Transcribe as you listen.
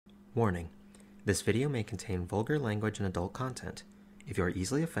Warning: this video may contain vulgar language and adult content. If you are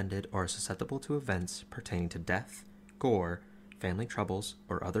easily offended or are susceptible to events pertaining to death, gore, family troubles,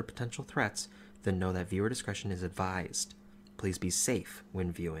 or other potential threats, then know that viewer discretion is advised. Please be safe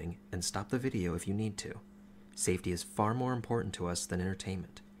when viewing and stop the video if you need to. Safety is far more important to us than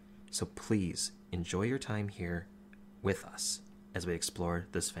entertainment, so please enjoy your time here with us as we explore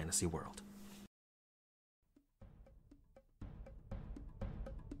this fantasy world.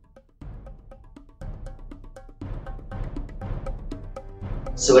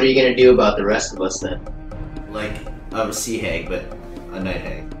 So what are you gonna do about the rest of us then? Like a sea hag, but a night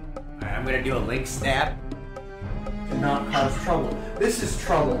hag. Alright, I'm gonna do a link stab. To not cause trouble. This is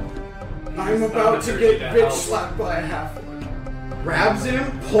trouble. I'm He's about not to here get to bitch help. slapped by a halfling. Grabs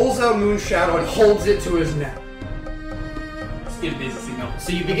him, pulls out Moonshadow, and holds it to his neck. Let's get busy. No.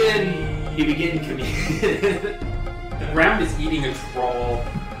 So you begin communicating. The ground is eating a troll.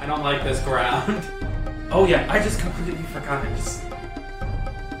 I don't like this ground. Oh yeah, I just completely forgot.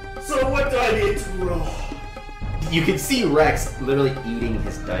 So what do I need to roll? You can see Rex literally eating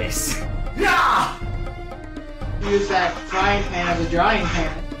his dice. Yeah! Use that frying pan as a drying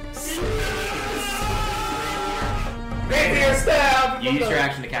pan. Rapier stab! You use your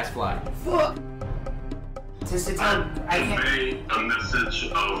action to cast fly. Fuck! I can't. Convey a message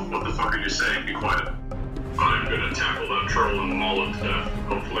of what the fuck are you saying? Be quiet. I'm gonna tackle that troll and maul it to death,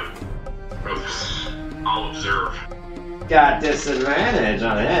 hopefully. I'll observe. Got disadvantage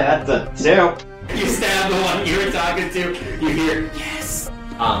on it. That's a 2. You stab the one you were talking to. You hear yes.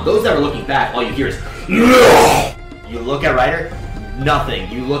 Those that are looking back, all you hear is no. You look at Ryder, nothing.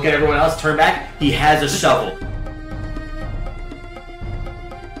 You look at everyone else, turn back. He has a shovel.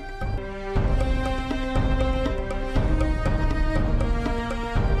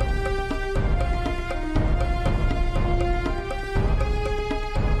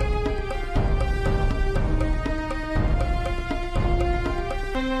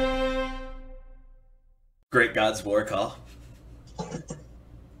 Great God's War Call.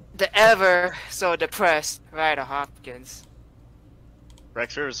 The ever so depressed Ryder Hopkins.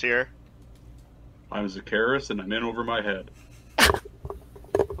 Rexer is here. I'm Zacchaeus and I'm in over my head.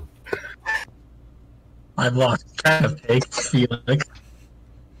 I've lost track of takes, Felix.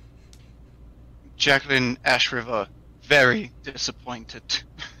 Jacqueline Ashriver, very disappointed.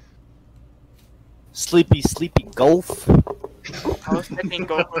 Sleepy Golf. I was thinking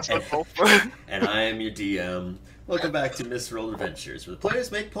go for And I am your DM. Welcome back to Misrolled Adventures, where the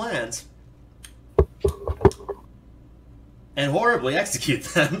players make plans and horribly execute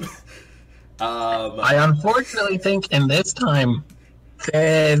them. I unfortunately think in this time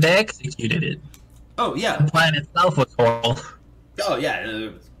they executed it. Oh yeah. The plan itself was horrible. Oh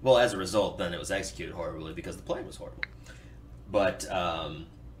yeah. Well, as a result, then it was executed horribly because the plan was horrible. But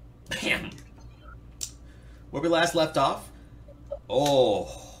man, where we last left off. Oh,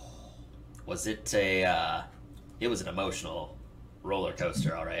 was it a? It was an emotional roller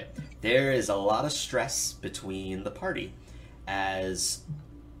coaster. All right, there is a lot of stress between the party as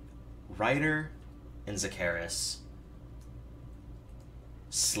Ryder and Zacchaeus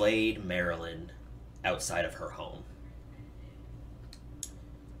slayed Marilyn outside of her home.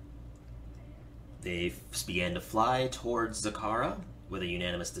 They began to fly towards Zakara with a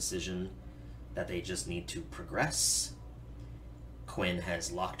unanimous decision that they just need to progress. Quinn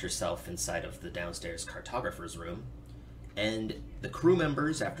has locked herself inside of the downstairs cartographer's room, and the crew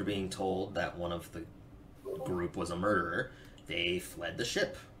members, after being told that one of the group was a murderer, they fled the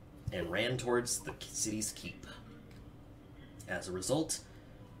ship and ran towards the city's keep. As a result,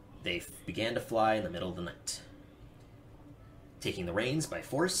 they began to fly in the middle of the night. Taking the reins by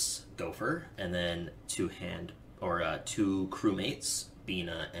force, Gopher, and then two crewmates,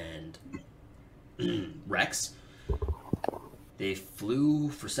 Bina and Rex. They flew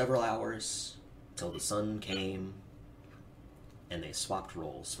for several hours till the sun came, and they swapped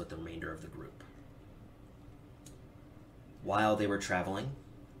roles with the remainder of the group. While they were traveling,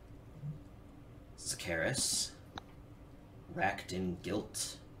 Zacchaeus, racked in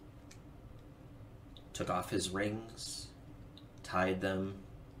guilt, took off his rings, tied them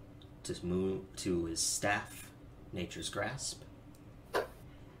to his staff, Nature's Grasp,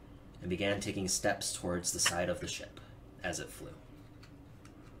 and began taking steps towards the side of the ship as it flew.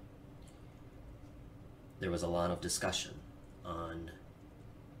 There was a lot of discussion on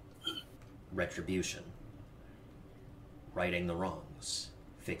retribution, righting the wrongs,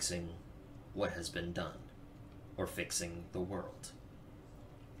 fixing what has been done, or fixing the world.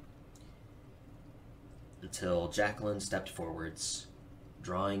 Until Jacqueline stepped forwards,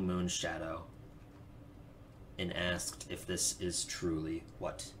 drawing Moonshadow, and asked if this is truly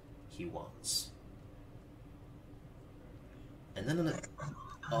what he wants. And then an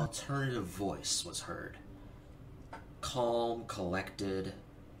alternative voice was heard. Calm, collected,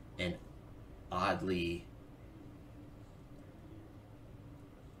 and oddly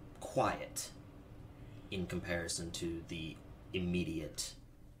quiet in comparison to the immediate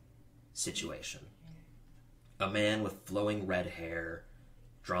situation. A man with flowing red hair,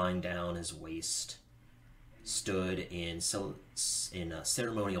 drawing down his waist, stood in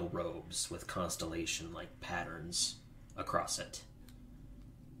ceremonial robes with constellation-like patterns across it.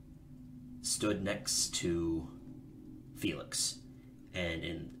 Stood next to Felix. And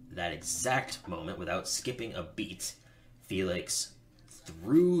in that exact moment, without skipping a beat, Felix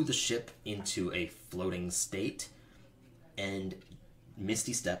threw the ship into a floating state and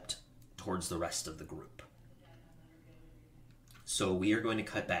misty stepped towards the rest of the group. So we are going to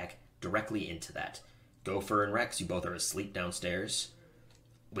cut back directly into that. Gopher and Rex, you both are asleep downstairs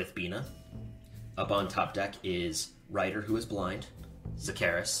with Bina. Up on top deck is Ryder, who is blind,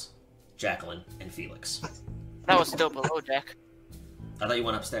 Zakaris, Jacqueline, and Felix. That was still below deck. I thought you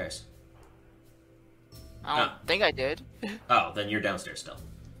went upstairs. I don't think I did. Oh, then you're downstairs still.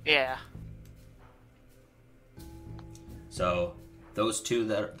 Yeah. So, those three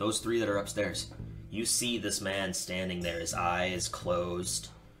that are upstairs, you see this man standing there, his eyes closed,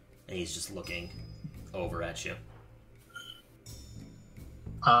 and he's just looking over at you.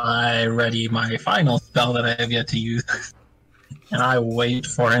 I ready my final spell that I have yet to use, and I wait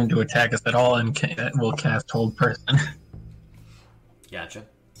for him to attack us at all, and will cast Hold Person. Gotcha.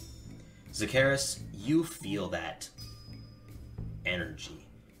 Zakaris, you feel that energy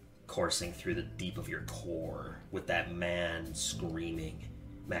coursing through the deep of your core, with that man screaming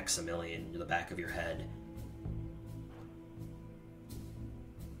Maximilian in the back of your head.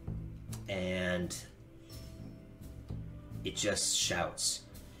 And it just shouts,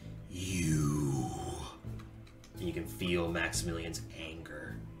 "You." And you can feel Maximilian's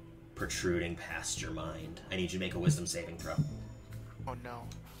anger protruding past your mind. I need you to make a wisdom saving throw. Oh no.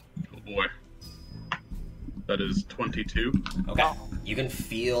 Oh boy. That is 22. Okay. You can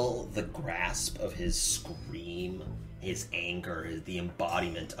feel the grasp of his scream, his anger, the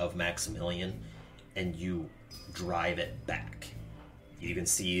embodiment of Maximilian, and you drive it back. You can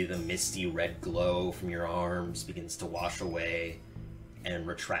see the misty red glow from your arms begins to wash away and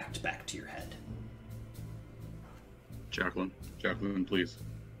retract back to your head. Jacqueline, please.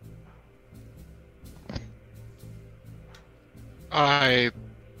 I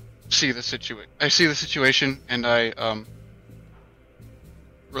see the situation, and I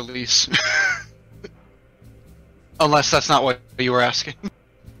release. Unless that's not what you were asking.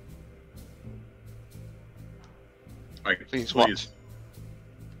 Please.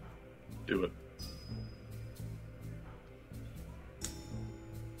 Do it.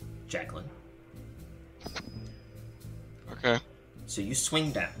 Jacqueline. Okay. So you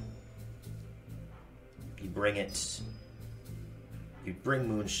swing down. You bring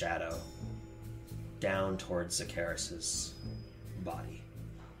Moonshadow down towards Zakaris's body.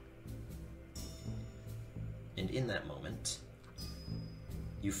 And in that moment,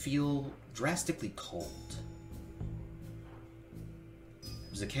 you feel drastically cold.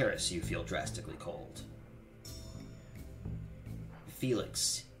 Zakaris, you feel drastically cold.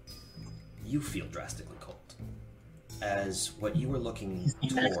 Felix, you feel drastically cold. As what you were looking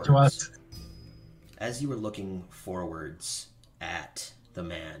towards, as you were looking forwards at the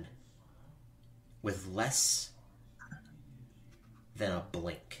man, with less than a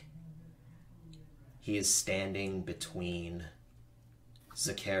blink, he is standing between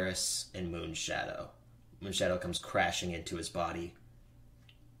Zakaris and Moonshadow. Moonshadow comes crashing into his body.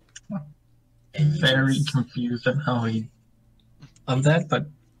 And very confused on how he of that, but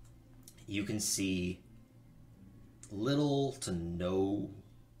you can see little to no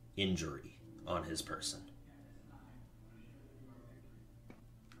injury on his person.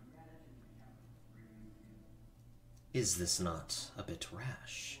 Is this not a bit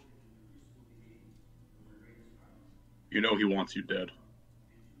rash? You know he wants you dead.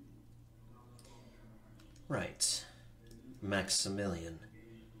 Right. Maximilian.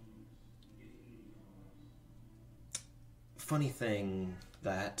 Funny thing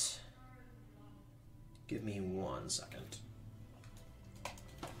that... Give me 1 second.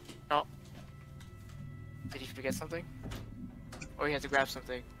 Oh. Did he forget something? Or he had to grab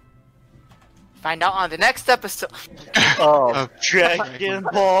something? Find out on the next episode. Oh, Dragon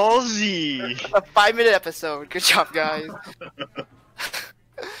Ball Z. A 5-minute episode. Good job, guys.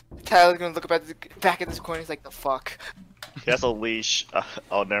 Tyler's gonna look back at this corner. He's like, the fuck. He has a leash.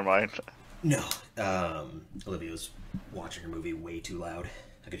 Oh, never mind. No. Olivia was watching her movie way too loud.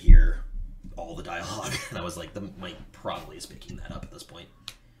 I could hear all the dialogue, and I was like, the mic probably is picking that up at this point.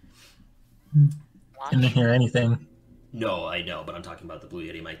 Didn't hear anything. No, I know, but I'm talking about the Blue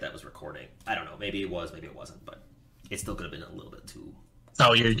Yeti mic that was recording. I don't know, maybe it was, maybe it wasn't, but it still could have been a little bit too...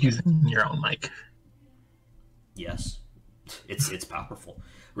 Oh, you're using your own mic. Yes. It's powerful.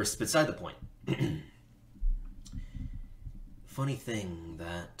 Beside the point. Funny thing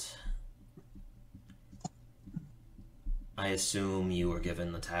that... I assume you were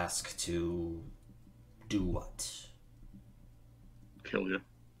given the task to do what? Kill you.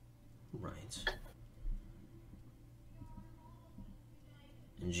 Right.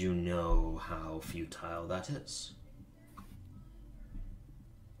 And you know how futile that is.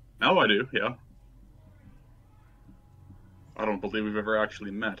 Now I do, yeah. I don't believe we've ever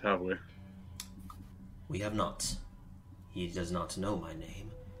actually met, have we? We have not. He does not know my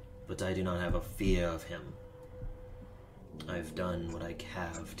name, but I do not have a fear of him. I've done what I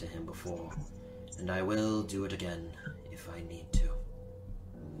have to him before, and I will do it again if I need to.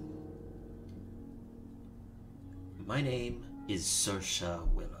 My name is Saoirse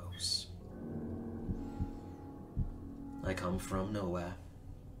Willows. I come from nowhere,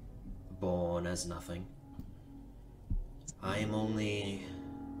 born as nothing. I am only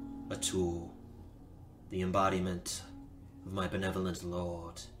a tool, the embodiment of my benevolent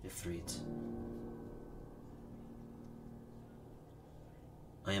lord, Ifrit.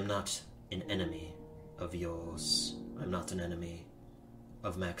 I am not an enemy of yours. I'm not an enemy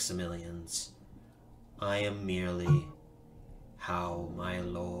of Maximilian's. I am merely how my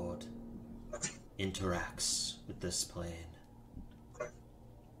lord interacts with this plane.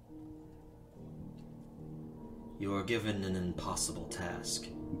 You are given an impossible task,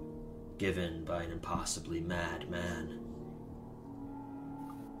 given by an impossibly mad man.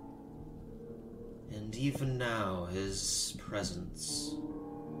 And even now, his presence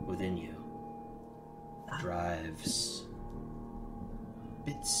within you drives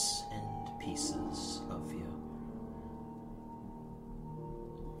bits and pieces of you.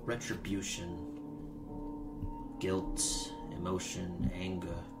 Retribution, guilt, emotion,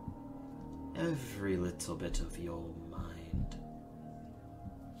 anger, every little bit of your mind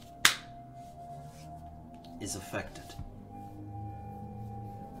is affected.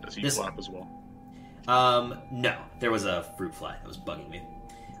 Does he clap as well? No. There was a fruit fly that was bugging me.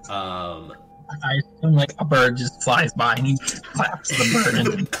 I assume like a bird just flies by and he claps the bird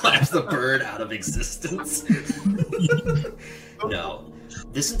and claps the bird out of existence. No.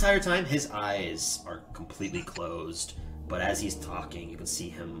 This entire time, his eyes are completely closed, but as he's talking, you can see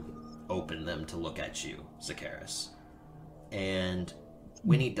him open them to look at you, Zakaris. And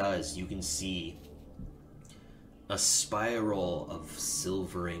when he does, you can see a spiral of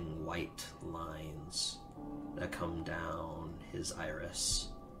silvering white lines that come down his iris.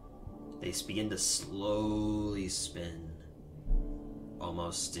 They begin to slowly spin,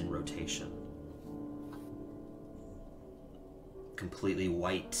 almost in rotation. Completely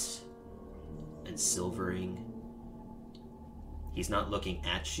white and silvering. He's not looking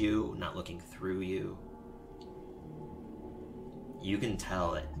at you, not looking through you. You can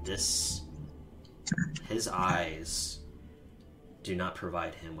tell that his eyes do not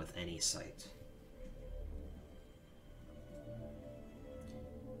provide him with any sight.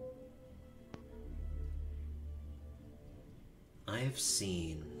 I have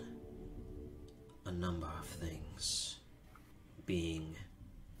seen a number of things being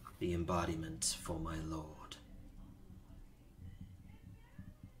the embodiment for my lord.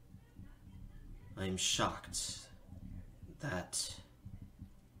 I am shocked that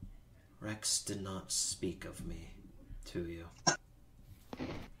Rex did not speak of me to you.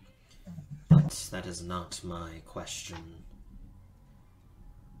 But that is not my question.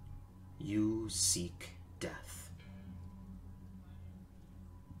 You seek death.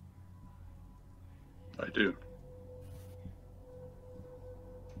 I do.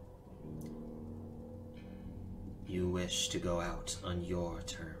 You wish to go out on your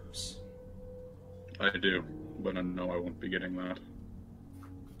terms. I do, but I know I won't be getting that.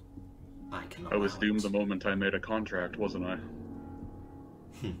 I cannot. I was doomed the moment I made a contract, wasn't I?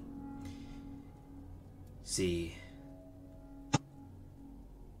 See,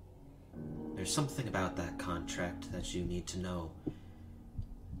 there's something about that contract that you need to know.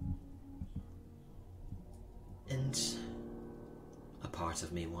 And a part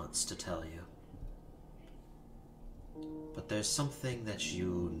of me wants to tell you. But there's something that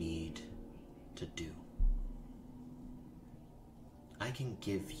you need to do. I can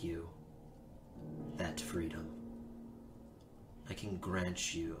give you that freedom. I can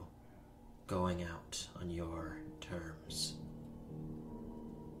grant you going out on your terms.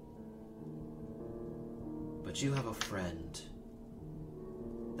 But you have a friend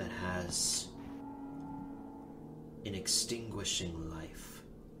that has an extinguishing life,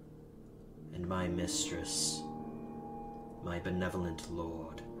 and my mistress, my benevolent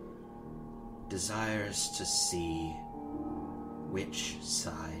lord, desires to see which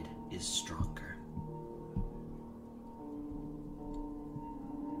side is stronger.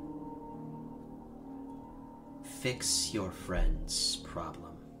 Fix your friend's problem.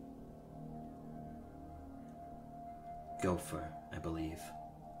 Gopher, I believe.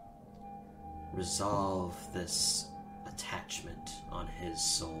 Resolve this attachment on his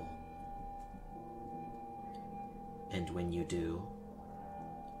soul. And when you do,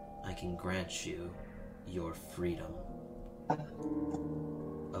 I can grant you your freedom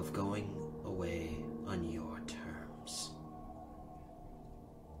of going away on your terms,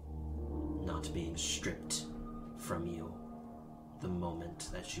 not being stripped from you the moment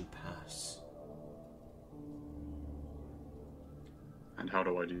that you pass. And how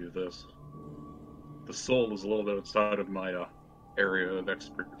do I do this? The soul is a little bit outside of my area of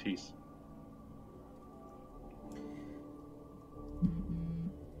expertise.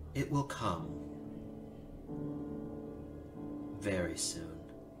 It will come very soon.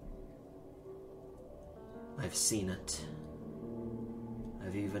 I've seen it.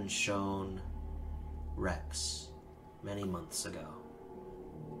 I've even shown Rex many months ago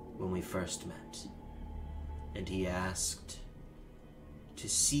when we first met, and he asked to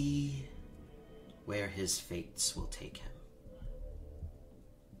see where his fates will take him.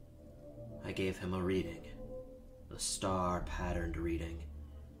 I gave him a reading, a star-patterned reading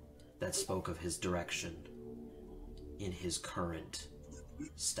that spoke of his direction in his current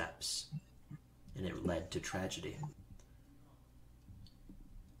steps, and it led to tragedy.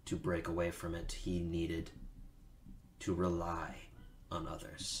 To break away from it, he needed to rely on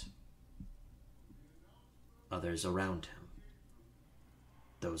others. Others around him.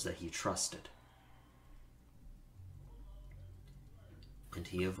 Those that he trusted. And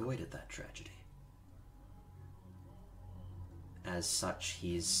he avoided that tragedy. As such,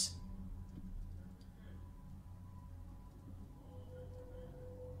 he's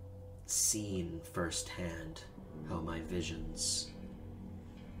seen firsthand how my visions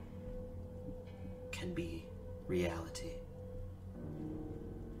can be reality.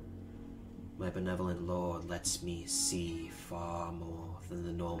 My benevolent Lord lets me see far more than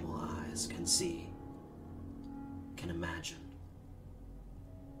the normal eyes can see, can imagine.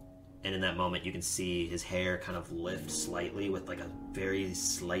 And in that moment, you can see his hair kind of lift slightly with like a very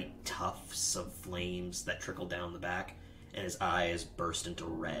slight tufts of flames that trickle down the back, and his eyes burst into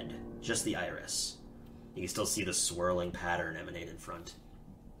red, just the iris. You can still see the swirling pattern emanate in front.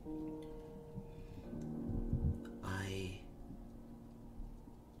 I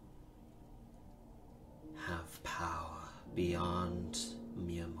have power beyond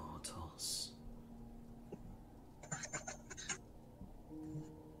mere mortals.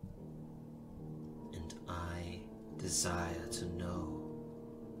 And I desire to know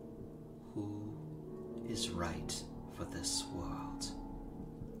who is right for this world.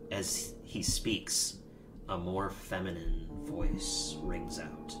 As he speaks, a more feminine voice rings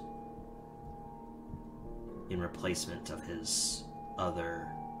out in replacement of his other,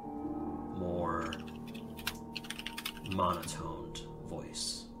 more monotoned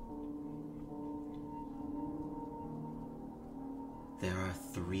voice. There are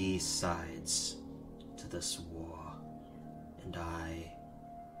 3 sides to this war, and I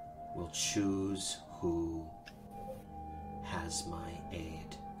will choose who has my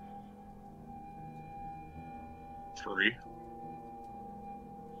aid. 3.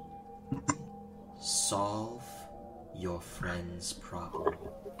 Solve your friend's problem,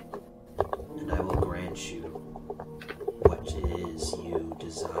 and I will grant you what it is you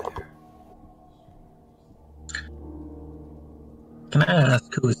desire. Can I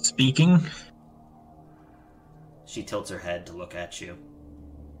ask who is speaking? She tilts her head to look at you.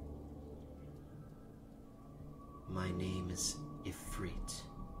 My name is Ifrit.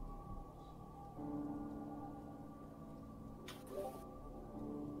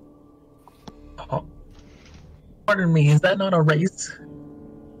 Oh, pardon me, is that not a race?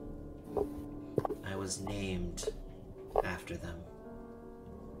 I was named after them.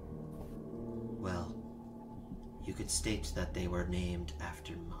 Well, you could state that they were named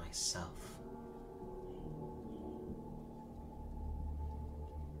after myself.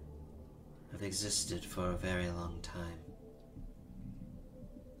 I've existed for a very long time.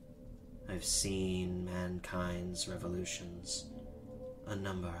 I've seen mankind's revolutions a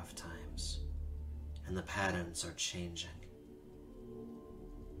number of times, and the patterns are changing.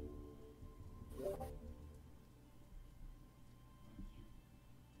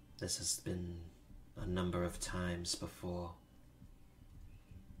 This has been a number of times before.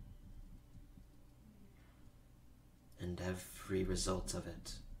 And every result of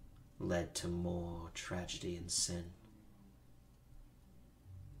it led to more tragedy and sin.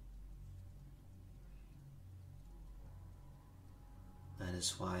 That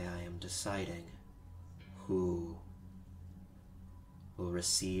is why I am deciding who will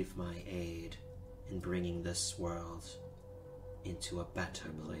receive my aid in bringing this world into a better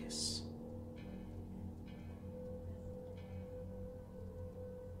place.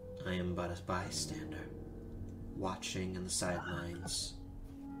 I am but a bystander, watching in the sidelines,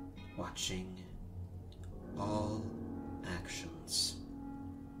 watching all actions.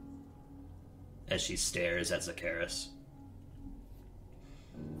 As she stares at Zacharis.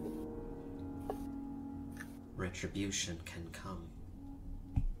 Retribution can come,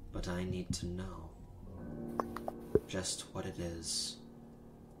 but I need to know just what it is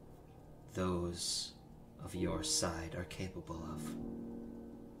those of your side are capable of.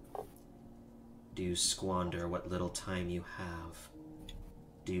 Do you squander what little time you have?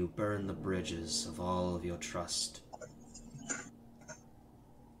 Do you burn the bridges of all of your trust?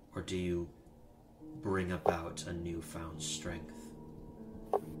 Or do you bring about a newfound strength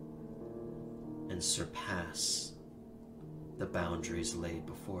and surpass the boundaries laid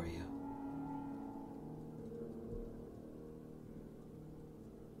before you?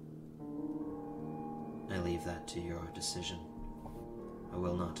 I leave that to your decision. I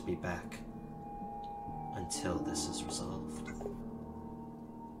will not be back until this is resolved.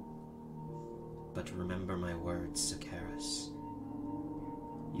 But remember my words, Zacharis.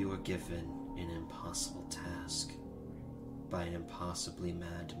 You were given an impossible task by an impossibly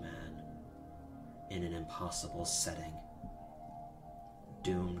mad man in an impossible setting,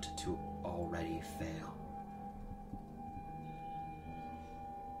 doomed to already fail.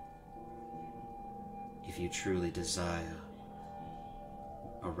 If you truly desire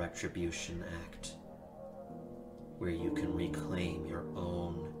a retribution act where you can reclaim your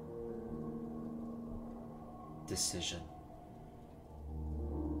own decision,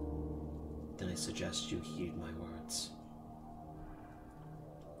 then I suggest you heed my words.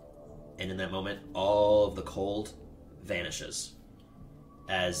 And in that moment, all of the cold vanishes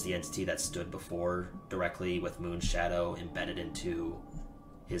as the entity that stood before directly with Moon's shadow embedded into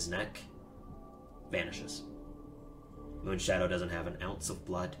his neck vanishes. Moon's shadow doesn't have an ounce of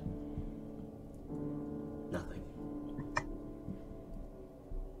blood. Nothing.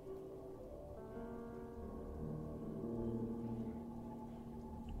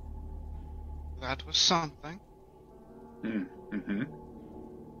 That was something. Mm-hmm.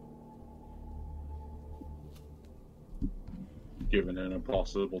 Given an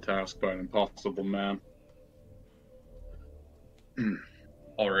impossible task by an impossible man.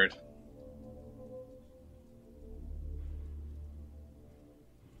 Alright.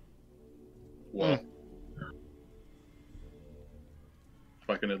 Well, if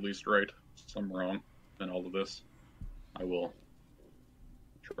I can at least right some wrong in all of this, I will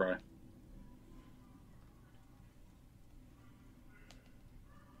try.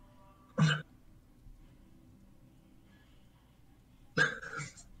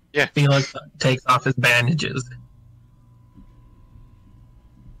 Yeah. Felix takes off his bandages.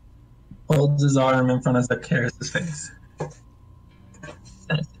 Holds his arm in front of Zacharis' face.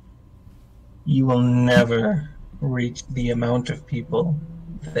 Says, you will never reach the amount of people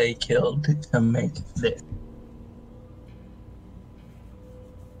they killed to make this.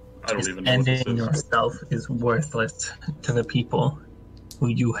 I don't even know what this Ending is. yourself is worthless to the people who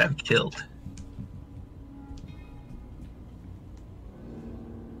you have killed.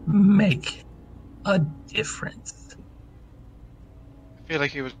 Make a difference. I feel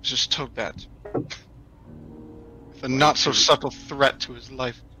like he was just told that. With a not so subtle threat to his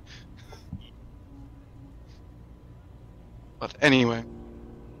life. But anyway.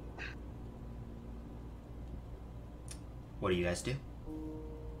 What do you guys do?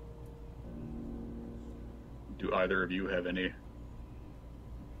 Do either of you have any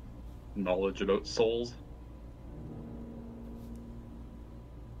knowledge about souls?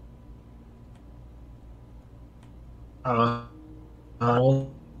 I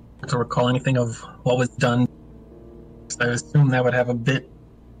don't recall anything of what was done. I assume that would have a bit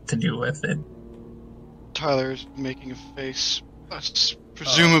to do with it. Tyler's making a face,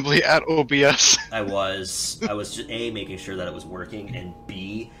 presumably at OBS. I was just A, making sure that it was working, and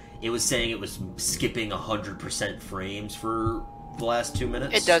B, it was saying it was skipping 100% frames for the last 2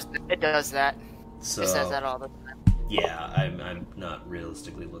 minutes. It does that. So, it says that all the time. Yeah, I'm not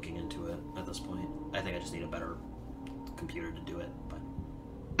realistically looking into it at this point. I think I just need a better computer to do it, but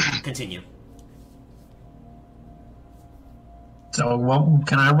Continue. So, what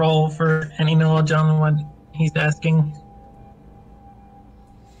can I roll for any knowledge on what he's asking?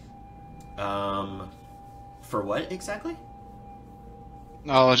 For what exactly?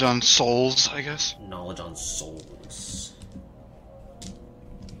 Knowledge on souls, I guess. Knowledge on souls.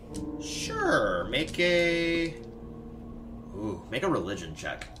 Sure. Make a religion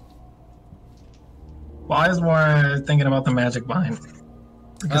check. Well, I was more thinking about the magic behind it.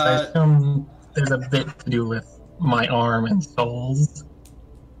 Because I assume there's a bit to do with my arm and souls.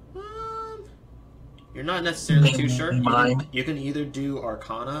 You're not necessarily too sure. Mine. You can either do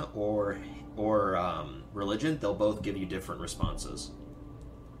Arcana or religion. They'll both give you different responses.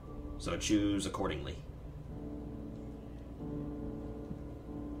 So choose accordingly.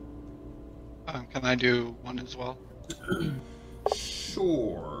 Can I do one as well?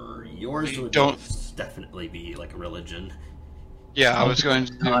 Sure. Yours would definitely be like a religion. Yeah, I was going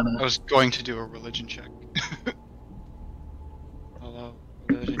to do a religion check. Although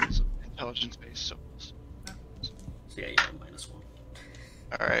religion is intelligence based, so yeah, you have -1.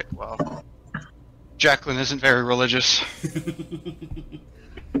 Alright, well. Jacqueline isn't very religious.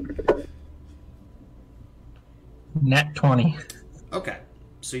 Net 20. Okay.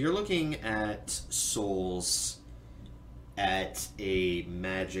 So you're looking at souls at a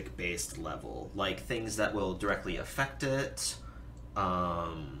magic-based level, like things that will directly affect it,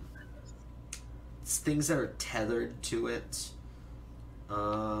 things that are tethered to it.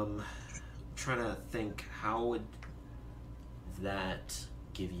 I'm trying to think, how would that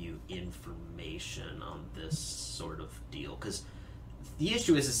give you information on this sort of deal? Because the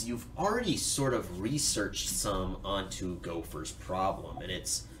issue is you've already sort of researched some onto Gopher's problem, and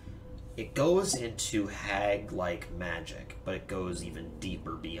it goes into hag-like magic, but it goes even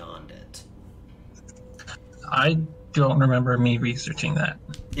deeper beyond it. I don't remember me researching that.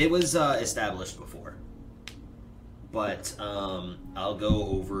 It was established before, but I'll go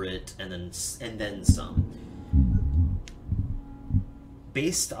over it and then some.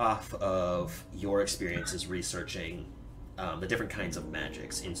 Based off of your experiences researching the different kinds of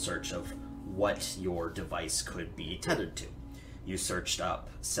magics in search of what your device could be tethered to, you searched up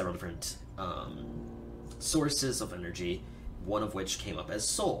several different sources of energy, one of which came up as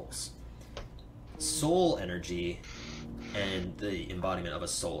souls. Soul energy and the embodiment of a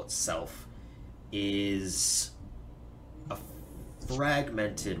soul itself is a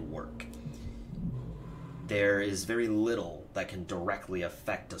fragmented work. There is very little that can directly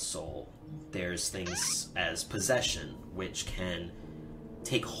affect a soul. There's things as possession, which can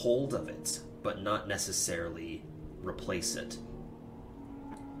take hold of it, but not necessarily replace it.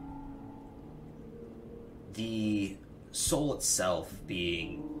 The soul itself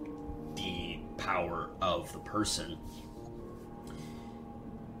being the power of the person,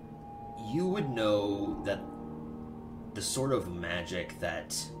 you would know that the sort of magic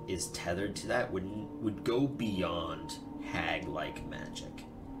that is tethered to that would go beyond hag-like magic.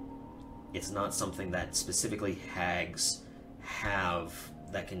 It's not something that specifically hags have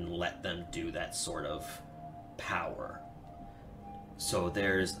that can let them do that sort of power. So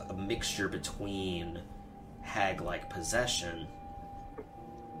there's a mixture between hag-like possession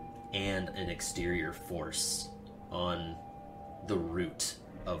and an exterior force on the root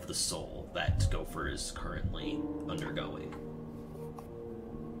of the soul that Gopher is currently undergoing.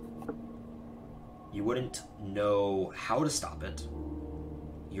 You wouldn't know how to stop it.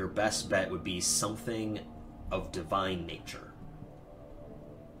 Your best bet would be something of divine nature,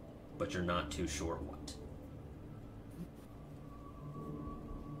 but you're not too sure what.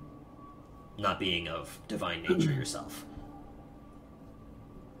 Not being of divine nature yourself.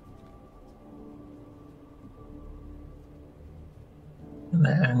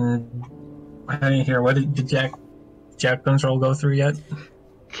 And I didn't hear, what did Jacqueline's roll go through yet?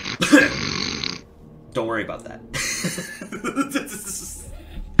 Don't worry about that.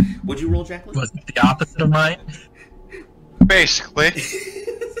 What'd you roll, Jacqueline? Was it the opposite of mine? Basically.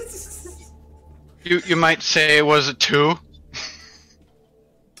 You might say it was a 2.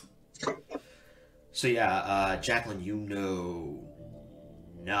 So yeah, Jacqueline, you know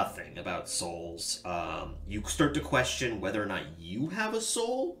nothing about souls. You start to question whether or not you have a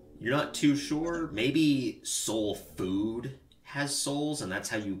soul. You're not too sure. Maybe soul food has souls, and that's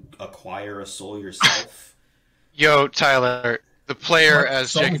how you acquire a soul yourself. Yo, Tyler, the player What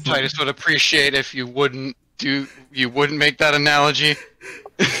as soul Jacob food? Titus would appreciate if you wouldn't make that analogy.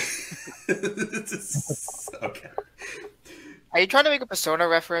 Okay. Are you trying to make a Persona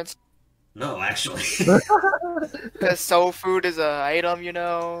reference? No, actually. Because soul food is a item, you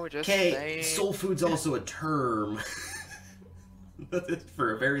know. Just Okay, saying. soul food's also a term.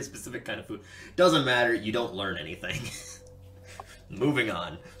 For a very specific kind of food. Doesn't matter, you don't learn anything. Moving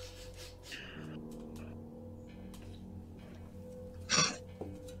on.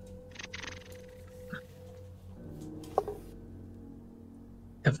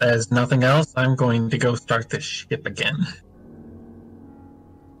 If there's nothing else, I'm going to go start the ship again.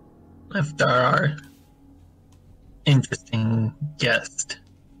 After our interesting guest.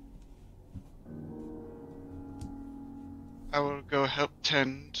 I will go help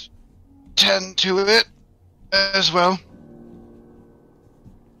tend to it as well.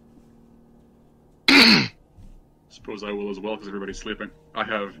 Suppose I will as well, because everybody's sleeping. I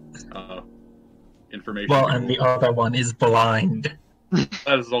have information. Well, and the other one is blind.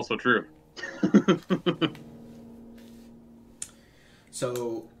 That is also true.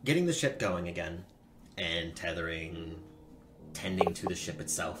 So, getting the ship going again, and tending to the ship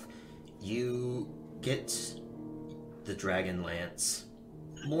itself, you get the Dragon Lance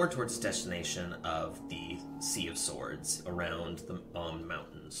more towards the destination of the Sea of Swords, around the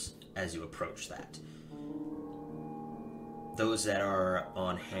mountains, as you approach that. Those that are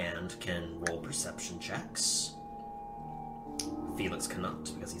on hand can roll perception checks. Felix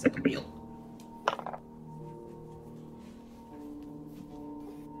cannot, because he's at the wheel.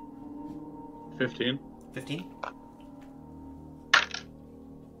 $15. 15?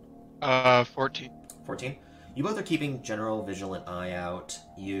 14. 14? You both are keeping general vigilant eye out.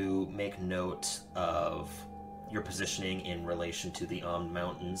 You make note of your positioning in relation to the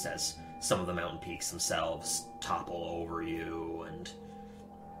mountains, as some of the mountain peaks themselves topple over you, and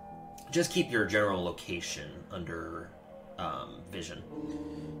just keep your general location under vision.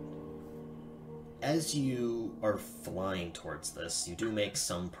 As you are flying towards this, you do make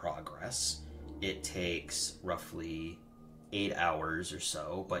some progress. It takes roughly 8 hours or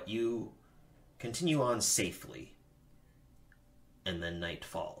so, but you continue on safely. And then night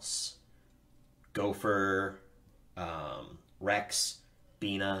falls. Gopher, Rex,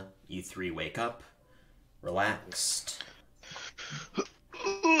 Bina, you three wake up, relaxed.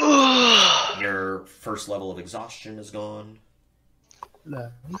 Your first level of exhaustion is gone.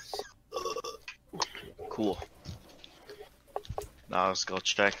 Nice. Cool. Now let's go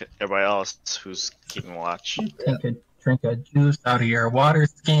check everybody else who's keeping watch. Drink a juice out of your water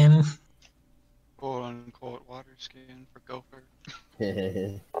skin. Quote unquote water skin for Gopher.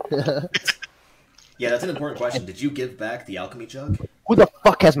 Yeah, that's an important question. Did you give back the alchemy jug? Who the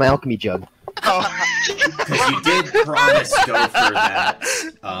fuck has my alchemy jug? Because you did promise Gopher that.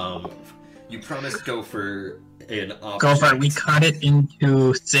 You promised Gopher an object. Gopher, we cut it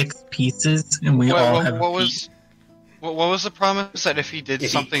into 6 pieces, and we all have. What was the promise that if he did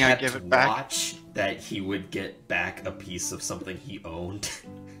something, I'd give it back? Watch, that he would get back a piece of something he owned.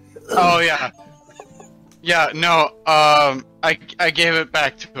 Oh yeah. Yeah, no, I gave it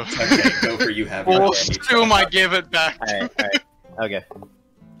back to him. Okay, Gopher, you have it. We'll assume I gave it back to him. Alright, okay.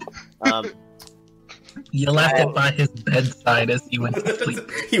 You left it by his bedside as he went to sleep.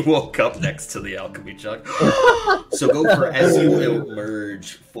 He woke up next to the alchemy jug. So Gopher, as you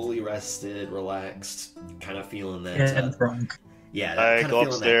emerge, fully rested, relaxed, kind of feeling that... And drunk. Yeah, I kind go of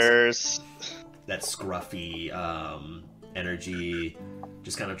feeling upstairs. That scruffy energy,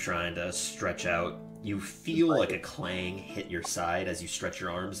 just kind of trying to stretch out. You feel like a clang hit your side as you stretch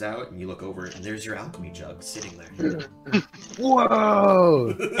your arms out, and you look over, and there's your alchemy jug sitting there.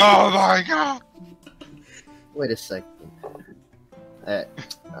 Whoa! Oh my god! Wait a second. I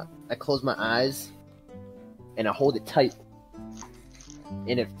close my eyes, and I hold it tight,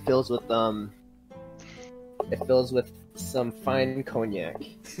 and it fills with some fine cognac.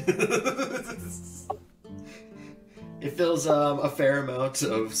 It fills a fair amount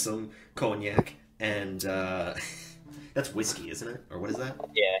of some cognac, and that's whiskey, isn't it? Or what is that?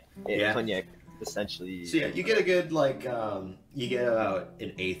 Yeah, cognac, essentially. So yeah, you get a good, like, you get about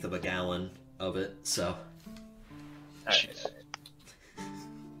 1/8 of a gallon of it, so...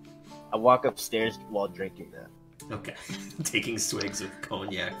 I walk upstairs while drinking that. Okay. Taking swigs of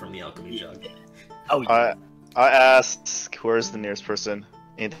cognac from the alchemy jug. Oh, yeah. I asked, where's the nearest person?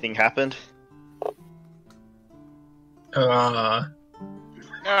 Anything happened? No.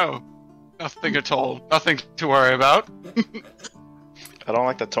 Nothing at all. Nothing to worry about. I don't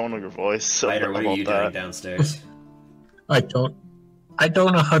like the tone of your voice. So Ryder, what are you doing downstairs? I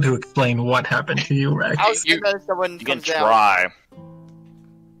don't know how to explain what happened to you, Rex. You can try.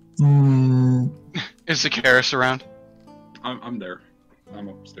 Is the Karis around? I'm there. I'm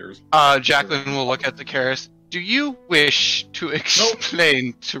upstairs. Jacqueline will look at the Karis. Do you wish to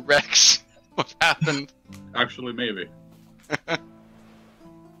explain to Rex what happened? Actually, maybe.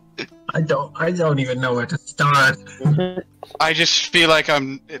 I don't even know where to start. I just feel like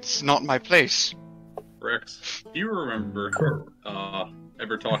it's not my place. Rex, do you remember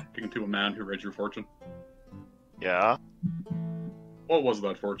ever talking to a man who read your fortune? Yeah. What was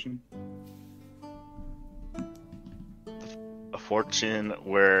that fortune? A fortune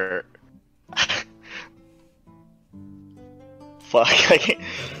where... Fuck, I can't...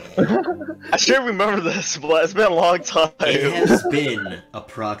 I should remember this, but it's been a long time. It has been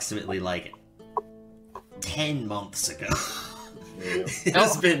approximately like 10 months ago. It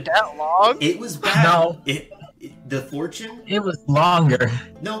has been that long. It was back. No. The fortune. It was longer.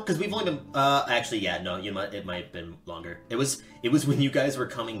 No, because we've only been. Actually, yeah, no. It might have been longer. It was when you guys were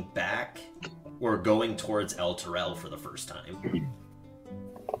coming back or going towards El Terrell for the first time.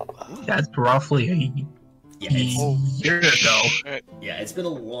 That's roughly a year ago. Yeah, it's been a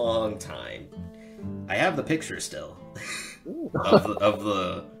long time. I have the picture still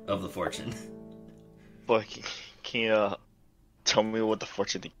of the fortune. But can you tell me what the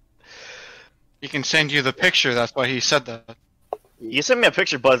fortune? He can send you the picture. That's why he said that. You sent me a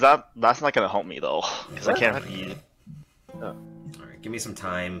picture, but that's not gonna help me though, because I can't read. All right, give me some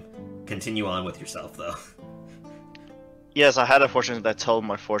time. Continue on with yourself, though. Yes, I had a fortune that told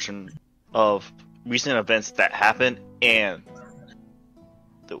my fortune of recent events that happened and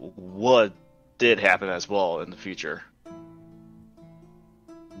what did happen as well in the future.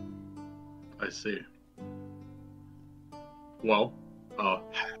 I see. Well,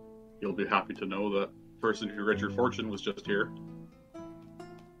 you'll be happy to know that the person who read your fortune was just here.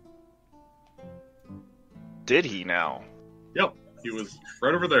 Did he now? Yep, he was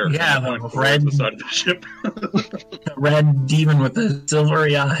right over there. Yeah, on the point red- towards the side of the ship. The red demon with the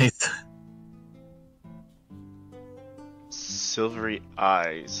silvery eyes. Silvery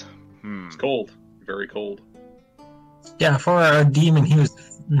eyes. It's cold. Very cold. Yeah, for a demon, he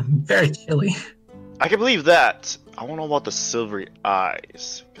was very chilly. I can believe that. I want to know about the silvery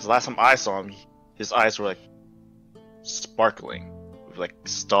eyes. Because last time I saw him, his eyes were like sparkling with like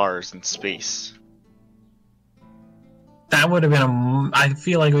stars in space. That would have been I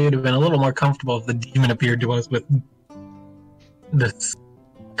feel like we would have been a little more comfortable if the demon appeared to us with the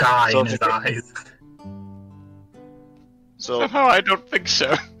sky in his eyes. So Somehow I don't think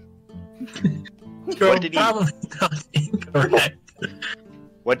so. You're What did he- probably not incorrect.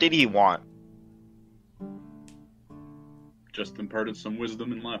 what did he want? Just imparted some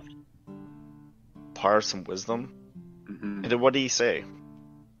wisdom and left. Part some wisdom? Mm-hmm. And then what did he say?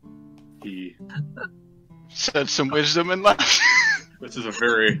 He said some wisdom and left. This is a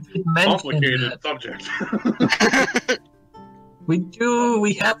very mentioned complicated subject.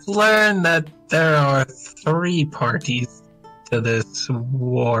 We have learned that there are 3 parties to this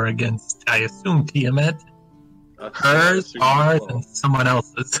war against, I assume, Tiamat. Hers, ours, and someone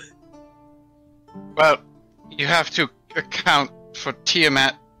else's. Well, you have to account for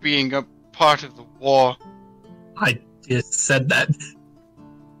Tiamat being a part of the war. I just said that.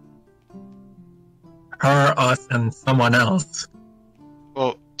 Her, us, and someone else.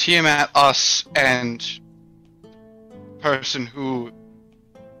 Well, Tiamat, us, and person who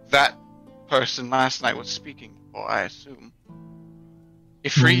that person last night was speaking for, I assume.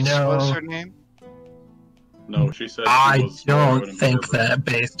 Ifrit No. was her name? No, she said I don't think that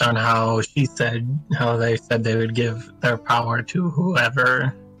based on how she said, how they said they would give their power to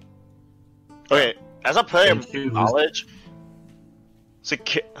whoever. Okay, as a player They choose. knowledge, so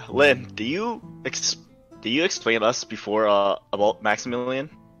Lynn, do you explain us before about Maximilian,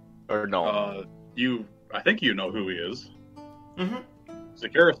 or no? I think you know who he is. Mm-hmm.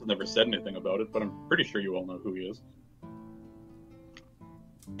 Zakaris has never said anything about it, but I'm pretty sure you all know who he is.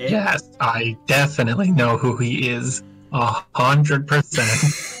 Yes, I definitely know who he is.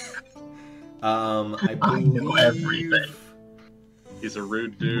 100%. I know everything. He's a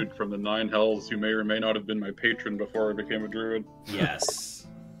rude dude from the Nine Hells who may or may not have been my patron before I became a druid. Yes.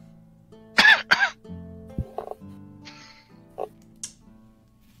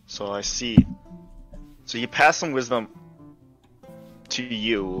 So I see. So you pass some wisdom to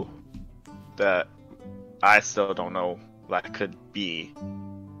you that I still don't know what that could be.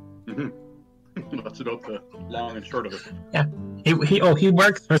 That's about the long and short of it. Yeah, he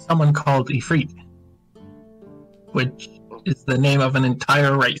works for someone called Ifrit, which is the name of an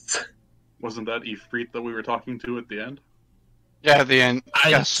entire race. Wasn't that Ifrit that we were talking to at the end? Yeah, at the end. I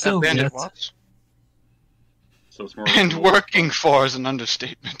Yes, at assume the end it yes. was. So it's more. And working for is an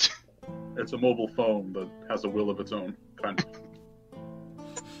understatement. It's a mobile phone that has a will of its own, kind of.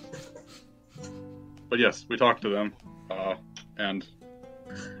 But yes, we talked to them, and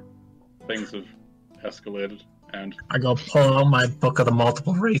things have escalated, And I go pull out my book of the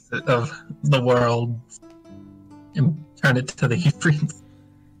multiple races of the world and turn it to the Ifrits.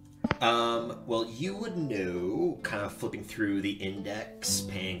 Well, you would know, kind of flipping through the index,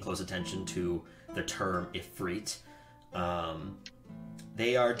 paying close attention to the term Ifrit.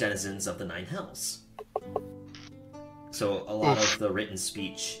 They are denizens of the Nine Hells. So a lot of the written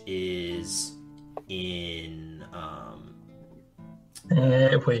speech is in,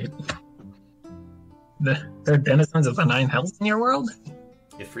 Wait. They're denizens of the Nine Hells in your world?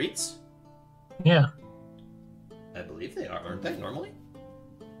 Ifrits? Yeah. I believe they are, aren't they, normally?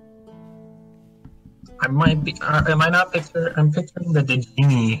 I might be. Am I not picturing? I'm picturing the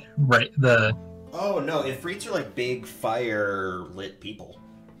Djinni, right? The. Oh no, Ifrits are like big fire-lit people.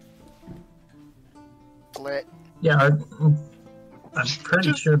 Lit. Yeah, I'm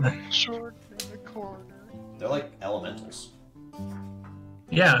pretty sure that. Short in the corner. They're like elementals.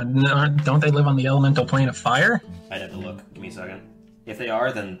 Yeah, don't they live on the elemental plane of fire? I'd have to look. Give me a second. If they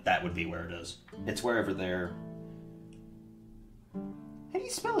are, then that would be where it is. It's wherever they're... How do you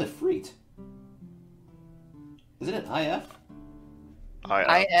spell Ifrit? Isn't it IF?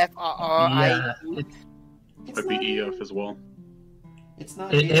 I-F-R-R-I... Yeah. Might be EF as well. It's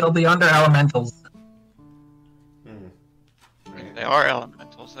not... It'll be under elementals. They are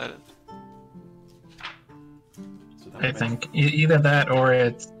elementals, that is. I think either that or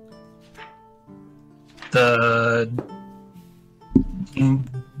it's the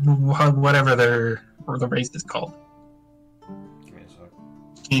whatever the race is called. Give me a sec.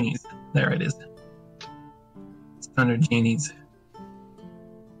 Genies. There it is. It's under genies.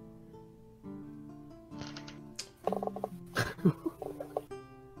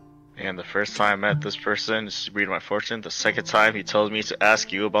 And the first time I met this person is to read my fortune. The second time he told me to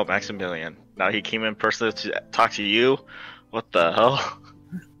ask you about Maximilian. Now he came in person to talk to you? What the hell?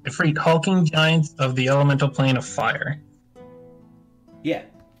 Ifrit, hulking giants of the elemental plane of fire. Yeah.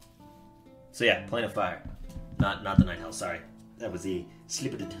 So yeah, plane of fire. Not the Nine Hells, sorry. That was the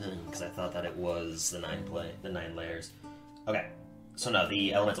slip of the tongue, because I thought that it was the nine layers. Okay. So no,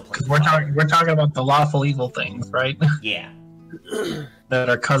 the elemental plane. We're talking about the lawful evil things, right? Yeah. That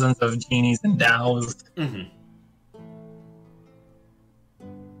are cousins of genies and dows. Mm-hmm.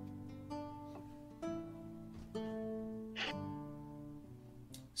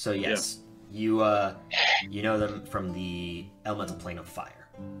 So yes, you know them from the elemental plane of fire.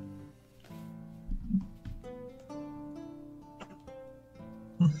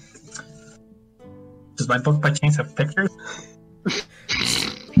 Does my book by chance have pictures?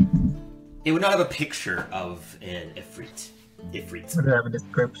 It would not have a picture of an Ifrit. Ifrit. Would it have a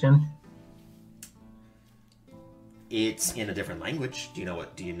description? It's in a different language. Do you know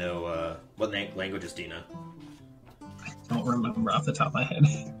what? Do you know what languages do you know? I don't remember off the top of my head.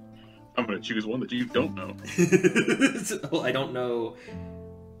 I'm gonna choose one that you don't know. Well, I don't know.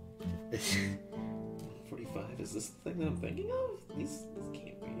 45. Is this the thing that I'm thinking of? This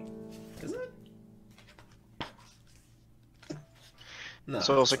can't be. Is it? No.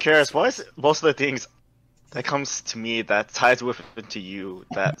 So curious, why is it most of the things that comes to me that ties with into you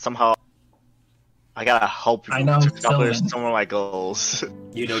that somehow I gotta help you to accomplish some of my goals?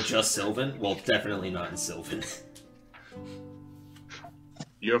 You know just Sylvan? Well, definitely not in Sylvan.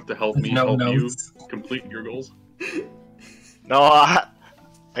 You have to help me help you complete your goals? No, I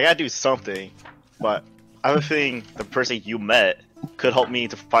gotta do something, but I have a feeling the person you met could help me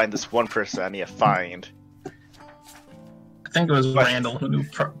to find this one person I need to find. I think it was Randall who knew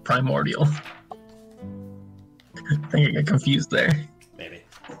Primordial. I think I got confused there. Maybe.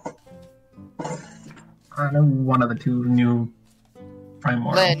 I know one of the two knew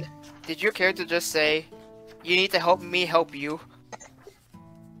Primordial. Len, did your character just say, "You need to help me help you"?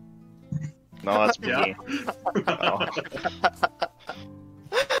 No, that's me. No.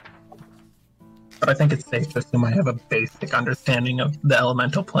 But I think it's safe to assume I have a basic understanding of the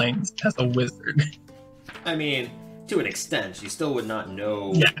elemental planes as a wizard. I mean, to an extent, you still would not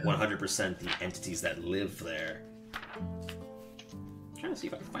know 100% the entities that live there. I'm trying to see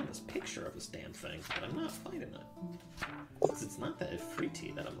if I can find this picture of this damn thing, but I'm not finding it. It's not that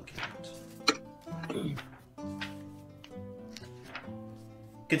Ifriti that I'm looking at.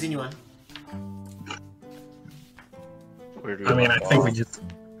 Continue on. I mean, I think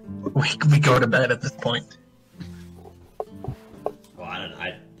we go to bed at this point. Well, I don't know.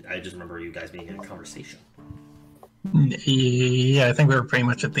 I just remember you guys being in a conversation. Yeah, I think we were pretty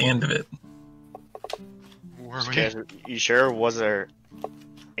much at the end of it. Okay, you sure? Was there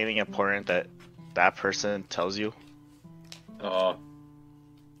anything important that person tells you?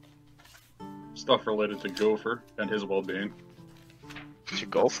 Stuff related to Gopher and his well-being. To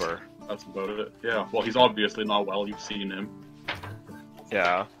Gopher? That's about it. Yeah, well, he's obviously not well. You've seen him.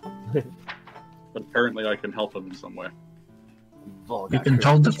 Yeah. But apparently I can help him in some way. You've been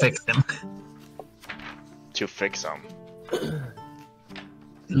told to fix him. To fix him.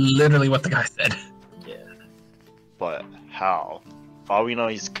 Literally what the guy said. But how? All we know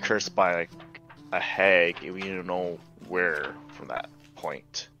he's cursed by like a hag, and we don't know where from that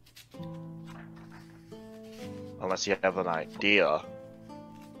point. Unless you have an idea.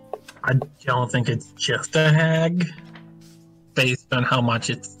 I don't think it's just a hag, based on how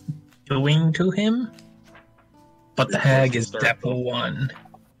much it's doing to him. But the hag is step 1.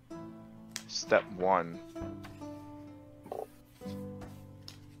 Step 1.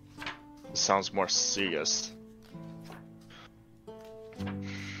 Sounds more serious.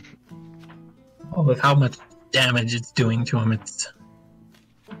 Well, with how much damage it's doing to him, it's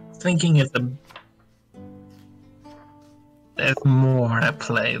thinking there's more at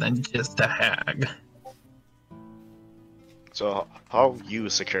play than just a hag. So how are you,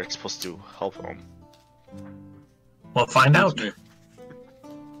 Sakura, supposed to help him? We'll find out.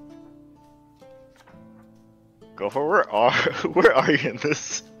 Go for where are you in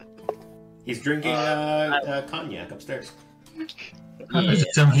this? He's drinking cognac upstairs. I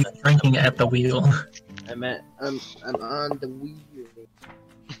assume he's drinking at the wheel. I'm on the wheel.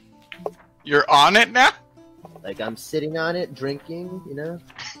 You're on it now? Like I'm sitting on it, drinking, you know?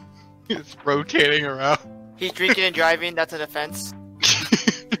 It's rotating around. He's drinking and driving, that's an offense.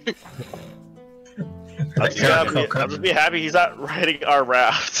 I'm gonna be happy he's not riding our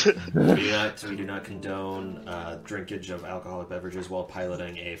raft. We do not condone drinkage of alcoholic beverages while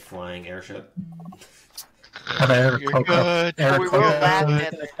piloting a flying airship. You're good. We will laugh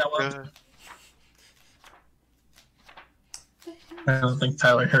at I don't think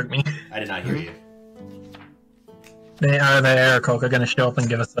Tyler heard me. I did not hear you. The Aarakocra going to show up and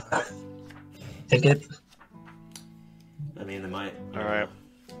give us a ticket? I mean, they might. Alright.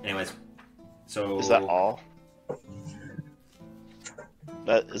 Anyways, so... Is that all?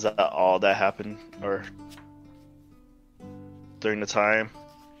 Is that all that happened? Or... during the time?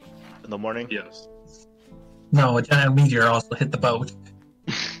 In the morning? Yes. No, a giant meteor also hit the boat.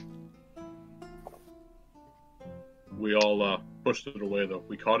 We all pushed it away, though.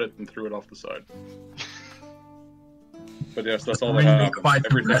 We caught it and threw it off the side. But yes, that's all that happened.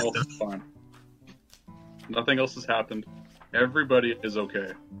 Everything else is fine. Nothing else has happened. Everybody is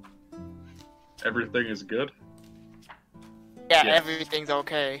okay. Everything is good. Yeah, Yes. everything's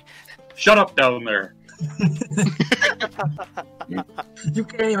okay. Shut up down there! You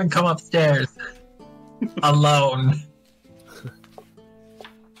can't even come upstairs. Alone.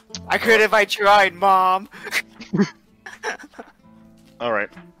 I could if I tried, Mom. Alright.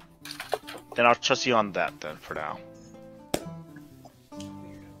 Then I'll trust you on that then for now.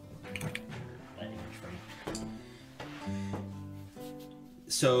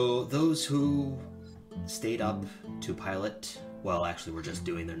 So those who stayed up to pilot, well, actually, we're just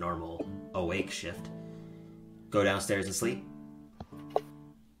doing their normal awake shift. Go downstairs and sleep.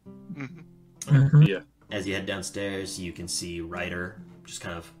 Mm-hmm. Yeah. As you head downstairs, you can see Ryder just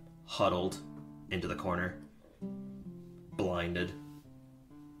kind of huddled into the corner, blinded.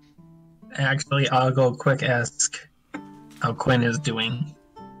 Actually, I'll go quick ask how Quinn is doing.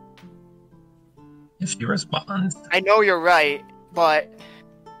 If she responds. I know you're right, but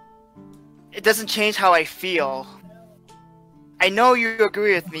it doesn't change how I feel. I know you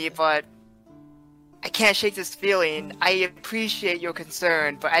agree with me, but I can't shake this feeling. I appreciate your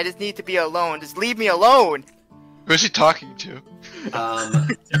concern, but I just need to be alone. Just leave me alone! Who's he talking to?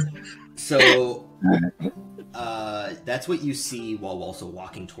 So, that's what you see while also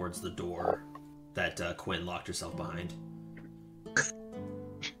walking towards the door that Quinn locked herself behind.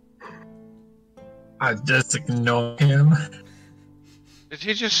 I just ignore him. Did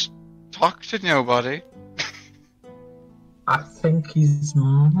he just talk to nobody? I think he's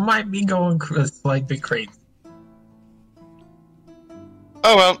might be going slightly crazy.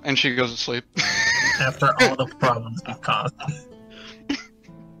 Oh well, and she goes to sleep. After all the problems we've caused.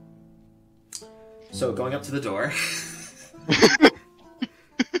 So, going up to the door.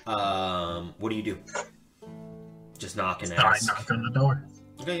 What do you do? Just knock and ask? I knock on the door.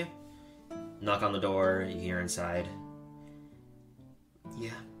 Okay, yeah. Knock on the door, you hear inside. Yeah.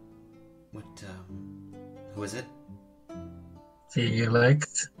 What, who is it?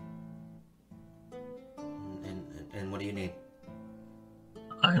 Felix. And what do you need?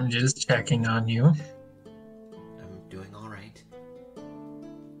 I'm just checking on you. I'm doing alright.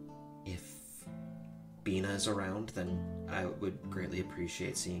 If Bina is around, then I would greatly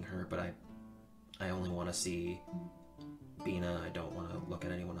appreciate seeing her, but I only want to see Bina. I don't want to look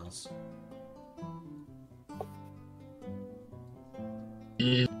at anyone else.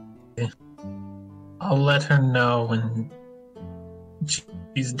 Yeah. I'll let her know when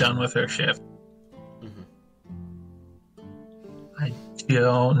she's done with her shift. I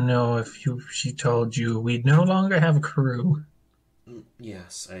don't know if she told you we no longer have a crew.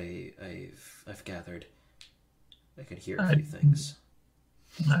 Yes, I've gathered. I could hear a few things.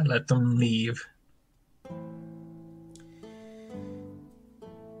 I let them leave.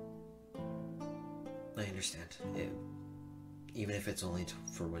 I understand. Even if it's only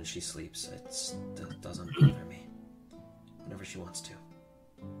for when she sleeps, it doesn't bother me. Whenever she wants to.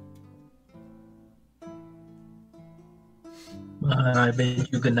 I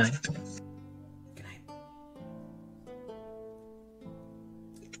bid you good night. Good night.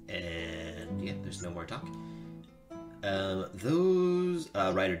 And yeah, there's no more talk.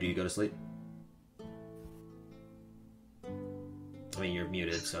 Ryder, do you go to sleep? I mean, you're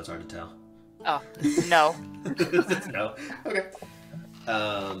muted, so it's hard to tell. Oh, no. No? Okay.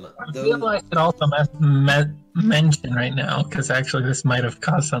 I feel I should also mention right now, because actually this might have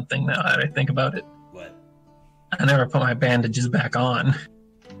caused something now that I think about it. What? I never put my bandages back on.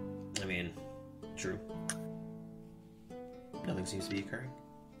 I mean, true. Nothing seems to be occurring.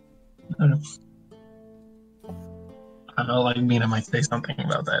 I know, like, Mina might say something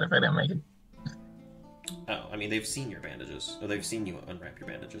about that if I didn't make it. Oh, I mean, they've seen your bandages. Or they've seen you unwrap your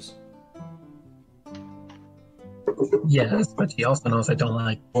bandages. Yes, but she also knows I don't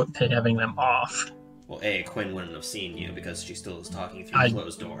like having them off. Well, Quinn wouldn't have seen you because she still is talking through the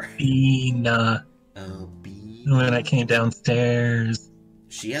closed door. Bina. Oh, Bina. When I came downstairs,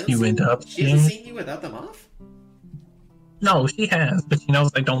 she went up. She hasn't seen you without them off? No, she has, but she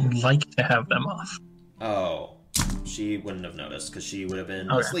knows I don't like to have them off. Oh, she wouldn't have noticed because she would have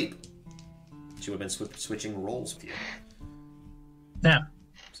been asleep. She would have been switching roles with you. Yeah.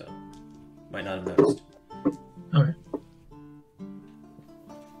 So, might not have noticed. Okay.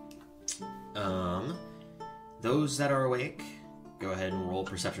 Those that are awake, go ahead and roll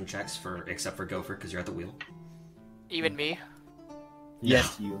perception checks except for Gopher because you're at the wheel. Even me?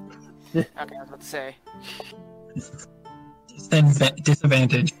 Yes, you. Okay, I was about to say.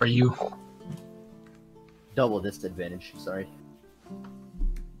 Disadvantage for you. Double disadvantage, sorry.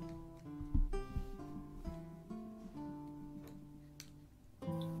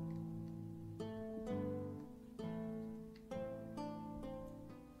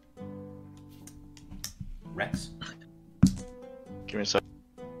 Rex? Give me a sec.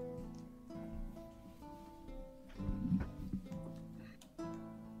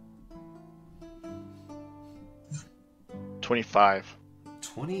 $25.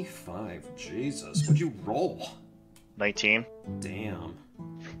 25? Jesus, what'd you roll? 19. Damn.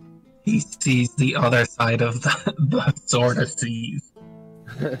 He sees the other side of the sort of seas.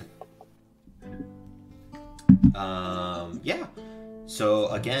 Yeah. So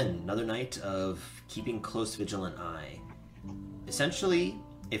again, another night of keeping close vigilant eye. Essentially,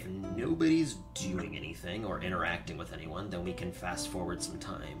 if nobody's doing anything or interacting with anyone, then we can fast forward some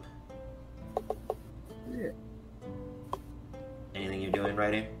time. Yeah. Anything you're doing,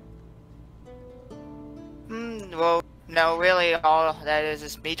 Ryder? Well, no, really, all that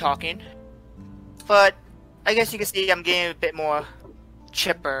is me talking. But I guess you can see I'm getting a bit more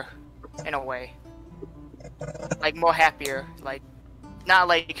chipper, in a way. Like, more happier. Like, not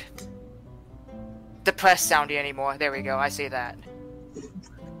like depressed sounding anymore. There we go, I say that.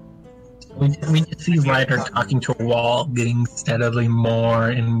 We just see Ryder talking to a wall, getting steadily more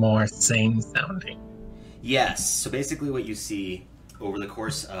and more sane sounding. Yes, so basically what you see over the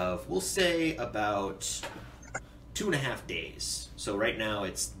course of, we'll say, about 2.5 days. So right now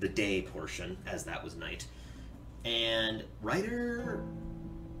it's the day portion, as that was night. And Ryder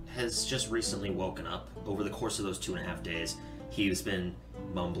has just recently woken up. Over the course of those 2.5 days, he's been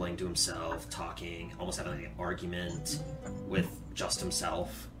mumbling to himself, talking, almost having an argument with just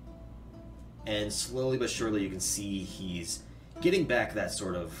himself. And slowly but surely you can see he's getting back that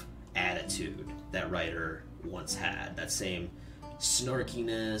sort of attitude that Ryder once had. That same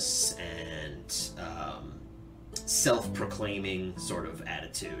snarkiness and self-proclaiming sort of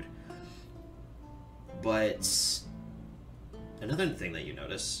attitude. But another thing that you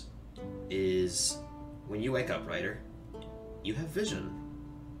notice is when you wake up, Ryder, you have vision.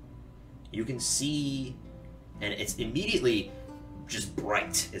 You can see, and it's immediately just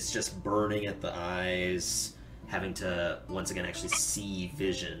bright. It's just burning at the eyes, having to once again actually see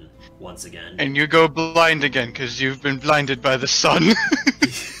vision once again. And you go blind again because you've been blinded by the sun.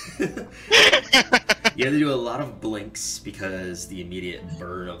 You have to do a lot of blinks because the immediate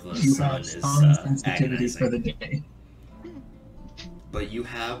burn of the You sun have is strong sensitivity agonizing. for the day. But you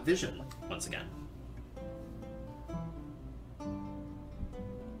have vision once again.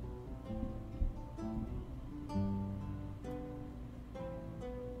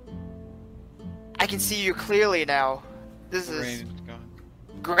 I can see you clearly now. This The is rain is gone.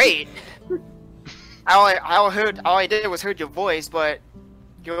 great. All I did was heard your voice, but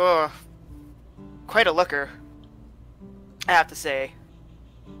you're quite a looker, I have to say.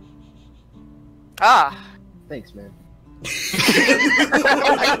 Ah. Thanks, man. It's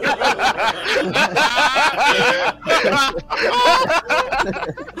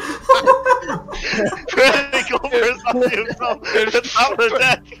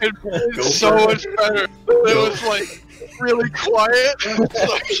so much better. It was like really quiet.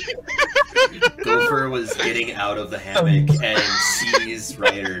 Gopher was getting out of the hammock and sees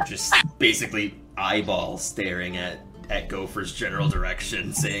Ryder just basically eyeball staring at Gopher's general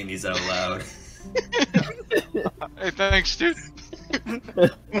direction, saying these out loud. Hey, thanks, dude.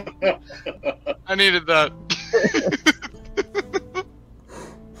 I needed that.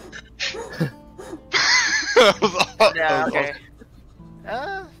 That was awesome. Yeah, okay.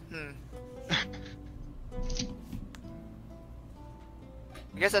 I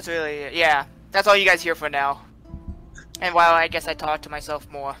guess that's really, yeah. That's all you guys hear for now. And while I guess I talk to myself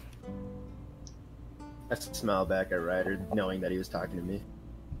more. I smile back at Ryder, knowing that he was talking to me.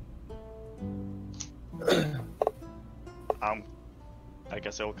 I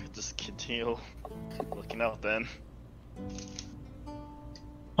guess I'll just continue looking out then.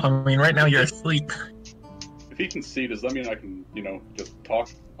 I mean, right now you're asleep. If he can see, does that mean I can, just talk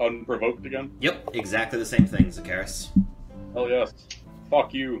unprovoked again? Yep, exactly the same thing, Zakaris. Hell yes.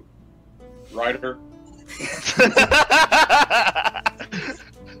 Fuck you, Ryder.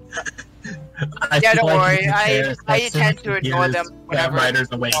 Yeah, don't worry. I tend to ignore them whenever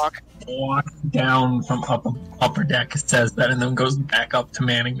Ryder's awake. Walks down from upper deck, says that, and then goes back up to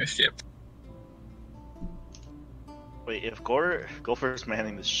manning the ship. Wait, if Gopher's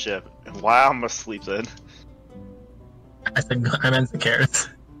manning the ship, why I'm asleep then? I meant Zakaris.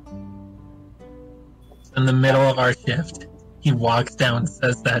 In the middle of our shift, he walks down,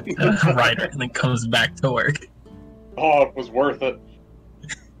 says that to Ryder, and then comes back to work. Oh, it was worth it.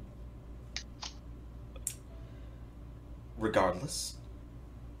 Regardless,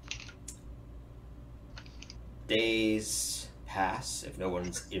 days pass if no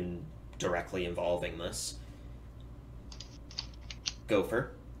one's directly involving this.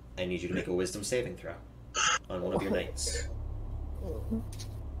 Gopher, I need you to make a wisdom saving throw on one of your knights.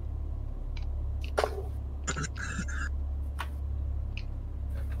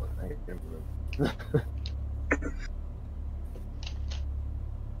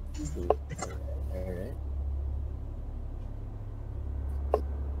 Alright.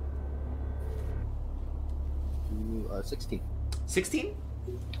 16. 16?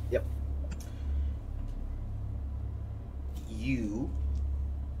 Yep. You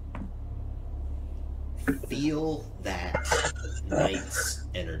feel that knight's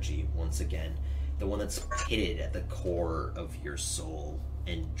energy once again, the one that's pitted at the core of your soul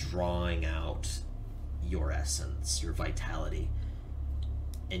and drawing out your essence, your vitality.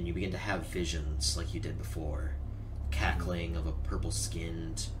 And you begin to have visions like you did before, cackling of a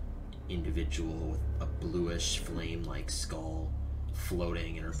purple-skinned individual with a bluish flame-like skull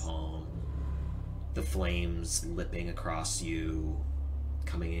floating in her palm. The flames lipping across you,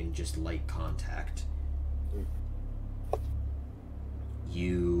 coming in just light contact.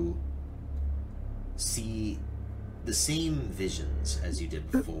 You see the same visions as you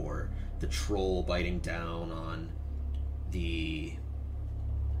did before. The troll biting down on the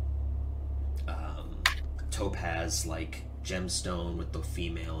topaz-like gemstone with the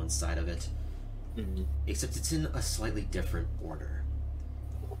female inside of it. Mm-hmm. Except it's in a slightly different order.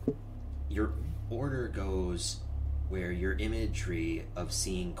 Your order goes where your imagery of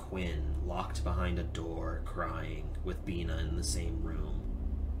seeing Quinn locked behind a door crying with Bina in the same room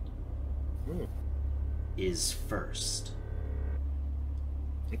is first.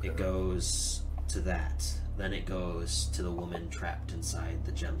 It goes to that. Then it goes to the woman trapped inside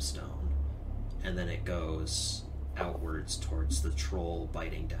the gemstone. And then it goes outwards towards the troll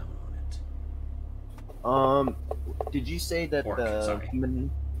biting down on it. Did you say that sorry. woman...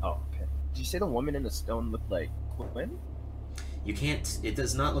 Oh, okay. Did you say the woman in the stone looked like Quinn? You can't... It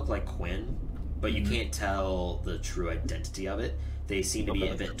does not look like Quinn, but you can't tell the true identity of it. They seem to be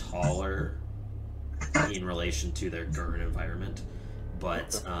a bit taller in relation to their current environment,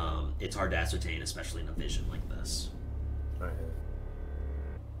 but it's hard to ascertain, especially in a vision like this. Right.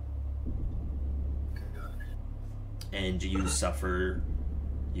 And you suffer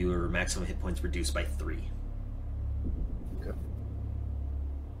your maximum hit points reduced by 3. Okay.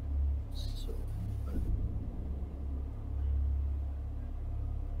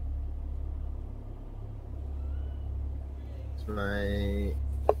 my...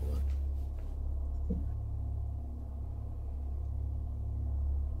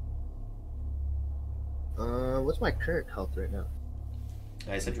 What's my current health right now?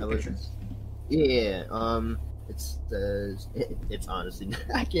 I sent you a picture. Yeah, it says... It's honestly...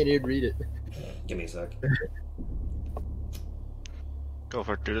 I can't even read it. Give me a sec. Go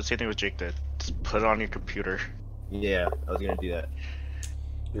for it. Do the same thing with Jake did. Just put it on your computer. Yeah, I was gonna do that.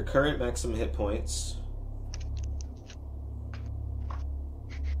 Your current maximum hit points.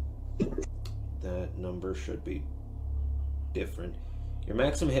 That number should be different. Your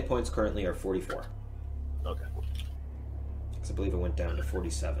maximum hit points currently are 44. Okay. Because I believe it went down to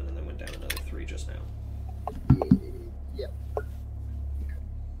 47 and then went down another 3 just now. Yep.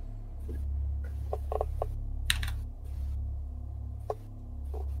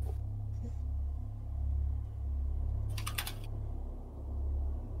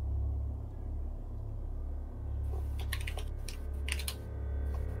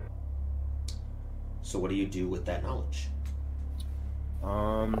 So what do you do with that knowledge?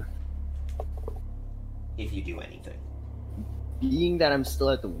 If you do anything. Being that I'm still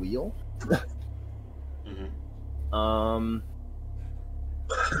at the wheel.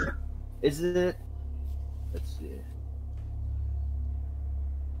 Is it? Let's see.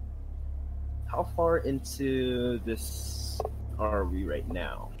 How far into this are we right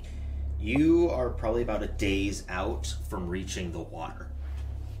now? You are probably about a day's out from reaching the water.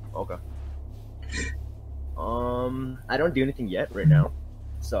 Okay. I don't do anything yet right now,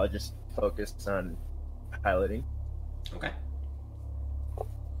 so I'll just focus on piloting. Okay.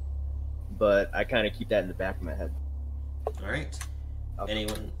 But I kind of keep that in the back of my head. All right. Okay.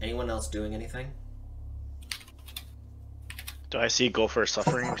 Anyone else doing anything? Do I see Gopher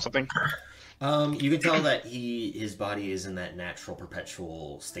suffering or something? You can tell that his body is in that natural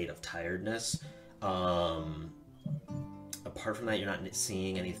perpetual state of tiredness. Apart from that, you're not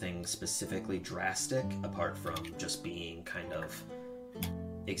seeing anything specifically drastic, apart from just being kind of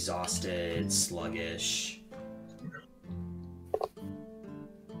exhausted, sluggish.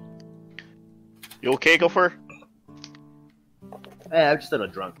 You okay, Gopher? Hey, I'm just a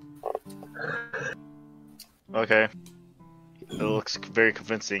little drunk. Okay. It looks very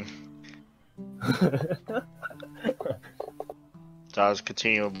convincing. So I'll just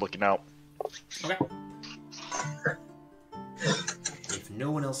continue looking out. Okay. If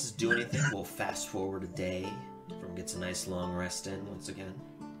no one else is doing anything, we'll fast forward a day. Everyone gets a nice long rest in once again.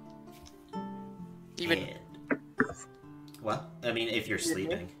 Well, I mean, if you're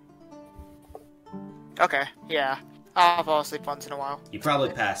sleeping. Okay, yeah. I'll fall asleep once in a while. You probably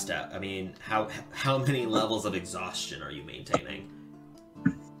passed out. I mean, how many levels of exhaustion are you maintaining?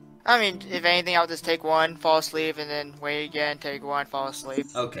 I mean, if anything, I'll just take one, fall asleep, and then wait again, take one, fall asleep.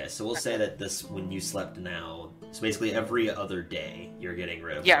 Okay, so we'll say that when you slept now, so basically every other day, you're getting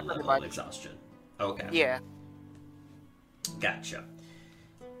rid of one level of exhaustion. Okay. Yeah. Gotcha.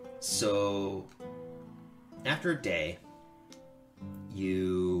 So, after a day,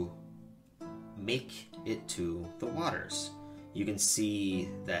 you make it to the waters. You can see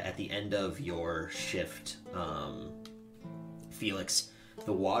that at the end of your shift, Felix,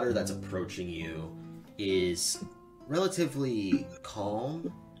 the water that's approaching you is relatively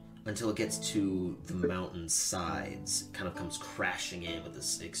calm until it gets to the mountain sides. It kind of comes crashing in with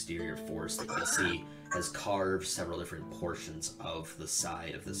this exterior force that you can see has carved several different portions of the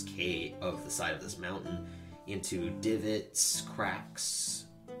side of this this mountain into divots, cracks,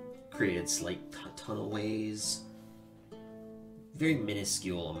 created slight tunnelways. Very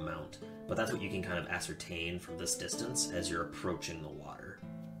minuscule amount, but that's what you can kind of ascertain from this distance as you're approaching the water.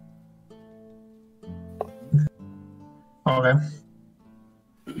 Okay.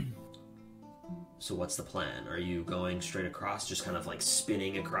 So what's the plan? Are you going straight across, just kind of like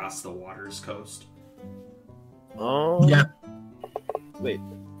spinning across the water's coast? Yeah. Wait,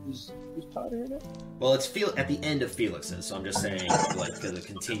 who's Potter here now? Well, it's at the end of Felix's, so I'm just saying, like, the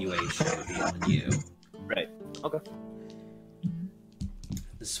continuation would be on you. Right. Okay.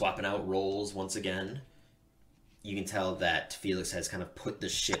 Swapping out roles once again. You can tell that Felix has kind of put the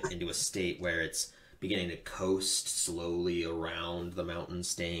ship into a state where it's beginning to coast slowly around the mountains,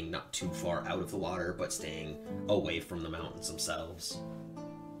 staying not too far out of the water, but staying away from the mountains themselves.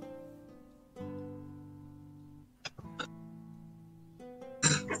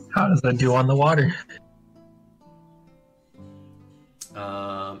 How does that do on the water?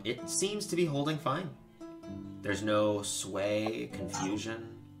 It seems to be holding fine. There's no sway, confusion.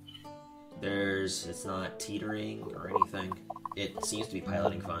 It's not teetering or anything. It seems to be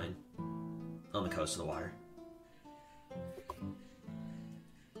piloting fine on the coast of the water.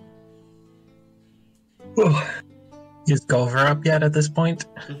 Is Gopher up yet at this point?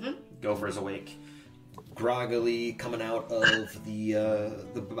 Mm-hmm. Gopher's awake, groggily coming out of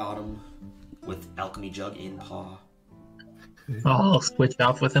the bottom with alchemy jug in paw. I'll switch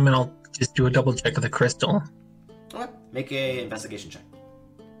off with him and I'll just do a double check of the crystal. Okay. Make a investigation check.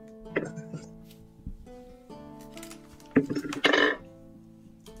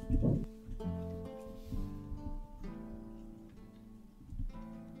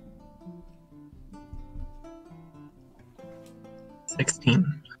 $16.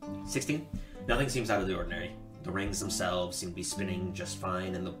 16. Nothing seems out of the ordinary. The rings themselves seem to be spinning just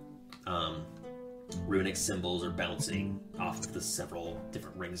fine, and the runic symbols are bouncing off of the several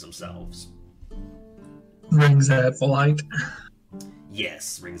different rings themselves. Rings at full height?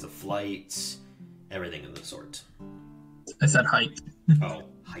 Yes, rings of flight, everything of the sort. I said height. Oh,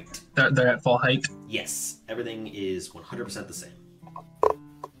 height. They're at full height? Yes, everything is 100% the same.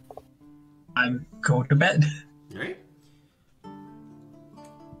 I go to bed. Alright.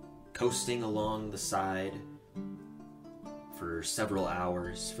 Coasting along the side for several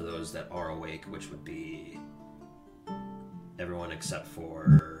hours for those that are awake, which would be everyone except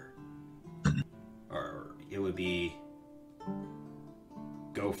for, or it would be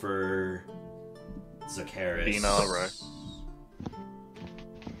Gopher, Zacharis. Bina, right?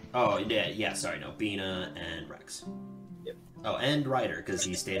 Oh, yeah, sorry, no, Bina and Rex. Yep. Oh, and Ryder, because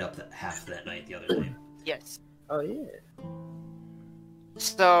he stayed up half that night the other day. Yes. Oh, yeah.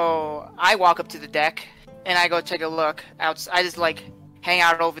 So I walk up to the deck and I go take a look out. I just hang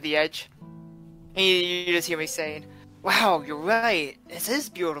out over the edge. And you just hear me saying, "Wow, you're right. This is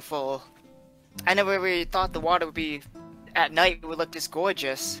beautiful. I never really thought the water would be at night would look this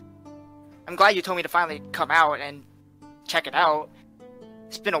gorgeous. I'm glad you told me to finally come out and check it out.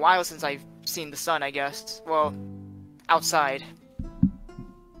 It's been a while since I've seen the sun, I guess. Well, outside."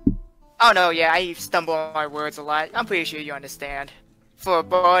 Oh no, yeah, I stumble on my words a lot. I'm pretty sure you understand. For a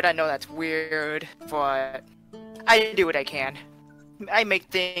bird, I know that's weird, but I do what I can. I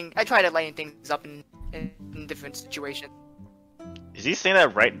try to lighten things up in different situations. Is he saying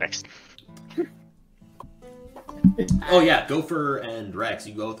that right next? Oh yeah, Gopher and Rex,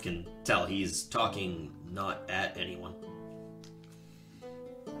 you both can tell he's talking not at anyone.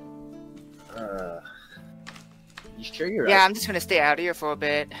 You sure you're Yeah, right? I'm just gonna stay out here for a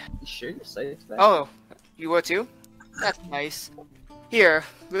bit. You sure you're safe there? Oh, you were too? That's nice. Here,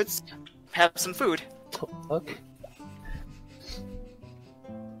 let's have some food. Okay.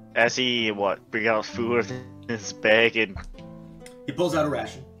 As he, bring out food in his bag and... He pulls out a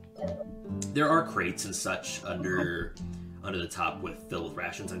ration. There are crates and such under the top filled with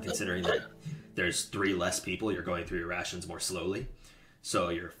rations, and considering that there's 3 less people, you're going through your rations more slowly. So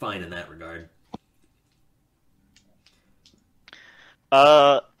you're fine in that regard.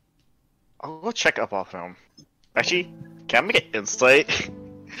 I'll go check up on him. Actually, can I make an insight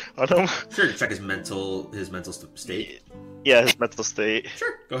on him? Sure, to check his mental state. Yeah, his mental state.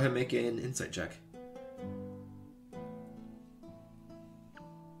 Sure, go ahead and make an insight check.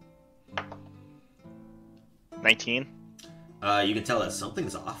 $19. You can tell that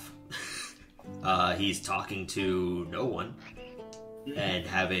something's off. He's talking to no one and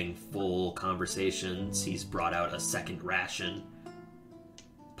having full conversations. He's brought out a second ration,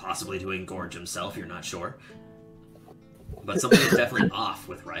 possibly to engorge himself, you're not sure. But something is definitely off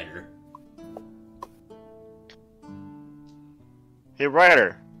with Ryder. Hey,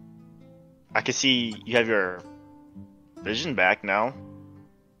 Ryder. I can see you have your vision back now.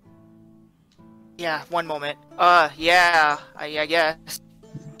 Yeah, one moment. Yeah, I guess.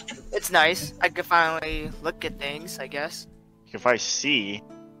 It's nice. I could finally look at things, I guess. If I see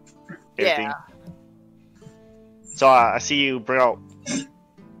everything. Yeah. So I see you bring out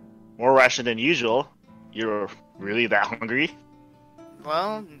more ration than usual. You're really that hungry?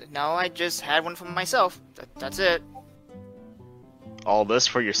 Well, no, I just had one for myself. That's it. All this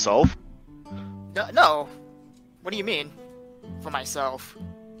for yourself? No. What do you mean? For myself.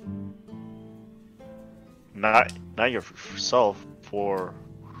 Not yourself. For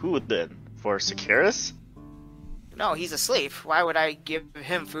who then? For Zacharis? No, he's asleep. Why would I give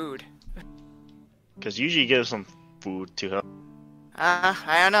him food? Because usually you give some food to him. I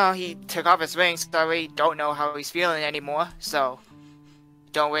don't know. He took off his wings, so I really don't know how he's feeling anymore. So,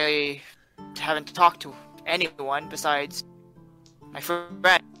 haven't talked to anyone besides my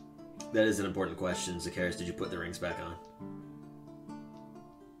friend. That is an important question. Zacharis, did you put the rings back on?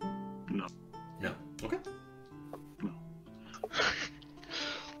 No. No. Okay.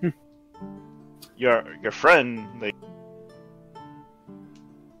 Your friend, like,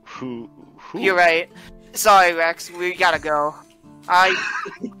 who? You're right. Sorry, Rex. We gotta go. I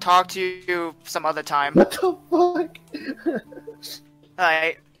talk to you some other time. What the fuck?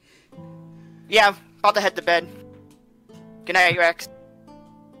 Alright. Yeah, I'm about to head to bed. Good night, Rex.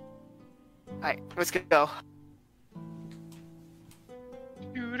 Alright, let's go.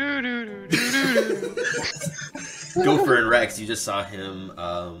 Gopher and Rex, you just saw him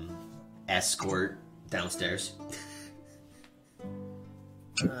escort downstairs.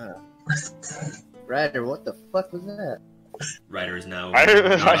 Ryder, what the fuck was that? Ryder is now.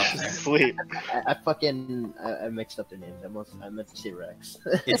 I should sleep. I mixed up their names. I meant to say Rex.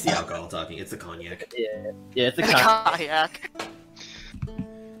 It's the alcohol talking. It's the cognac. Yeah, it's the cognac.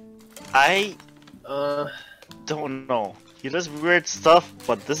 I don't know. He does weird stuff,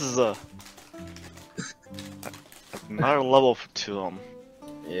 but this is another level to him.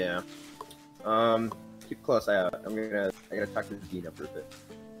 Yeah. Keep close eye out. I gotta talk to Vina for a bit.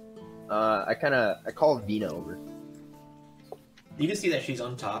 I call Vina over. You can see that she's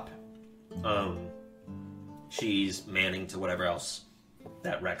on top. She's manning to whatever else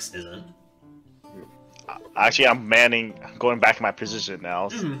that Rex isn't. Actually, I'm going back in my position now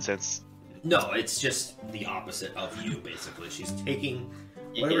since. No, it's just the opposite of you, basically. She's taking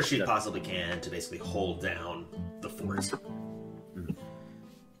whatever she possibly can to basically hold down the fort.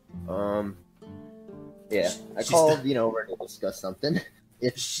 Yeah, I call Vina over to discuss something.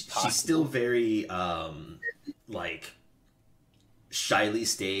 She's still very, shyly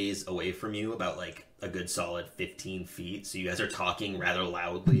stays away from you about, a good solid 15 feet, so you guys are talking rather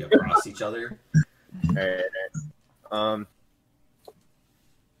loudly across each other. Alright.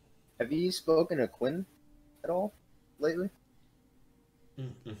 Have you spoken to Quinn at all lately?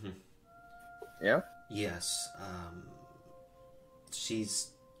 Mm-hmm. Yeah? Yes,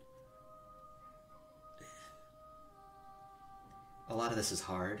 she's... A lot of this is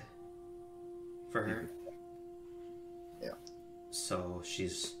hard for her. Yeah. So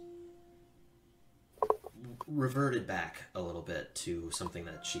she's reverted back a little bit to something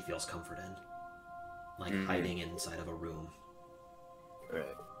that she feels comfort in. Like hiding inside of a room.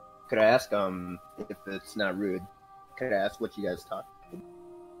 Right. Could I ask, if it's not rude, could I ask what you guys talked about?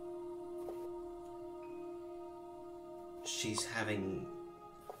 She's having...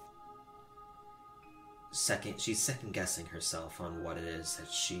 She's second guessing herself on what it is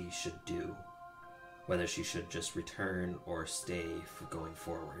that she should do. Whether she should just return or stay for going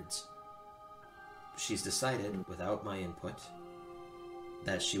forwards. She's decided, without my input,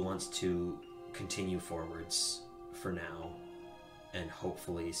 that she wants to continue forwards for now and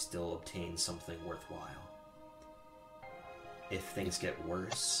hopefully still obtain something worthwhile. If things get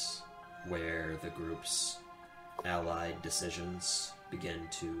worse, where the group's allied decisions begin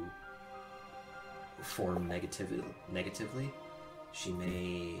to form negatively, she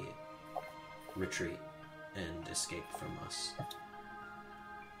may retreat and escape from us.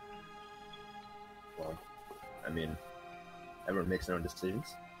 Well, I mean, everyone makes their own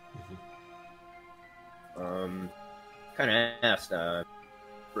decisions. Kind of asked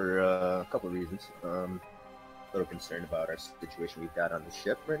for a couple of reasons. A little concerned about our situation we've got on the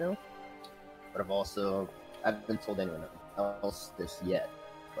ship right now, but I haven't been told anyone else this yet.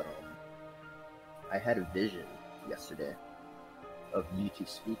 But I had a vision yesterday of you two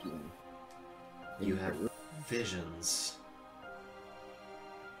speaking. You have visions.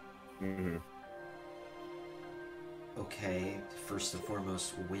 Okay, first and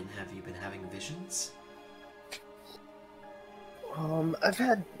foremost, when have you been having visions? I've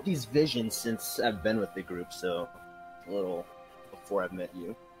had these visions since I've been with the group, so a little before I've met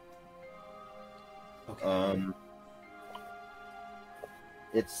you. Okay.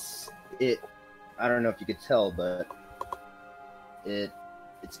 I don't know if you could tell, but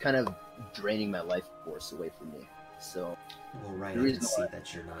it's kind of draining my life force away from me. So, well, right, I can see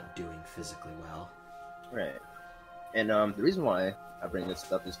that you're not doing physically well. Right. And the reason why I bring this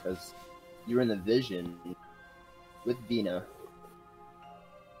up is because you were in the vision with Vina,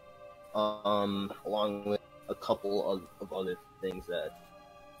 along with a couple of other things that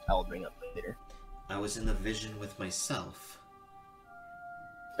I'll bring up later. I was in the vision with myself.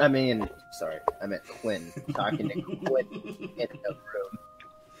 I mean, sorry, I meant Quinn, talking to Quinn in the room.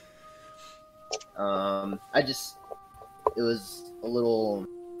 It was a little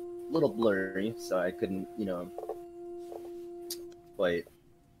blurry, so I couldn't, quite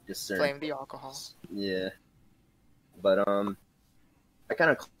discern. Blame the alcohol. Yeah. But, I kind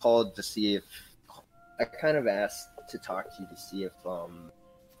of called to see if, I kind of asked to talk to you to see if,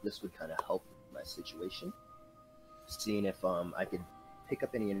 this would kind of help my situation. Seeing if, I could pick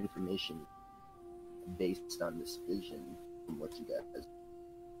up any information based on this vision from what you guys,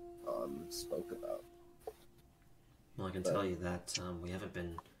 spoke about. Well, I can tell you that we haven't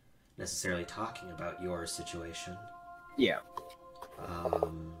been necessarily talking about your situation. Yeah.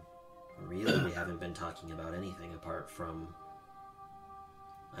 Really, we haven't been talking about anything apart from...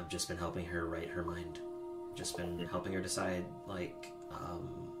 I've just been helping her right her mind. Just been helping her decide, like,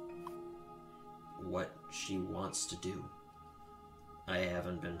 what she wants to do. I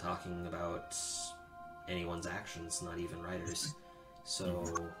haven't been talking about anyone's actions, not even Ryder's.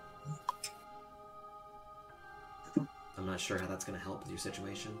 So... I'm not sure how that's going to help with your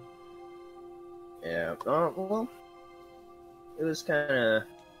situation. Yeah, well, it was kind of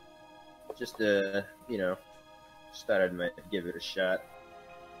just just thought I might give it a shot.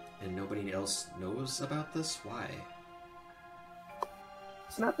 And nobody else knows about this? Why?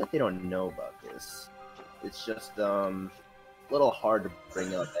 It's not that they don't know about this. It's just a little hard to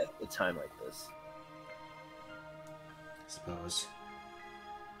bring up at a time like this. I suppose.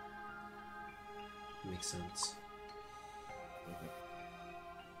 Makes sense.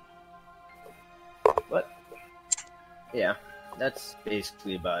 But yeah, that's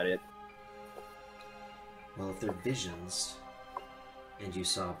basically about it. Well, if they're visions, and you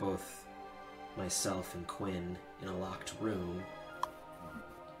saw both myself and Quinn in a locked room,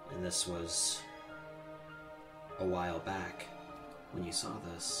 and this was a while back when you saw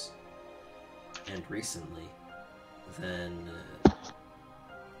this, and recently, then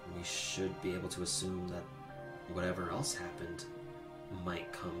we should be able to assume that whatever else happened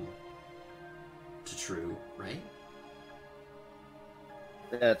might come to true, right?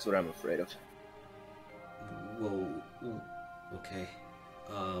 That's what I'm afraid of. Well, okay.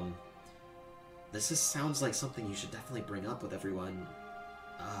 This sounds like something you should definitely bring up with everyone.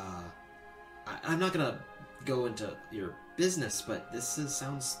 I'm not gonna go into your business, but this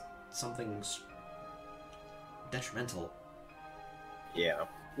sounds something detrimental. Yeah.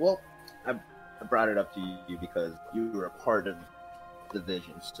 Well, I brought it up to you because you were a part of the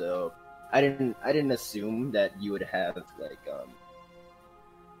vision, so I didn't assume that you would have like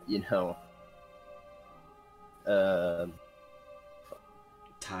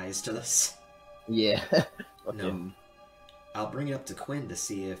ties to this. Yeah. No. I'll bring it up to Quinn to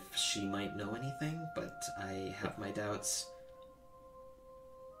see if she might know anything, but I have my doubts.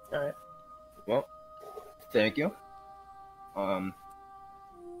 Alright. Well, thank you. Kind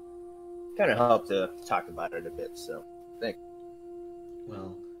of helped to talk about it a bit, so thank you.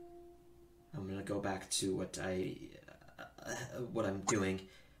 Well, I'm gonna go back to what I'm doing.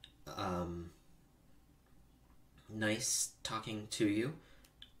 Nice talking to you.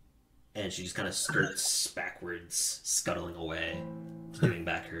 And she just kind of skirts backwards, scuttling away, doing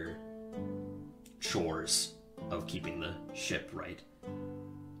back her chores of keeping the ship right.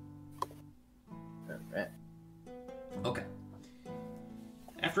 Alright. Okay.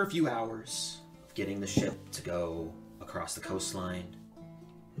 After a few hours of getting the ship to go across the coastline,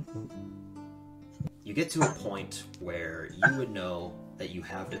 you get to a point where you would know that you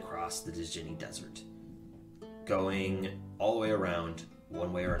have to cross the Djinni Desert. Going all the way around,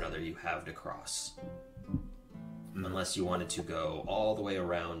 one way or another, you have to cross. Unless you wanted to go all the way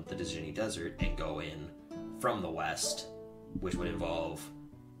around the Djinni Desert and go in from the west, which would involve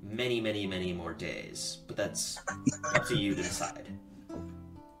many, many, many more days. But that's up to you to decide.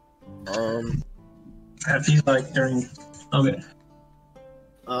 I feel like during... Okay.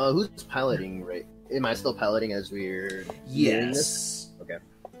 Who's piloting, right? Am I still piloting as we're doing this? Okay.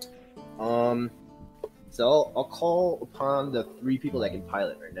 So I'll call upon the 3 people that can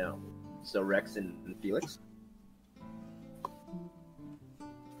pilot right now. So Rex and Felix.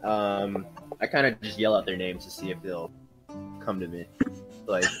 I kind of just yell out their names to see if they'll come to me.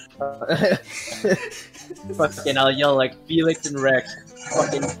 Like, fucking, I'll yell like, Felix and Rex,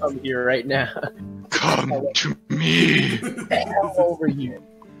 fucking come here right now. Come to me. Come over here.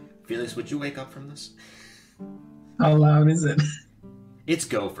 Felix, would you wake up from this? How loud is it? It's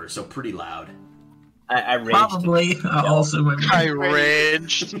Gopher, so pretty loud. I raged. Probably. Also, I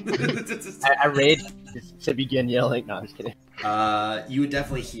raged. I raged to begin yelling. No, I'm just kidding. You would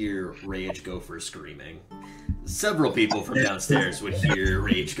definitely hear Rage Gopher screaming. Several people from downstairs would hear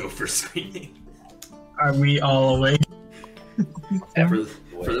Rage Gopher screaming. Are we all awake?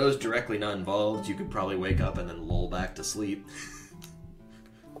 For those directly not involved, you could probably wake up and then lull back to sleep.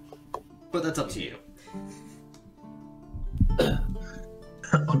 But that's up to you.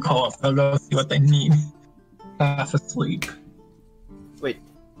 I'll go see what they need. Half asleep. Wait.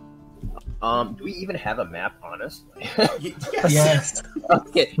 Do we even have a map on us? Yes.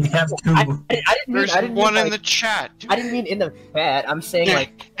 Okay. We have 2. There's I didn't one mean, in like, the chat. I didn't mean in the chat. I'm saying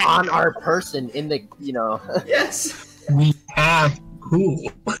like on our person in the, Yes. We have who?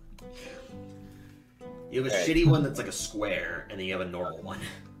 You have a shitty one that's like a square, and then you have a normal one.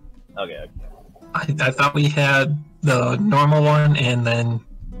 Okay. I thought we had the normal one, and then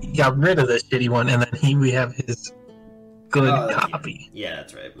he got rid of the shitty one, and then we have his good copy. Yeah,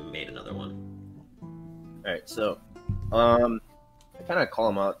 that's right. We made another one. Alright, so, I kind of call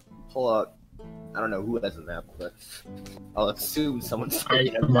him out, pull out, I don't know who has a map, but I'll assume someone's I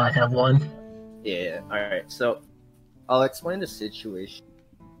might have one. Yeah, alright, so, I'll explain the situation,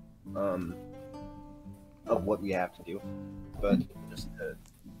 of what we have to do, but just,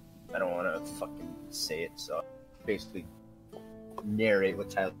 I don't want to fucking say it, so basically narrate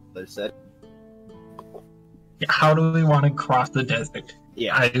what Tyler said. How do we want to cross the desert?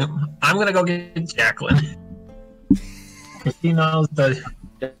 Yeah. I'm gonna go get Jacqueline. Because she knows the...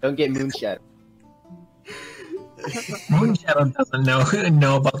 Don't get Moonshadow. Moonshadow doesn't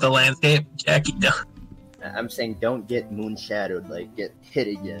know about the landscape. Jackie does. I'm saying don't get Moonshadowed, like, get hit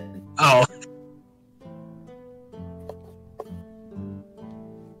again. Oh.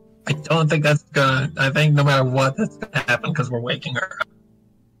 I don't think that's gonna... I think no matter what, that's gonna happen because we're waking her up.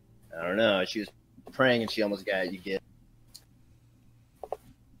 I don't know, she was praying and she almost got you get.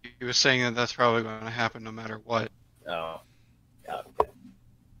 He was saying that that's probably going to happen no matter what. Oh. Okay.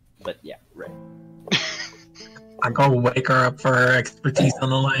 But yeah, right. I go wake her up for her expertise on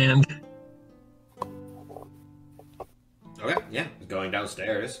the land. Okay, yeah. Going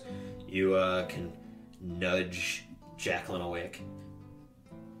downstairs, you can nudge Jacqueline awake.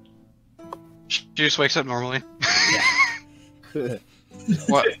 She just wakes up normally. Yeah.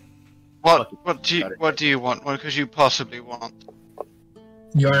 What do you want? What could you possibly want?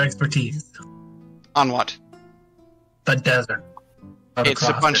 Your expertise. On what? The desert. It's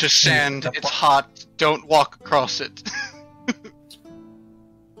a bunch of sand. It's hot. Don't walk across it.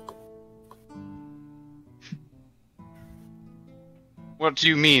 What do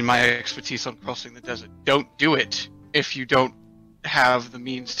you mean, my expertise on crossing the desert? Don't do it if you don't have the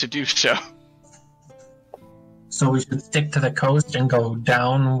means to do so. So we should stick to the coast and go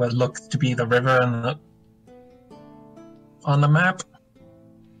down what looks to be the river and on the map?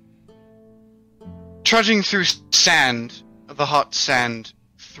 Trudging through sand, the hot sand,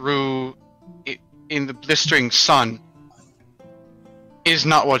 through in the blistering sun, is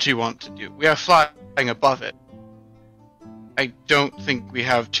not what you want to do. We are flying above it. I don't think we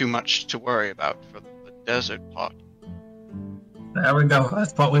have too much to worry about for the desert part. There we go.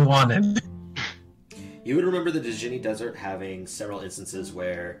 That's what we wanted. You would remember the Djinni Desert having several instances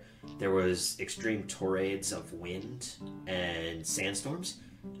where there was extreme torrades of wind and sandstorms,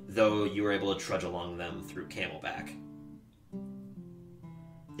 though you were able to trudge along them through camelback.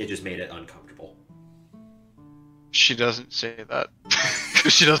 It just made it uncomfortable. She doesn't say that.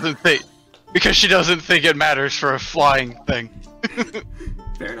 Because she doesn't think it matters for a flying thing.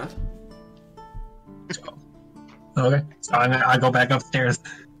 Fair enough. Okay, so I go back upstairs.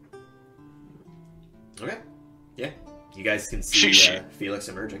 Okay. Yeah. You guys can see Felix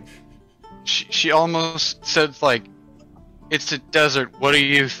emerging. She almost said, like, it's a desert, what do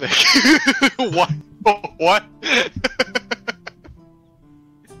you think? What?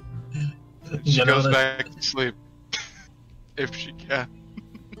 She goes back to sleep. If she can.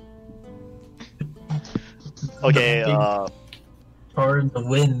 Okay, Or the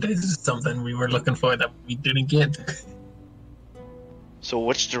wind is something we were looking for that we didn't get. So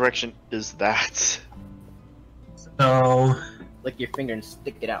which direction is that? So... Lick your finger and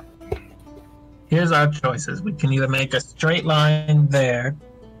stick it out. Here's our choices. We can either make a straight line there,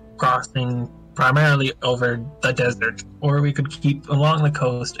 crossing primarily over the desert, or we could keep along the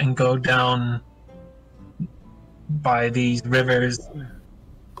coast and go down by these rivers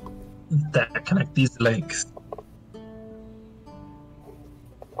that connect these lakes.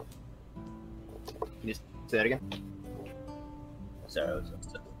 Can you say that again? Sorry.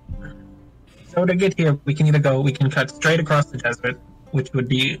 So to get here, we can cut straight across the desert, which would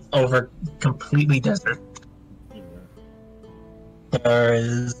be over completely desert.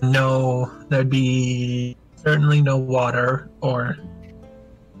 There'd be certainly no water or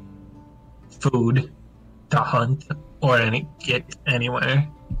food to hunt or get anywhere.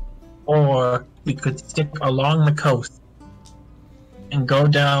 Or we could stick along the coast and go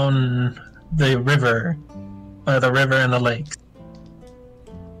down the river and the lakes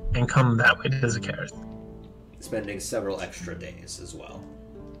and come that way to Zacharis. Spending several extra days as well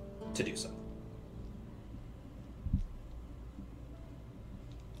to do so.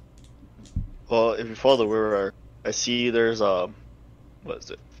 Well, if you follow the river, I see there's a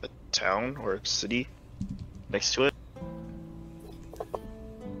town or a city next to it.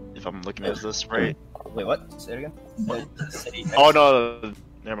 If I'm looking at this right. Wait, what? Say it again? City. Oh no,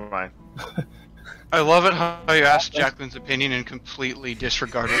 never mind. I love it how you asked Jacqueline's opinion and completely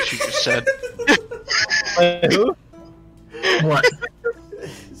disregard what she just said. Wait, who? What?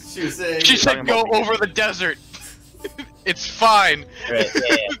 She was saying. She said go over the desert. It's fine. Right,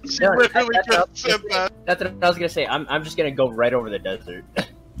 yeah. She No, literally that's what just said that. That's what I was gonna say. I'm just gonna go right over the desert.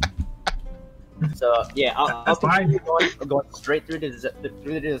 So yeah, I'll continue going straight through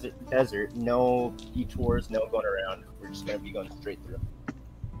the desert. No detours, no going around. We're just gonna be going straight through.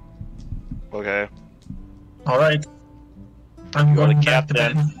 Okay. All right. I'm going back to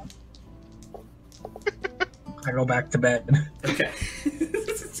bed. I go back to bed. Okay.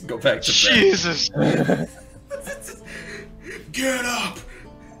 Go back to bed. Jesus. Get up!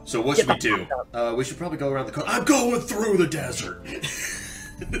 So what should we do? We should probably go around the corner. I'm going through the desert!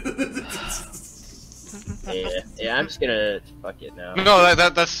 Yeah, I'm just gonna fuck it now. No,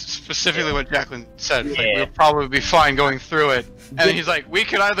 that's specifically what Jacqueline said. Like, we'll probably be fine going through it. And then he's like, we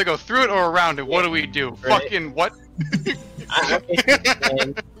could either go through it or around it. What do we do? Right. Fucking what?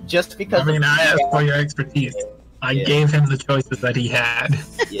 And just because. I mean, I asked for your expertise. I gave him the choices that he had.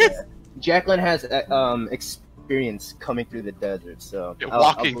 Yeah, Jacqueline has experience coming through the desert, so Yeah,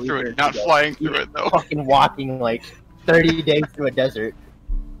 walking I'll through believe it, her not to flying through it, though. Fucking walking like 30 days through a desert.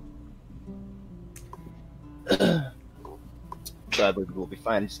 So I believe we'll be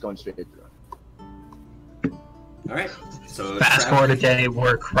fine. Just going straight through. Alright, so Fast forward a day,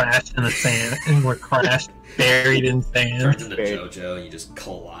 we're crashed in the sand, and we're crashed, buried in sand. Turns into JoJo, and you just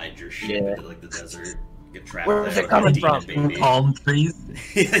collide your shit into like the desert. You get trapped Where's there it coming with a from? demon baby. Palm trees?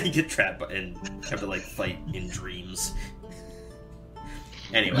 Yeah, you get trapped and have to like fight in dreams.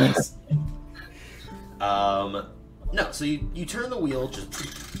 Anyways. No, so you turn the wheel just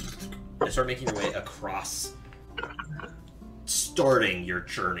and start making your way across, starting your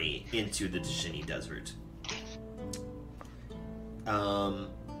journey into the Djinni Desert.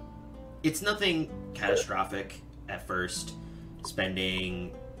 It's nothing catastrophic at first,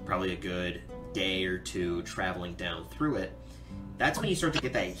 spending probably a good day or two traveling down through it. That's when you start to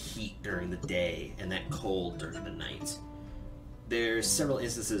get that heat during the day and that cold during the night. There's several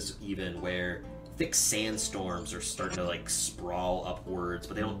instances even where thick sandstorms are starting to like sprawl upwards,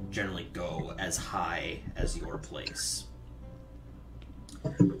 but they don't generally go as high as your place.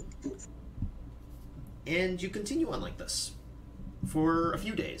 And you continue on like this for a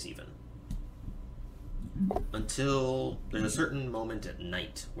few days even, until there's a certain moment at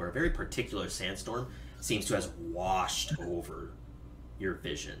night where a very particular sandstorm seems to have washed over your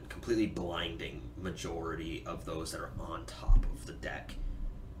vision, completely blinding majority of those that are on top of the deck.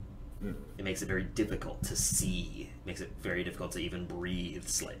 It makes it very difficult to see, makes it very difficult to even breathe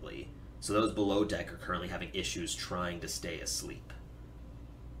slightly. So those below deck are currently having issues trying to stay asleep.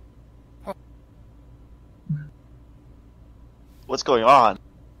 What's going on?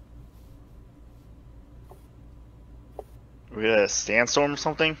 We had a sandstorm or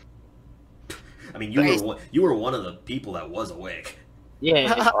something? I mean, you were one of the people that was awake.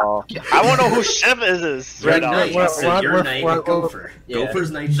 Yeah. I want to know who Chef is. Your Right now. night. So your night with Gopher. Yeah.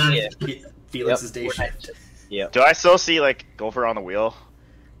 Gopher's night shift. Felix's day shift. Yeah. Do I still see like Gopher on the wheel?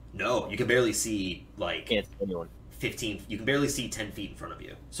 No, you can barely see like Can't see anyone. 15. You can barely see 10 feet in front of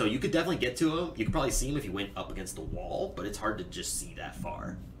you. So you could definitely get to him. You could probably see him if you went up against the wall, but it's hard to just see that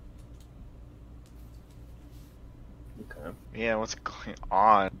far. Okay. Yeah, what's going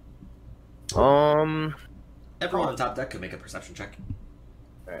on? Everyone on top deck could make a perception check.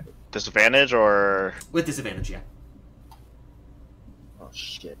 Alright. Disadvantage or With disadvantage, yeah. Oh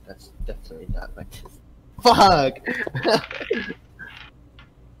shit, that's definitely not like this. Fuck!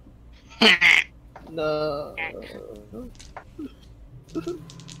 No.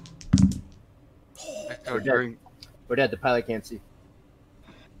 We're dead. We're dead, the pilot can't see.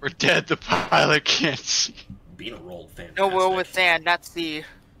 We're dead. The pilot can't see. Bina rolled fantastic. No will withstand, that's the...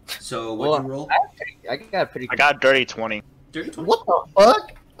 So, what'd you roll? I got a pretty I got dirty 20. Dirty 20? What the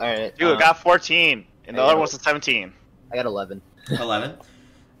fuck? Alright. Dude, I got 14. And the other one's a 17. I got 11. 11?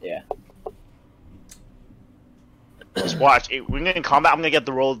 Yeah. Just watch. We're in combat. I'm gonna get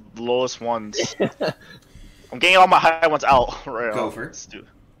the lowest ones. I'm getting all my high ones out right now. Gopher. Let's do.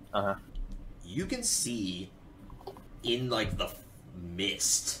 You can see in like the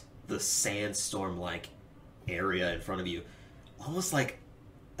mist, the sandstorm-like area in front of you, almost like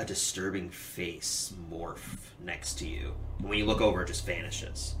a disturbing face morph next to you. And when you look over, it just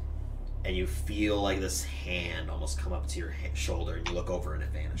vanishes. And you feel like this hand almost come up to your shoulder, and you look over and it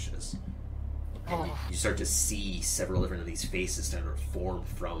vanishes. And you start to see several different of these faces that are formed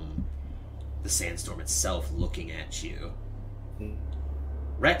from the sandstorm itself looking at you.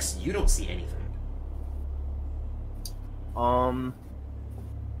 Rex, you don't see anything. Can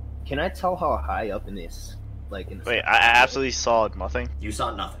I tell how high up in this? Wait, I absolutely saw nothing. You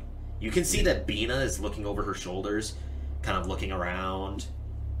saw nothing. You can see that Bina is looking over her shoulders, kind of looking around.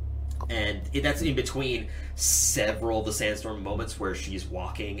 And that's in between several of the sandstorm moments where she's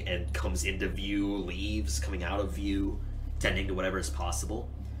walking and comes into view, leaves, coming out of view, tending to whatever is possible.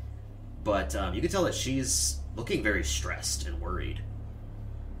 But you can tell that she's looking very stressed and worried.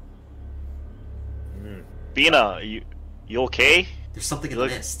 Bina, you okay? There's something in the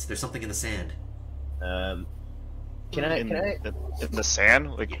mist. There's something in the sand. Can I in the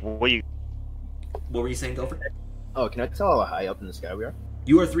sand? Like, what were you saying, Gopher? Oh, can I tell how high up in the sky we are?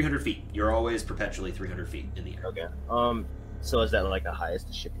 You are 300 feet. You're always perpetually 300 feet in the air. Okay. So is that like the highest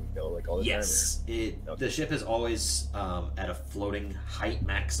the ship can go, like all the time? Yes. The ship is always at a floating height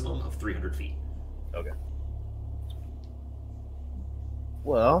maximum of 300 feet. Okay.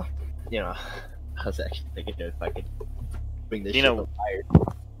 Well, I was actually thinking if I could bring this ship up higher.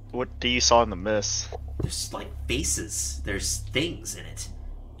 What do you saw in the mist? There's like faces. There's things in it.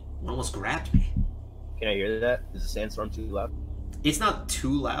 One almost grabbed me. Can I hear that? Is the sandstorm too loud? It's not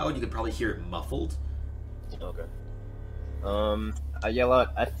too loud. You could probably hear it muffled. Okay. I yell out,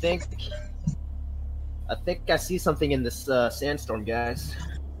 I think I see something in this sandstorm, guys.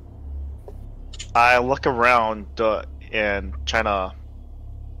 I look around and trying to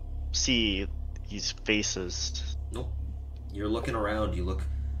see these faces. Nope. You're looking around. You look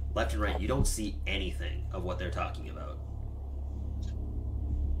left and right. You don't see anything of what they're talking about.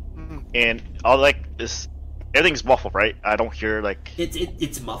 And all like this, everything's muffled, right? I don't hear like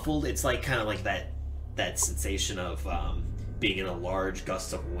it's muffled. It's like kind of like that sensation of being in a large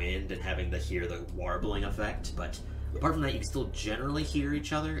gust of wind and having to hear the warbling effect. But apart from that, you can still generally hear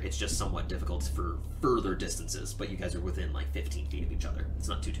each other. It's just somewhat difficult for further distances. But you guys are within like 15 feet of each other. It's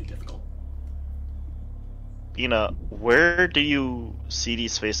not too difficult. Where do you see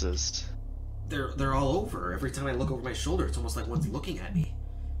these faces? They're all over. Every time I look over my shoulder, it's almost like one's looking at me.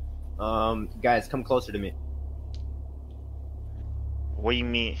 Guys, come closer to me. What do you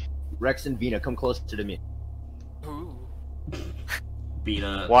mean? Rex and Bina, come closer to me. Ooh.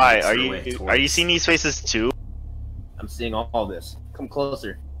 Bina. Why are you seeing these faces too? I'm seeing all this. Come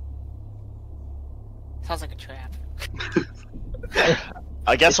closer. Sounds like a trap.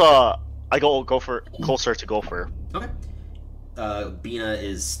 I guess I go for closer to Gopher. Okay. Bina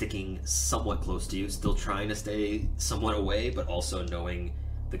is sticking somewhat close to you, still trying to stay somewhat away, but also knowing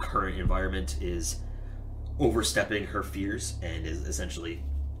the current environment is overstepping her fears and is essentially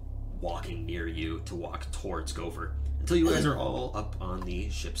walking near you to walk towards Gopher until you guys are all up on the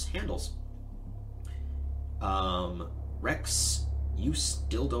ship's handles. Rex, you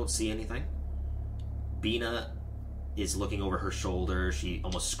still don't see anything. Bina is looking over her shoulder. She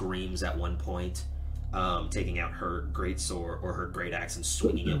almost screams at one point, taking out her great sword or her great axe and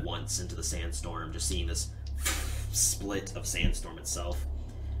swinging it once into the sandstorm, just seeing this split of sandstorm itself.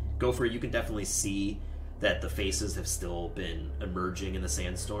 Gopher, you can definitely see that the faces have still been emerging in the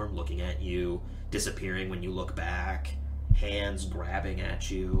sandstorm, looking at you, disappearing when you look back, hands grabbing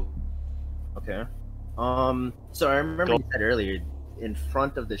at you. Okay. So I remember you said earlier, in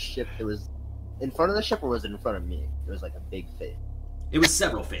front of the ship, it was in front of the ship, or was it in front of me? It was like a big face. It was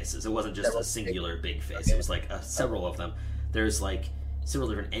several faces. It wasn't just a singular big face. Okay. It was like several of them. There's like several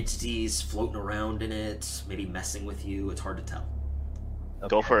different entities floating around in it, maybe messing with you. It's hard to tell. Okay.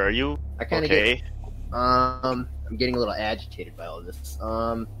 Gopher, are you okay? I'm getting a little agitated by all this.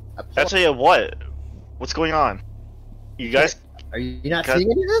 I'll tell you what. What's going on? You guys? Are you not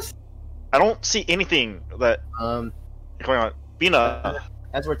seeing any of this? I don't see anything that going on. Bina.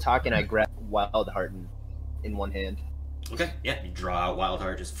 As we're talking, I grab Wild Heart in one hand. Okay, yeah, you draw out Wild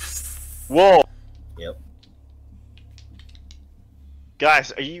Heart, just... Whoa! Yep.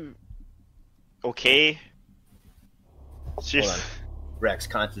 Guys, are you okay? Hold on. Rex,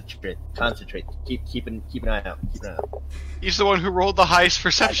 concentrate. Keep an eye out. He's the one who rolled the highest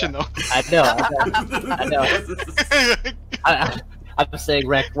perception, though. I know. I'm saying,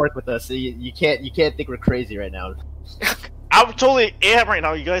 Rex, work with us. You can't think we're crazy right now. I'm totally am right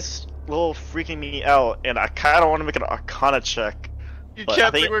now. You guys a little freaking me out, and I kind of want to make an Arcana check. You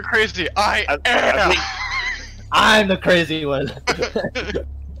can't think we're crazy. I am. I'm the crazy one. This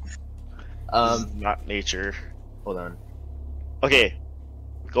is not nature. Hold on. Okay,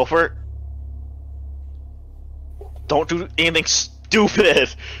 go for it. Don't do anything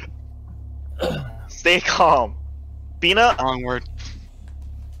stupid. Stay calm. Bina. Wrong word.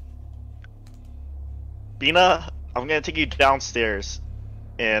 Bina, I'm gonna take you downstairs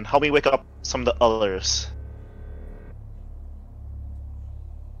and help me wake up some of the others.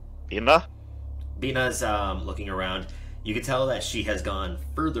 Bina? Bina's looking around. You can tell that she has gone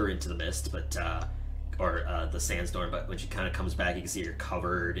further into the mist, but the sandstorm. But when she kind of comes back, you can see her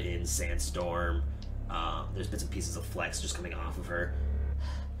covered in sandstorm. There's bits and pieces of flex just coming off of her.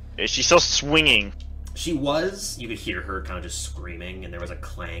 Is she still swinging? She was. You could hear her kind of just screaming, and there was a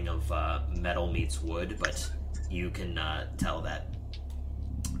clang of metal meets wood, but you can tell that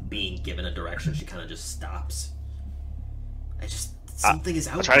being given a direction, she kind of just stops. Something is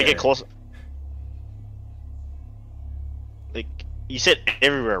out there. I'm trying to get close. Like, you said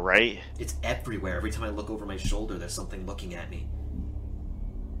everywhere, right? It's everywhere. Every time I look over my shoulder, there's something looking at me.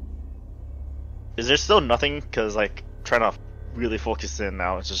 Is there still nothing? Because, like, trying to really focus in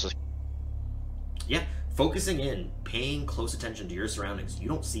now, it's just like... Yeah, focusing in, paying close attention to your surroundings, you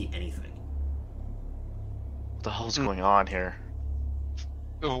don't see anything. What the hell's going on here?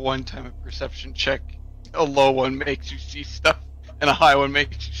 A one-time a perception check. A low one makes you see stuff, and a high one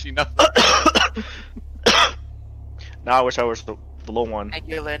makes you see nothing. Now I wish I was the low one.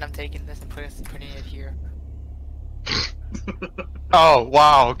 Regular, I'm taking this and putting it here. Oh,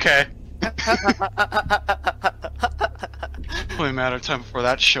 wow, okay. Only a matter of time before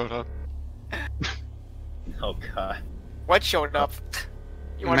that showed up. Oh god. What showed up?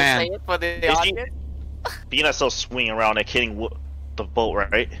 You want to say it for the audience? Bina's still swinging around, like hitting the boat,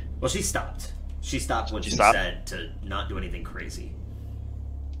 right? Well, she stopped. She stopped when she said to not do anything crazy.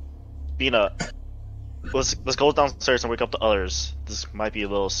 Bina, let's go downstairs and wake up the others. This might be a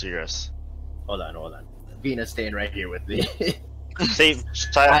little serious. Hold on. Bina's staying right here with me.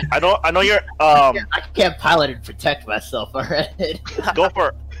 I know you're I can't pilot and protect myself, alright? Go for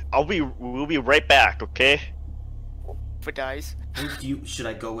it. We'll be right back, okay? For dice. Should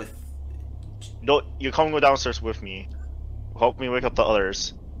I go with... No, you come go downstairs with me. Help me wake up the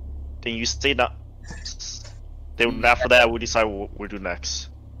others. Then you stay down. Then after that, we decide what we'll do next.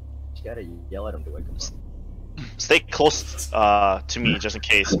 You gotta yell at him to wake him up. Stay close to me just in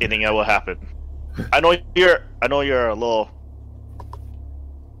case anything will happen. I know you're a little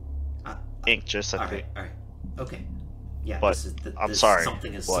anxious. I think. All right. Okay. Yeah. But I'm sorry.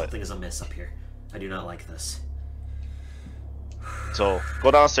 Something is amiss up here. I do not like this. So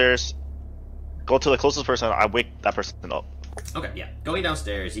go downstairs. Go to the closest person. I wake that person up. Okay. Yeah. Going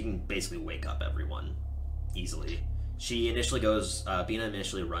downstairs, you can basically wake up everyone easily. She initially goes. Bina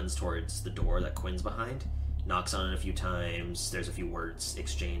initially runs towards the door that Quinn's behind. Knocks on it a few times. There's a few words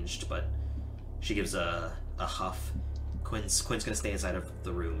exchanged, but she gives a huff. Quinn's gonna stay inside of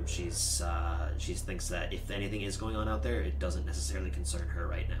the room. She thinks that if anything is going on out there, it doesn't necessarily concern her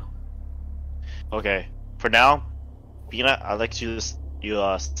right now. Okay. For now, Bina, I'd like you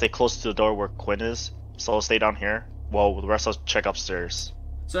to stay close to the door where Quinn is. So stay down here while the rest of us check upstairs.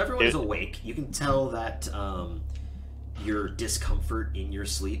 So everyone's awake. You can tell that your discomfort in your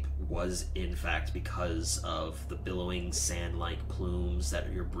sleep was in fact because of the billowing sand-like plumes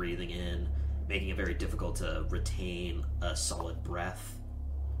that you're breathing in, making it very difficult to retain a solid breath.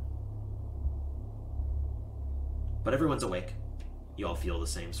 But everyone's awake. You all feel the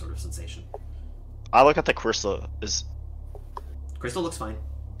same sort of sensation. I look at the crystal. Crystal looks fine.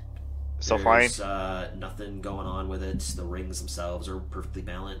 So fine? There's nothing going on with it. The rings themselves are perfectly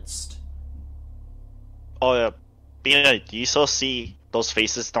balanced. Oh yeah. Bina, do you still see those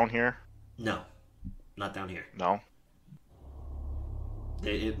faces down here? No. Not down here. No?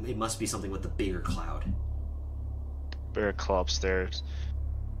 It must be something with the bigger cloud. Bigger cloud upstairs.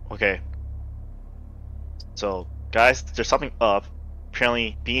 Okay. So, guys, there's something up.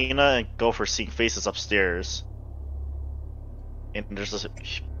 Apparently, Bina and Gopher seeing faces upstairs. And there's this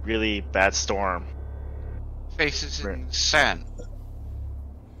really bad storm. Faces in sand.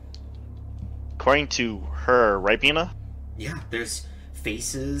 According to her, right, Bina? Yeah, there's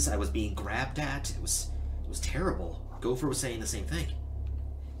faces. I was being grabbed at. It was terrible. Gopher was saying the same thing.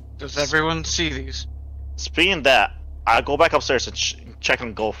 Does everyone see these? Speaking of that, I go back upstairs and check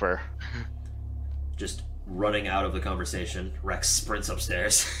on Gopher. Just running out of the conversation, Rex sprints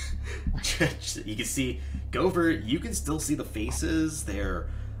upstairs. You can see Gopher. You can still see the faces. They're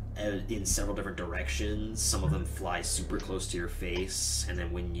in several different directions. Some of them fly super close to your face, and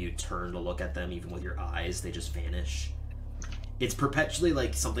then when you turn to look at them, even with your eyes, they just vanish. It's perpetually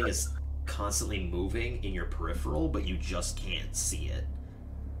like something is constantly moving in your peripheral, but you just can't see it.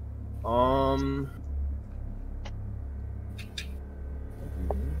 Can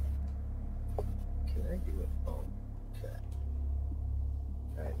I do it? Oh, okay.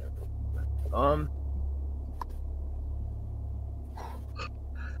 Alright, never mind.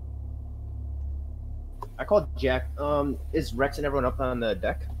 I called Jack. Is Rex and everyone up on the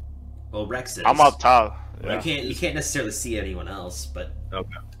deck? Well, Rex is. I'm up top. Yeah. You can't necessarily see anyone else, but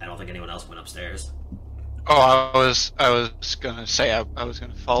okay. I don't think anyone else went upstairs. Oh, I was gonna say I was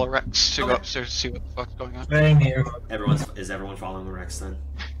gonna follow Rex to go upstairs to see what the fuck's going on. Same here. Is everyone following Rex then?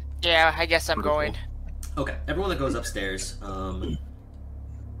 Yeah, I guess I'm going. Okay, everyone that goes upstairs,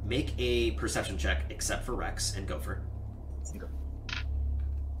 make a perception check except for Rex and Gopher.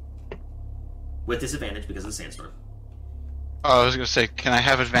 With disadvantage because of the sandstorm. Oh, I was gonna say, can I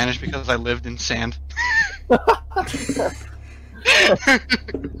have advantage because I lived in sand?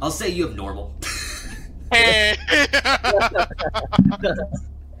 I'll say you have normal. Hey! It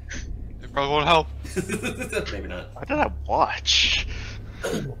probably won't help. Maybe not. Why did I watch?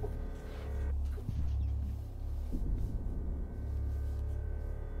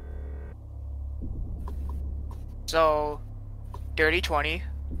 So, dirty 20.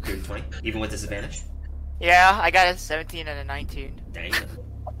 Dirty 20, even with disadvantage? Yeah, I got a 17 and a 19. Dang.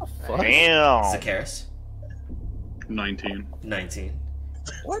 Damn. Zakaris? 19. 19.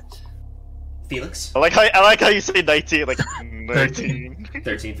 What? Felix? I like how you say 19, like 19.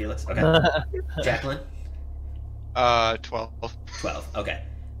 13, Felix. Okay. Jacqueline? 12. 12. Okay.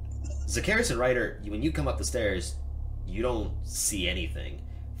 Zakaris and Ryder, when you come up the stairs, you don't see anything.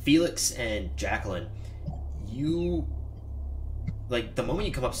 Felix and Jacqueline, you... Like, the moment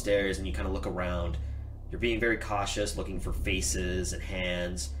you come upstairs and you kind of look around, you're being very cautious, looking for faces and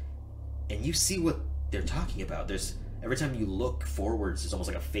hands, and you see what they're talking about. There's... Every time you look forwards, there's almost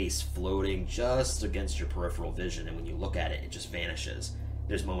like a face floating just against your peripheral vision, and when you look at it, it just vanishes.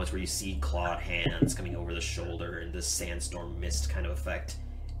 There's moments where you see clawed hands coming over the shoulder and this sandstorm mist kind of effect,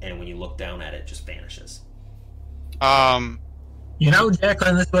 and when you look down at it, it just vanishes. You know,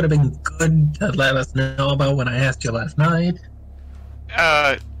 Jacqueline, this would have been good to let us know about when I asked you last night.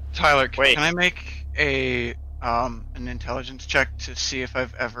 Tyler, can I make an intelligence check to see if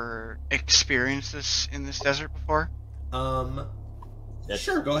I've ever experienced this in this desert before?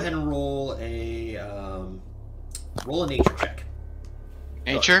 Sure. Go ahead and roll a nature check.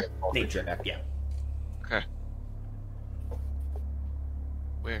 Nature? Nature. Yeah. Okay.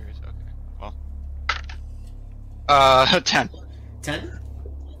 Where is okay? Well. 10. 10?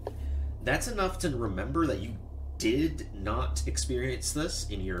 That's enough to remember that you did not experience this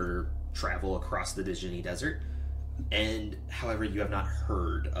in your travel across the Dijini Desert, and however, you have not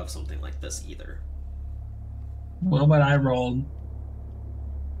heard of something like this either. Well, but I rolled.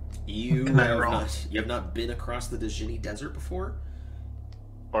 You have not been across the Dijini Desert before?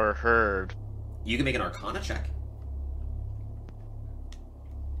 Or heard. You can make an Arcana check.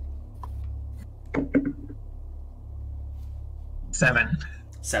 Seven.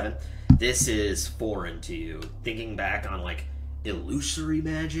 This is foreign to you. Thinking back on, like, illusory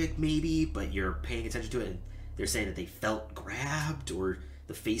magic, maybe, but you're paying attention to it, and they're saying that they felt grabbed, or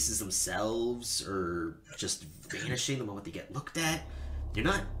the faces themselves, or just vanishing the moment they get looked at. You're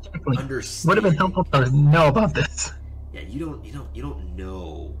not understanding. Would have been helpful to know about this. Yeah, you don't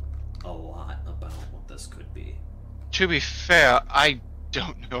know a lot about what this could be. To be fair, I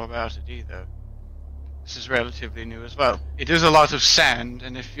don't know about it either. This is relatively new as well. It is a lot of sand,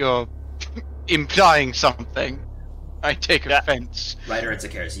 and if you're implying something, I take offense. Ryder and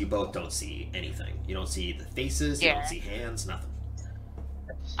Zakaris, you both don't see anything. You don't see the faces, you Yeah. don't see hands, nothing.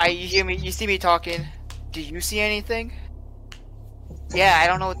 You see me talking. Do you see anything? Yeah, I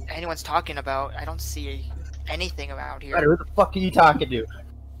don't know what anyone's talking about. I don't see anything around here. Ryder, who the fuck are you talking to?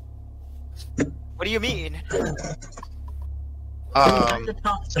 What do you mean?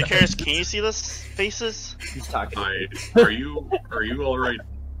 Zakaris, can you see this faces? He's talking. Are you alright?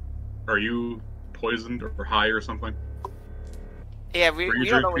 Are you poisoned or high or something? Yeah, we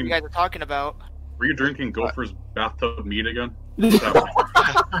don't know what you guys are talking about. Were you drinking Gopher's bathtub meat again?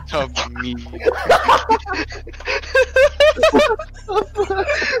 Bathtub meat. Oh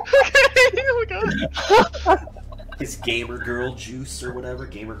my god. His gamer girl juice or whatever,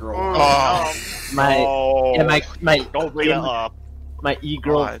 gamer girl. Don't bring that up. My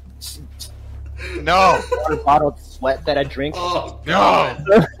e-girl. No. Bottled sweat that I drink. Oh God.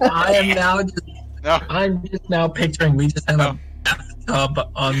 I am now just. No. I'm just now picturing we just have a bathtub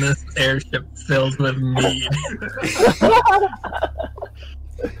on this airship filled with mead.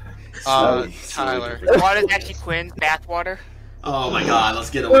 Tyler. Water is actually Quinn's bathwater. Oh my god, let's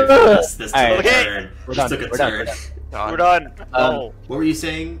get away from this. This took a turn. We're This done. took a We're turn. done. We're done. No. What were you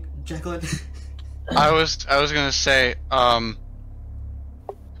saying, Jacqueline? I was gonna say,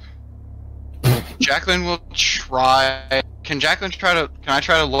 Jacqueline will try. Can I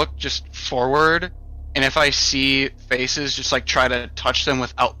try to look just forward, and if I see faces, just like try to touch them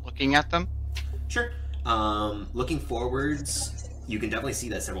without looking at them? Sure. Looking forwards, you can definitely see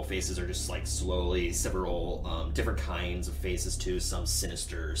that several faces are just like slowly, several different kinds of faces too. Some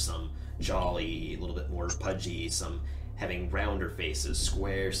sinister, some jolly, a little bit more pudgy, some having rounder faces,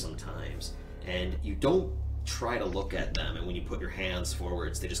 square sometimes. And you don't try to look at them, and when you put your hands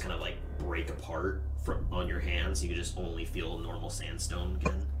forwards, they just kind of like break apart from on your hands. You can just only feel normal sandstone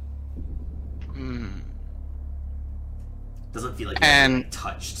again. Doesn't feel like you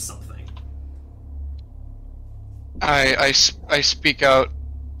touched something. I speak out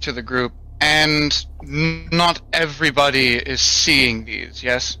to the group, and not everybody is seeing these,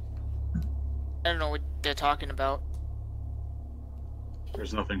 yes? I don't know what they're talking about.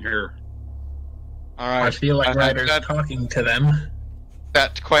 There's nothing here. Alright. I feel like Ryder's talking to them.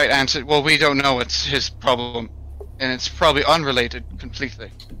 That quite answered. Well, we don't know. It's his problem. And it's probably unrelated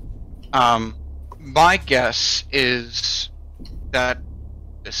completely. My guess is that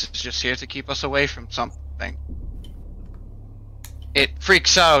this is just here to keep us away from something. It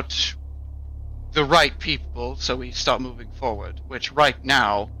freaks out the right people, so we stop moving forward, which right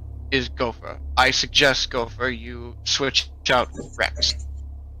now is Gopher. I suggest, Gopher, you switch out with Rex.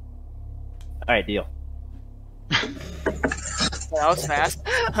 Alright, deal. That was fast.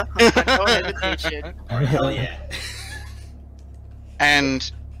 No hesitation. Hell yeah.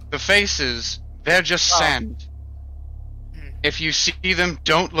 And the faces, they're just sand. If you see them,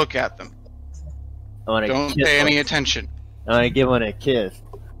 don't look at them. Don't pay any attention. I want to give one a kiss.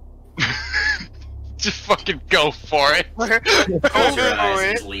 Just fucking go for it. Close your eyes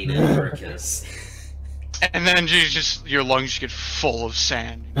and just lean in for a kiss. And then your lungs get full of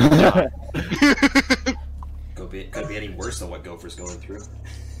sand. Could be any worse than what Gopher's going through.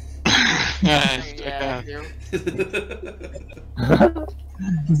 Yeah,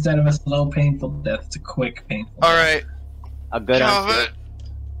 Instead of a slow, painful death, it's a quick, painful death. Alright. I'll go down.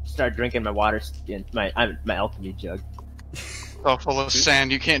 Start drinking my water skin, my alchemy jug. Oh, full of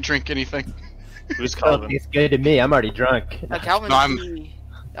sand. You can't drink anything. Who's Calvin? It's good to me. I'm already drunk. Calvin,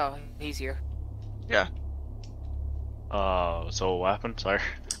 oh, he's here. Yeah. So what happened? Sorry.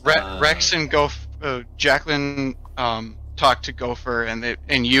 Rex and Jacqueline talked to Gopher,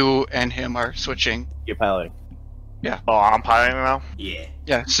 and you and him are switching. You're piloting. Yeah. Oh, I'm piloting now? Yeah.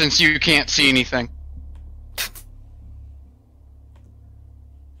 Yeah, since you can't see anything.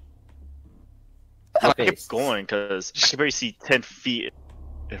 I keep going because I can barely see 10 feet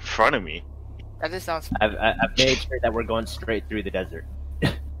in front of me. That just sounds. I've made sure that we're going straight through the desert.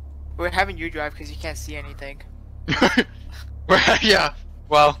 We're having you drive because you can't see anything. Yeah.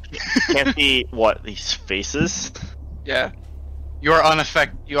 Well. Can't see what, these faces? Yeah. You are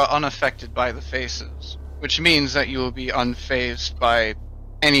unaffected by the faces, which means that you will be unfazed by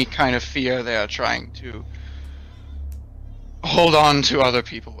any kind of fear they are trying to hold on to other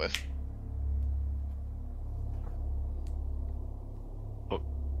people with.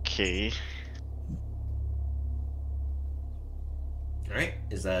 Okay. Alright,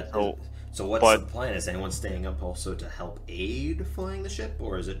 is that... So what's the plan? Is anyone staying up also to help aid flying the ship,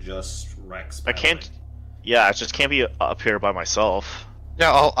 or is it just Rex? I can't... Yeah, I just can't be up here by myself. Yeah,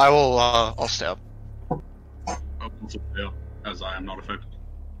 I'll stay up. Yeah, as I am not affected.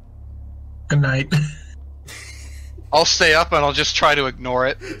 Good night. I'll stay up and I'll just try to ignore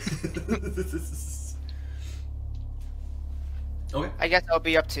it. Okay. I guess I'll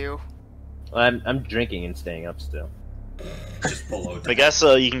be up too. Well, I'm drinking and staying up still. Just below. I guess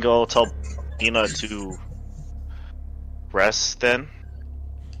you can go tell Dina to rest then.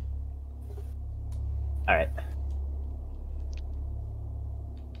 Alright.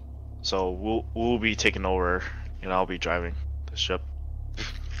 So we'll be taking over, and I'll be driving the ship.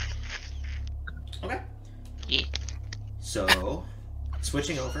 Okay. Yeah. So,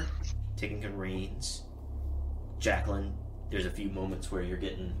 switching over, taking the reins. Jacqueline, there's a few moments where you're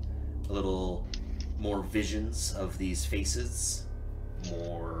getting a little more visions of these faces.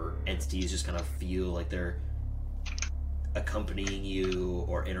 More entities just kind of feel like they're accompanying you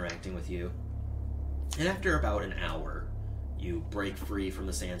or interacting with you. And after about an hour, you break free from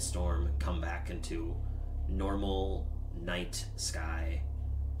the sandstorm, come back into normal night sky.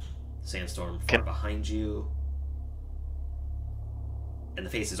 Sandstorm far behind you. And the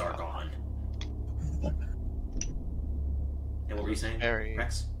faces are gone. And what were you saying,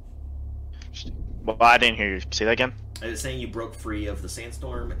 Rex? Well, I didn't hear you. Say that again? I was saying you broke free of the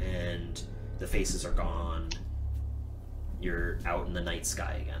sandstorm and the faces are gone. You're out in the night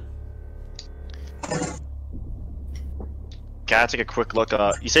sky again. Can I take a quick look?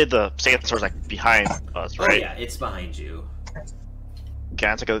 You said the sandstorm's like behind us, right? Oh yeah, it's behind you.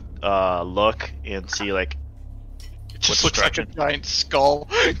 Can I take a look and see like It just looks like a giant skull.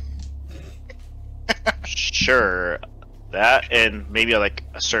 Sure, that and maybe like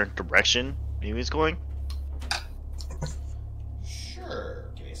a certain direction. Maybe it's going. Sure.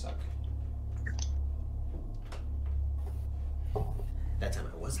 Give me a sec. That time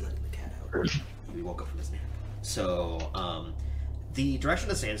I was letting the cat out. We woke up from his nap. So, the direction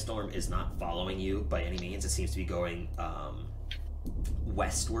of the sandstorm is not following you by any means. It seems to be going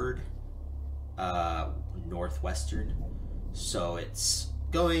westward, northwestern. So it's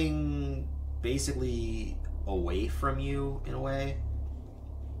going basically away from you in a way.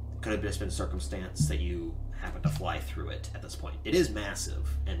 Could have just been circumstance that you happen to fly through it at this point. It is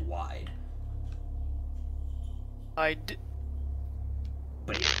massive and wide. But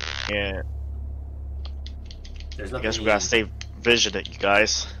yeah. There's I nothing. guess we gotta stay vigilant, you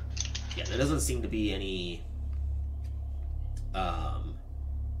guys. Yeah, there doesn't seem to be any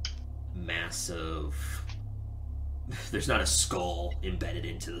massive. There's not a skull embedded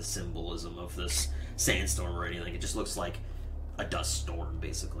into the symbolism of this sandstorm or anything. It just looks like a dust storm,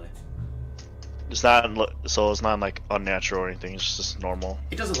 basically. It's not so it's not like unnatural or anything. It's just normal.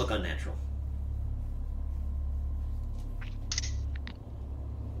 It doesn't look unnatural.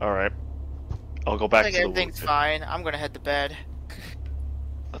 All right, I'll go back I think to everything's fine. I'm gonna head to bed.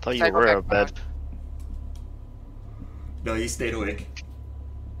 I thought you were out of bed. No, you stayed awake.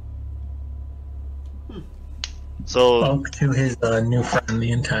 So spoke to his new friend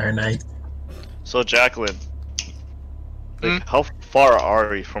the entire night. So Jacqueline, like, how far are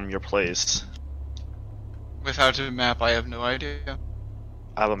we from your place? Without a map, I have no idea.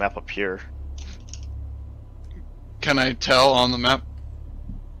 I have a map up here. Can I tell on the map?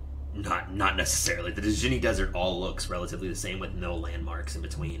 Not necessarily. The Djinni Desert all looks relatively the same with no landmarks in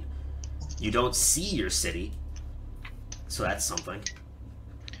between. You don't see your city, so that's something.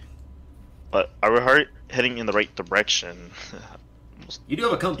 But are we heading in the right direction? You do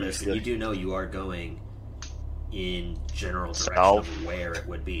have a compass, and you do know you are going in general direction South. of where it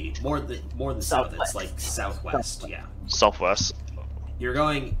would be. More than south. It's like southwest. Yeah. Southwest. You're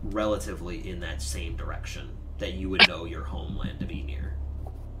going relatively in that same direction that you would know your homeland to be near.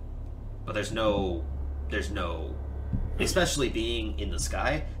 But there's no, especially being in the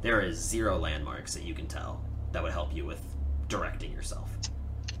sky, there is zero landmarks that you can tell that would help you with directing yourself.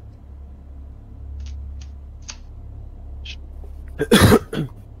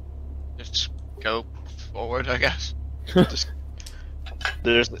 Just go forward, I guess. Would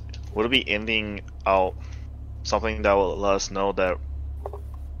it be ending out something that will let us know that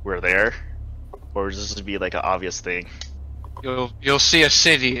we're there, or would this be like an obvious thing? You'll see a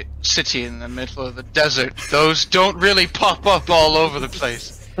city in the middle of the desert. Those don't really pop up all over the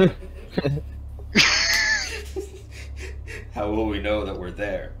place. How will we know that we're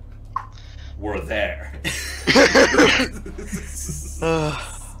there? We're there.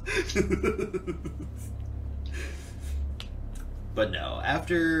 But no,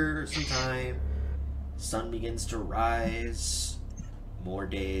 after some time, sun begins to rise, more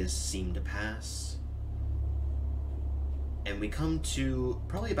days seem to pass, and we come to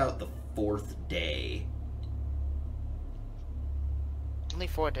probably about the 4th day. Only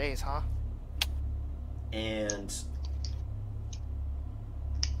 4 days, huh? And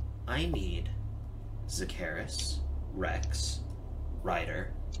I need Zakaris, Rex,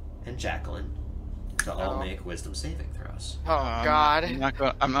 Ryder, and Jacqueline to all make wisdom saving throws. Oh God! I'm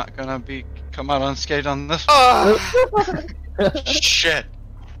not gonna come out unscathed on this. Shit!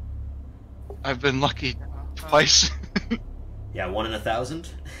 I've been lucky twice. Yeah, 1 in 1,000.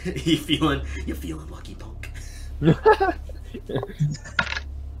 you feeling lucky, punk?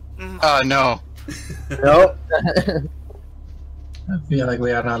 No. Nope. I feel like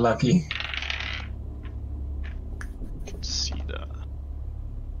we are not lucky. Let's see that.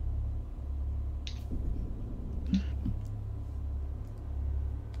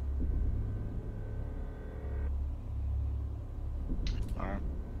 Alright.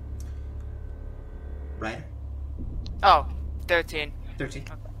 Ryder? Oh, 13. 13.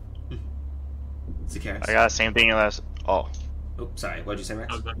 Zakaris? I got the same thing as. Oh. Oh, sorry. What did you say,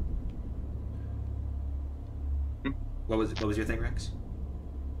 Rex? What was your thing, Rex?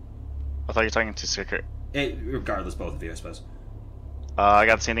 I thought you were talking to Secret. Regardless, both of you, I suppose. I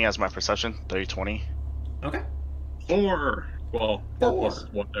got the same thing as my perception, 30-20. Okay. 4. Well, 4 plus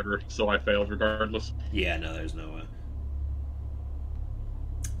whatever, so I failed regardless. Yeah, no, there's no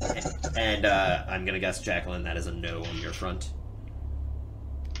And I'm gonna guess, Jacqueline, that is a no on your front.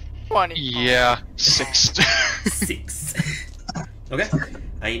 20. Yeah, 6. 6. Okay.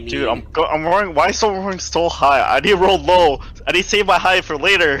 I need... Dude, I'm rolling. Why is rolling so high? I need to roll low. I need to save my high for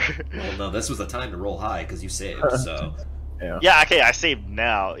later. Well, no, this was the time to roll high because you saved. So. Yeah. Okay. I saved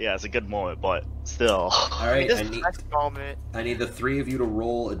now. Yeah, it's a good moment, but still. All right. Moment. I need the 3 of you to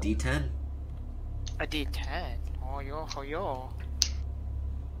roll a d10. A d10. Oh yo.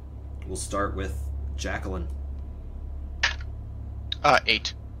 We'll start with Jacqueline.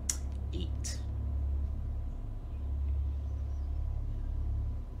 8. 8.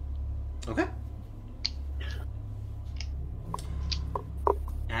 Okay.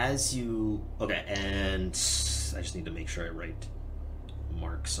 Okay, and I just need to make sure I write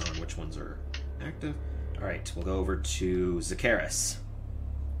marks on which ones are active. All right, we'll go over to Zakaris.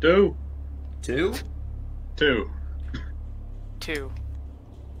 2. 2. 2. You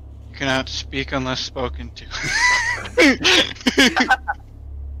cannot speak unless spoken to.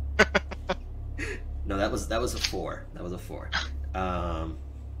 No, that was a 4. That was a 4.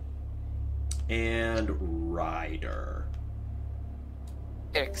 And Ryder.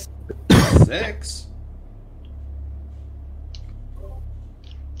 6. 6.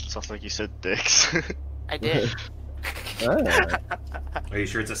 Sounds like you said dicks. I did. Are you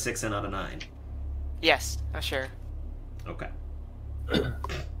sure it's a 6 and not a 9? Yes, I'm sure. Okay.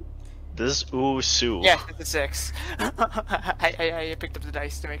 This ooh Sue. Yes, it's a 6. I picked up the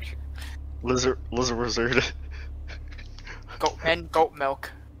dice to make sure. Lizard wizard. Goat milk.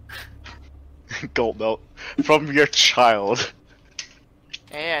 Goat milk from your child.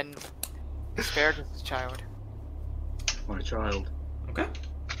 And asparagus child. My child. Okay.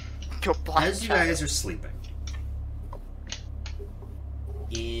 Your black As you child. guys are sleeping,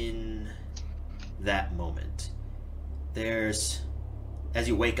 in that moment, as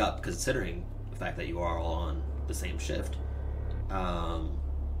you wake up, considering the fact that you are all on the same shift,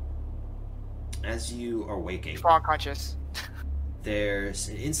 as you are waking, Fall unconscious. there's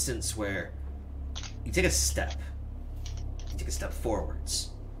an instance where you take a step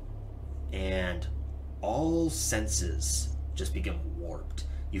forwards, and all senses just become warped.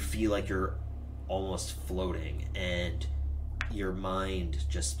 You feel like you're almost floating, and your mind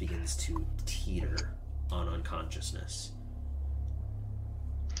just begins to teeter on unconsciousness.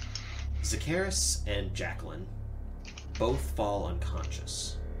 Zakaris and Jacqueline both fall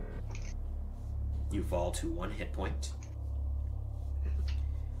unconscious. You fall to 1 hit point.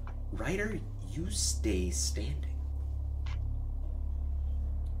 Ryder, you stay standing.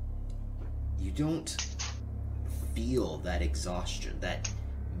 You don't feel that exhaustion, that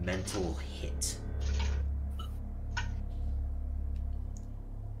mental hit.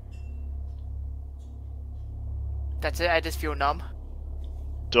 That's it. I just feel numb.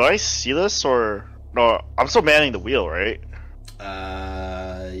 Do I see this or no? I'm still manning the wheel, right?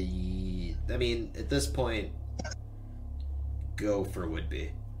 I mean, at this point, go for would be.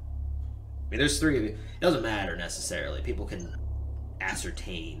 I mean, there's 3 of you. It doesn't matter necessarily. People can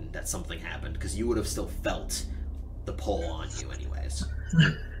ascertain that something happened because you would have still felt the pull on you, anyways.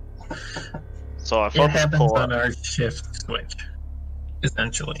 So I It felt the happens pull. on our shift switch,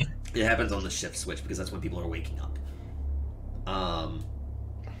 essentially. It happens on the shift switch because that's when people are waking up.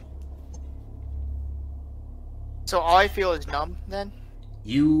 So all I feel is numb then?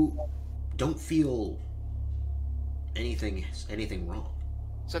 You don't feel anything wrong.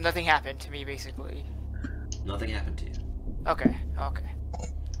 So nothing happened to me, basically. Nothing happened to you. Okay. I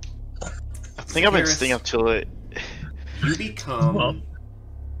think I've been staying up till it. You become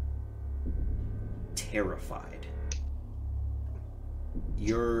terrified.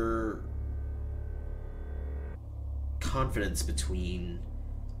 Your confidence between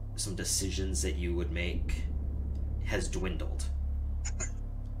some decisions that you would make has dwindled.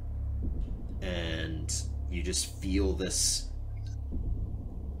 And you just feel this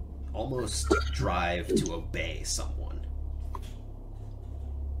almost drive to obey someone.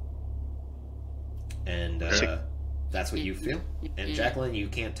 And that's what you feel. And Jacqueline, you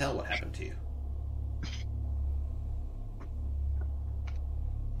can't tell what happened to you.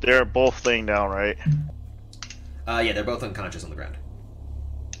 They're both laying down, right? Yeah, they're both unconscious on the ground.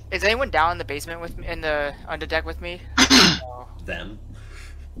 Is anyone down in the basement with me, in the under deck with me? Them.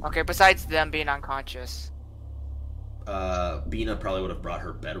 Okay, besides them being unconscious. Bina probably would have brought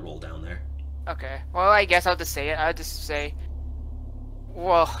her bedroll down there. Okay. Well, I guess I'll just say it. I'll just say,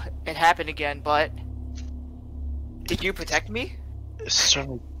 well, it happened again, but did you protect me?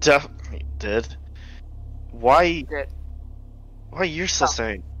 Certainly, definitely did. Why? Why are you still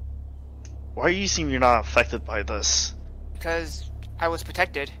saying? Why are you seem you're not affected by this? Because I was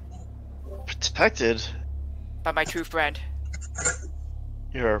protected Protected? by my true friend.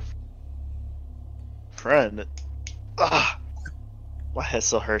 Your friend? Ah, my head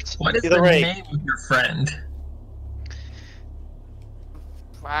still hurts. What is Either the way, name of your friend?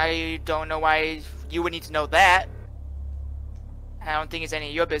 I don't know why you would need to know that. I don't think it's any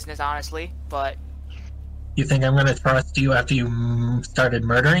of your business, honestly, but You think I'm gonna trust you after you started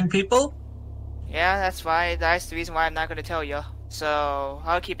murdering people? yeah, that's why. That's the reason why I'm not going to tell you. So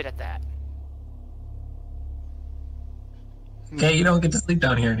I'll keep it at that. Okay, you don't get to sleep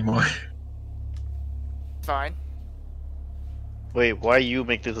down here anymore. Fine. Wait, why you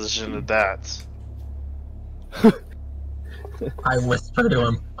make the decision of that? I whisper to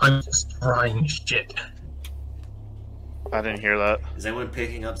him, I'm just trying shit. I didn't hear that. Is anyone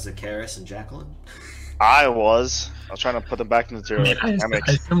picking up Zakaris and Jacqueline? I was trying to put them back into I their mean, hammocks.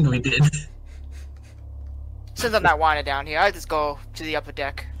 I assumed we did. Since I'm not wanted down here, I just go to the upper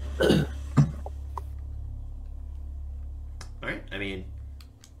deck. Alright, I mean,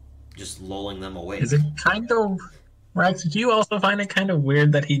 just lulling them away. Is it kind of... Rex, do you also find it kind of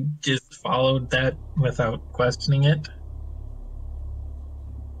weird that he just followed that without questioning it?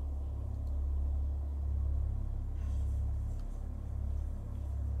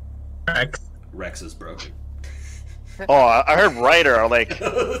 Rex is broken. Oh, I heard Ryder. Like,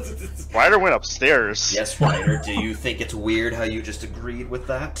 Ryder went upstairs. Yes, Ryder. Do you think it's weird how you just agreed with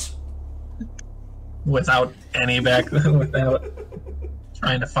that? Without any without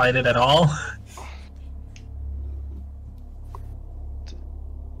trying to fight it at all?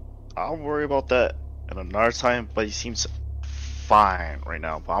 I'll worry about that at another time, but he seems fine right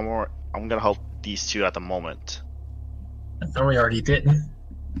now. But I'm gonna help these two at the moment. I thought we already did.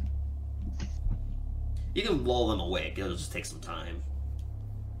 You can lull them awake. It'll just take some time.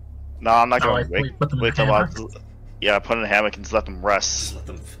 No, I'm not Oh, gonna we put them in wake them up. hammocks. Yeah, put them in a hammock and just let them rest.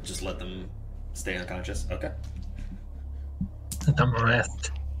 Just let them stay unconscious. Okay. Let them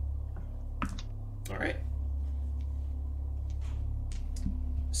rest. All right.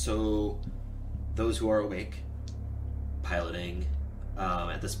 So, those who are awake, piloting,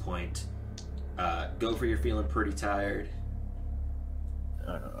 at this point, Gopher, you're feeling pretty tired.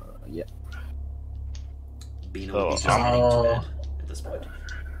 Yeah. Bina would be just heading to bed at this point.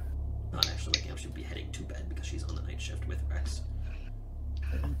 Not actually waking up, she'd be heading to bed because she's on the night shift with Rex.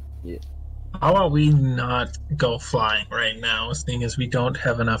 Yeah. How about we not go flying right now, seeing as we don't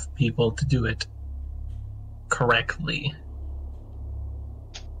have enough people to do it correctly?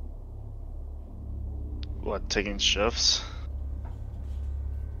 What, taking shifts?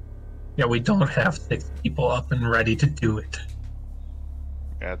 Yeah, we don't have 6 people up and ready to do it.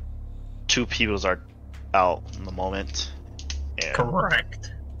 Yeah, 2 people are out in the moment. And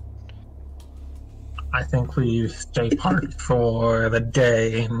Correct. I think we stay parked for the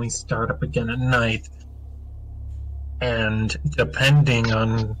day and we start up again at night. And depending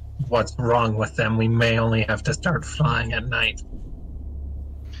on what's wrong with them, we may only have to start flying at night.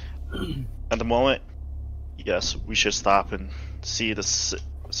 At the moment, yes, we should stop and see the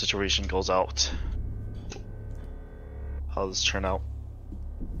situation goes out. How does this turn out?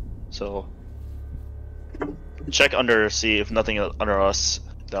 So, check under, see if nothing under us.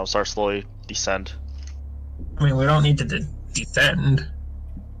 Then we'll start slowly descend. I mean, we don't need to descend.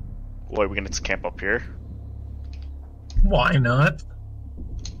 What, are we gonna camp up here? Why not?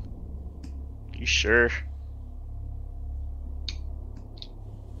 You sure?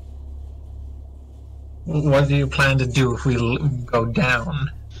 What do you plan to do if we go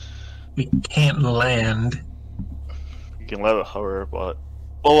down? We can't land. You can let it hover, but...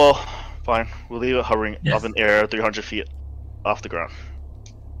 Oh well, fine. We'll leave it hovering up in the air 300 feet off the ground.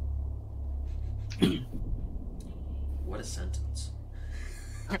 What a sentence.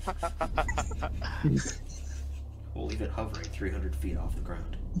 We'll leave it hovering 300 feet off the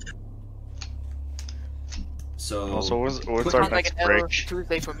ground. So, Also, when's Sounds our like next an error break?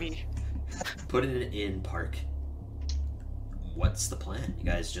 Tuesday for me. put it in park. What's the plan? You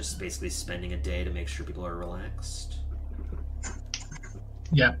guys just basically spending a day to make sure people are relaxed?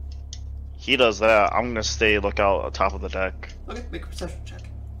 Yeah. He does that. I'm gonna stay lookout on top of the deck. Okay, make a perception check.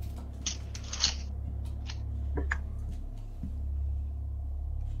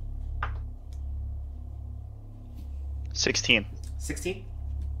 $16. 16?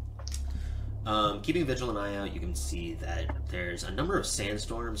 Keeping a vigilant eye out, you can see that there's a number of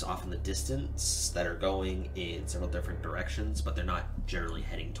sandstorms off in the distance that are going in several different directions, but they're not generally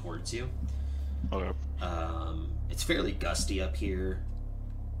heading towards you. Okay. It's fairly gusty up here,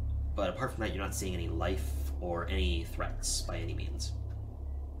 but apart from that, you're not seeing any life or any threats by any means.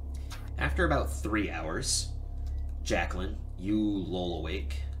 After about 3 hours, Jacqueline, you lull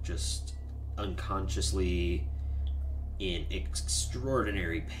awake, just unconsciously in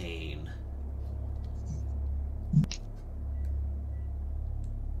extraordinary pain.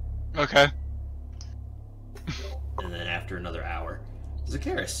 Okay. And then after another hour,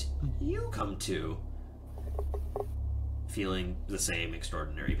 Zakaris, you come to, feeling the same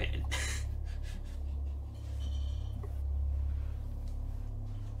extraordinary pain.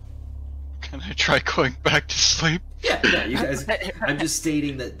 Can I try going back to sleep? Yeah, you guys. I'm just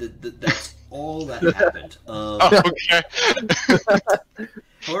stating that that's all that happened. Okay.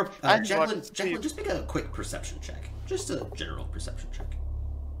 However, Jacqueline, just make a quick perception check. Just a general perception check.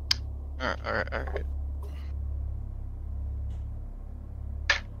 Alright.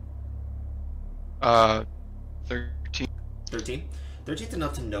 13. 13? 13's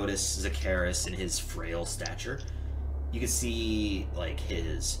enough to notice Zacchaeus in his frail stature. You can see, like,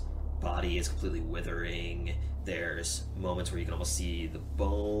 his body is completely withering. There's moments where you can almost see the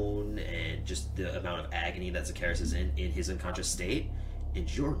bone and just the amount of agony that Zacchaeus is in his unconscious state. And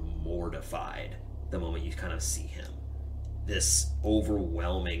you're mortified the moment you kind of see him. This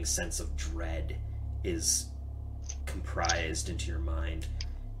overwhelming sense of dread is comprised into your mind.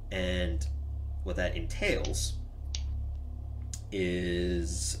 And what that entails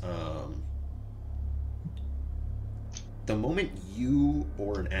is the moment you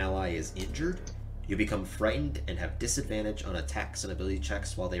or an ally is injured, you become frightened and have disadvantage on attacks and ability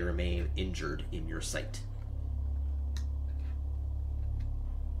checks while they remain injured in your sight.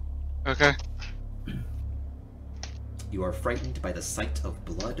 Okay. You are frightened by the sight of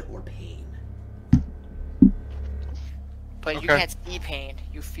blood or pain. But you can't see pain,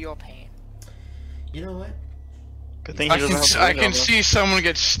 you feel pain. You know what? Good thing I can see someone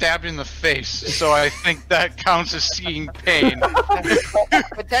get stabbed in the face, so I think that counts as seeing pain.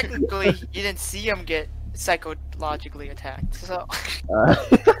 But technically, you didn't see him get psychologically attacked, so...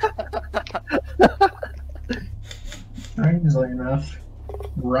 Strangely enough,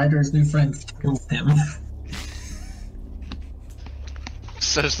 Ryder's new friend killed him.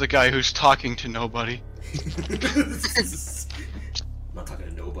 Says the guy who's talking to nobody. I'm not talking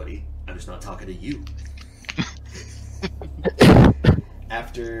to nobody. I'm just not talking to you.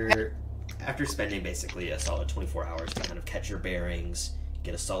 After spending basically a solid 24 hours to kind of catch your bearings,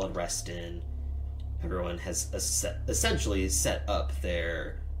 get a solid rest in, everyone has essentially set up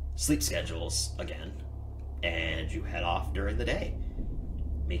their sleep schedules again, and you head off during the day,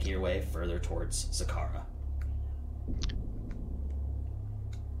 making your way further towards Zakara.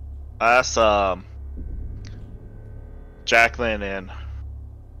 I asked Jacqueline and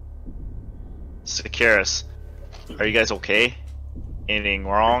Zacchaeus, are you guys okay? Anything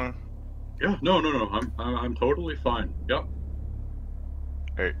wrong? Yeah, no. I'm totally fine. Yep.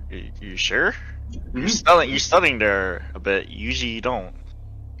 Are you sure? Mm-hmm. You're studying there a bit. Usually you don't.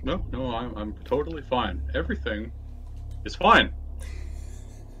 No, I'm totally fine. Everything is fine.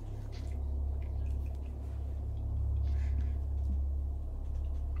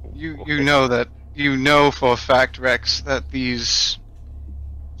 You know for a fact, Rex, that these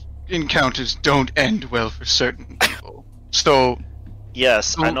encounters don't end well for certain people. So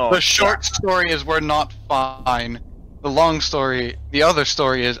yes, I know. The short story is we're not fine. The long story, the other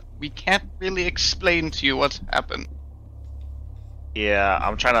story is we can't really explain to you what's happened. Yeah,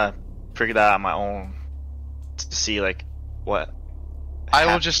 I'm trying to figure that out on my own to see like what. I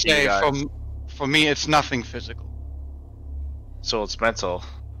will just say, for me, it's nothing physical. So it's mental.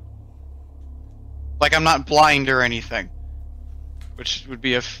 Like I'm not blind or anything, which would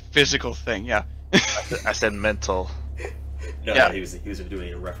be a physical thing. Yeah. I said mental. No, yeah. he was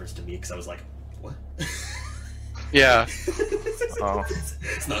doing a reference to me because I was like, what? Yeah. Oh.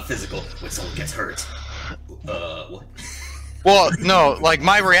 It's not physical when someone gets hurt. What? Well, no, like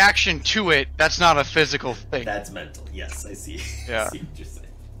my reaction to it, that's not a physical thing. That's mental. Yes, I see. Yeah. I see what you're saying.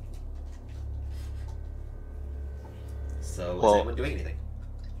 So, is Well, anyone doing anything?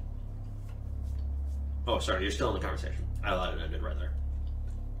 Oh, sorry, you're still in the conversation. I thought it ended right there.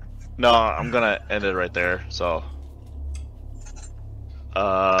 No, I'm gonna end it right there. So,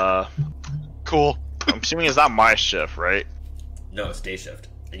 cool. I'm assuming it's not my shift, right? No, it's day shift,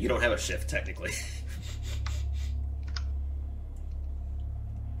 and you don't have a shift technically.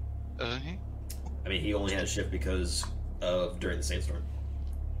 Doesn't he? I mean, he only has a shift because of during the sandstorm.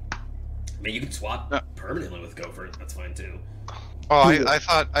 I mean, you can swap permanently with Gopher. That's fine too. Oh, I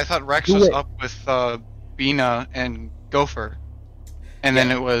thought Rex was up with Bina and Gopher, and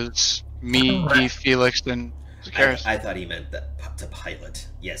then it was me, Heath, Felix, and Zacchaeus. I thought he meant that to pilot.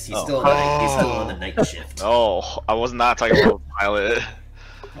 Yes, he's still on the night shift. No, I was not talking about pilot.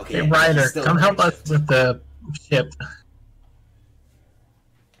 Okay, Hey, Ryder, come help us with the ship.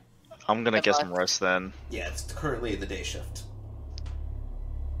 I'm gonna get some rest then. Yeah, it's currently the day shift.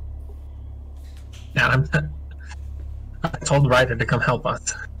 Yeah, I told Ryder to come help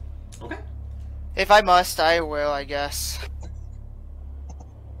us. Okay. If I must, I will, I guess.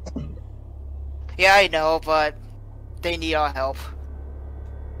 Yeah, I know, but they need our help.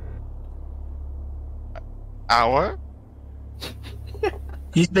 Our?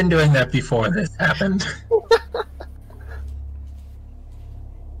 He's been doing that before this happened.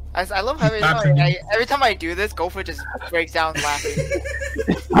 I love how every time I do this, Gopher just breaks down laughing.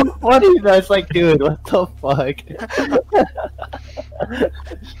 It's so funny though. It's like, dude, what the fuck?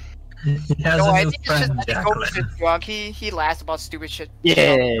 He has No, a I new think it's just friend, that Jacqueline. Gopher's just drunk. He laughs about stupid shit. all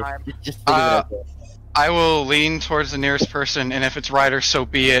Yeah, the time. just think about it. I will lean towards the nearest person, and if it's Ryder, so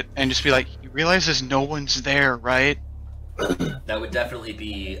be it, and just be like, "You realize there's no one's there, right?" That would definitely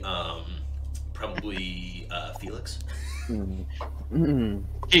be probably Felix.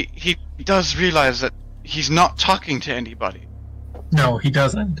 He does realize that he's not talking to anybody. No, he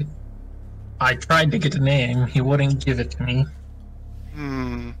doesn't. I tried to get a name. He wouldn't give it to me.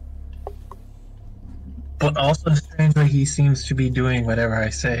 But also, strangely, he seems to be doing whatever I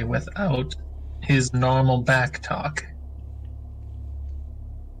say without his normal back talk.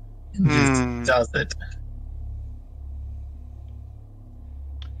 He just does it.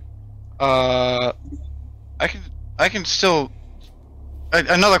 I can still.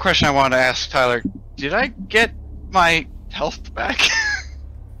 Another question I wanted to ask Tyler: did I get my health back?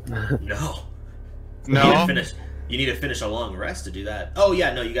 No. No. You need to finish a long rest to do that. Oh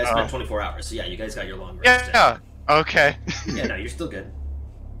yeah, no, you guys spent 24 hours, so yeah, you guys got your long rest. Yeah. Okay. Yeah, no, you're still good.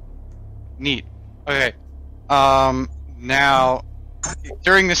 Neat. Okay. Now,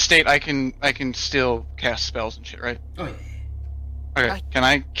 during this state, I can still cast spells and shit, right? Oh yeah. Okay. Can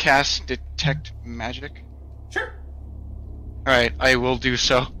I cast detect magic? Sure. All right, I will do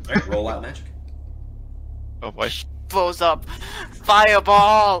so. All right, roll out magic. Oh boy. Blows up.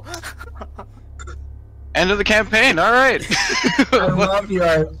 Fireball. End of the campaign. All right. I love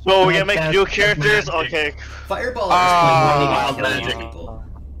your. So we're gonna make new characters. Okay. Fireball wild wouldn't even magic. kill people.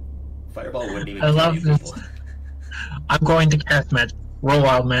 Fireball wouldn't even I kill love you this. people. I'm going to cast magic. Roll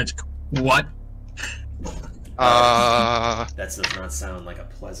wild magic. What? That does not sound like a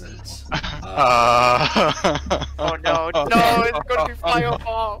pleasant. Oh no, no, it's gonna be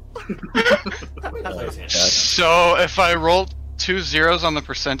fireball. So if I roll 2 zeros on the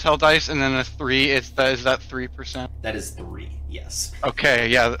percentile dice and then a 3, is that 3%? That is 3. Yes. Okay.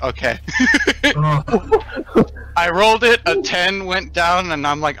 Yeah. Okay. I rolled it. A 10 went down, and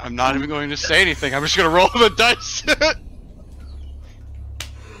I'm like, I'm not even going to say anything. I'm just gonna roll the dice.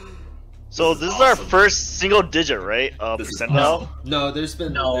 So this is our first single digit, right? Percentile. No, there's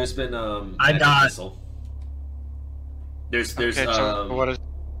been I got. missile. There's Okay, so what is?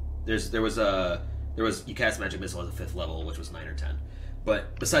 there was you cast magic missile at the 5th level, which was 9 or 10.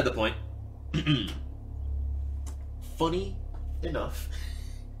 But beside the point. Funny enough,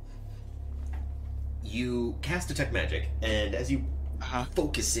 you cast detect magic, and as you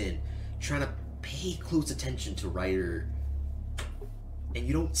focus in, trying to pay close attention to Ryder, and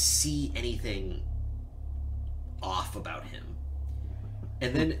you don't see anything off about him.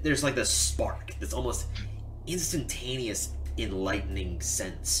 And then there's like this spark, this almost instantaneous enlightening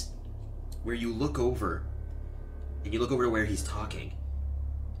sense, where you look over, and you look over to where he's talking,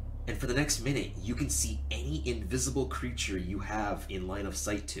 and for the next minute, you can see any invisible creature you have in line of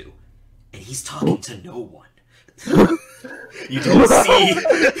sight to, and he's talking to no one. You don't see.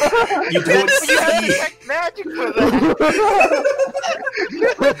 You don't see. You have detect magic for that.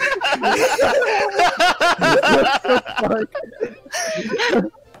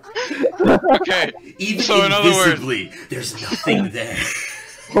 Okay. Even so in other words, invisibly, there's nothing there.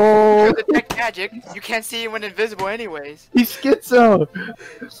 For detect magic, you can't see when invisible, anyways. He's schizo.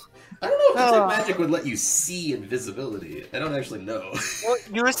 I don't know if detect magic would let you see invisibility. I don't actually know. Well,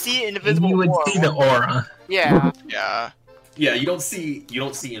 you would see invisible. You would aura. see the aura. Yeah. Yeah. Yeah, you don't see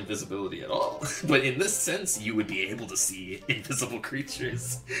invisibility at all. But in this sense, you would be able to see invisible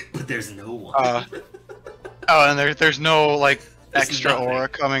creatures. But there's no one. Oh, and there's no like There's extra nothing. aura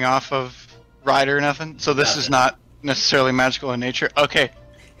coming off of Ryder or nothing. So this is not necessarily magical in nature. Okay.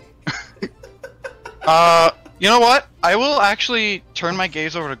 You know what? I will actually turn my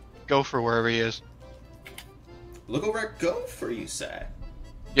gaze over to Gopher wherever he is. Look over at Gopher, you say.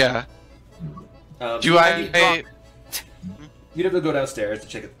 Yeah. Do I? You'd have to go downstairs to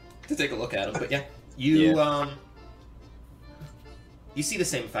take a look at him, but yeah, you you see the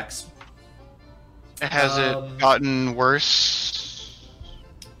same effects. Has it gotten worse?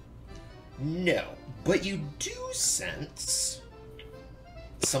 No, but you do sense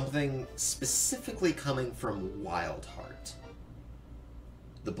something specifically coming from Wildheart,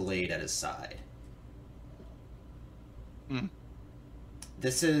 the blade at his side.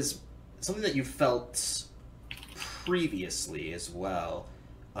 This is something that you felt previously as well,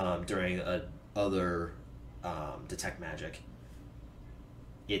 during other detect magic.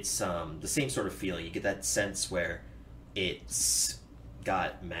 It's the same sort of feeling. You get that sense where it's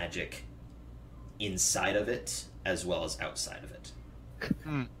got magic inside of it as well as outside of it.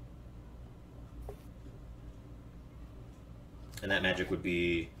 And that magic would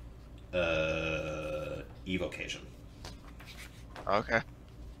be evocation. Okay.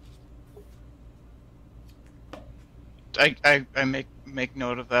 I make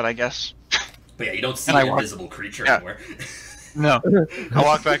note of that, I guess. But yeah, you don't see an invisible creature anywhere. No. I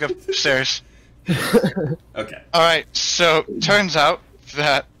walk back upstairs. Okay. Alright, so turns out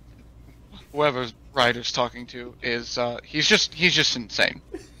that whoever Ryder's talking to is he's just insane.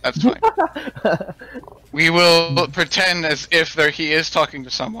 That's fine. We will pretend as if he is talking to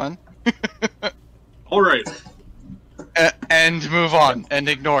someone. Alright. And move on and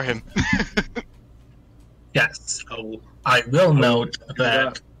ignore him. Yes. I will note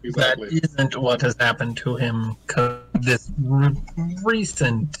that isn't what has happened to him, 'cause this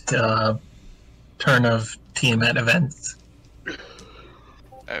recent turn of Tiamat events.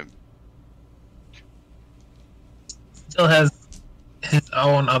 Still has his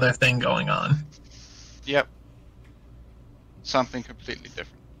own other thing going on. Yep. Something completely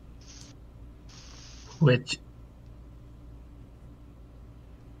different. Which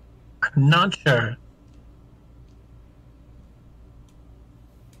I'm not sure.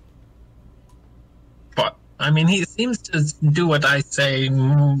 But, I mean, he seems to do what I say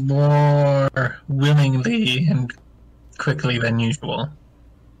more willingly and quickly than usual.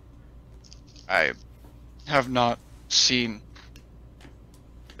 I have not seen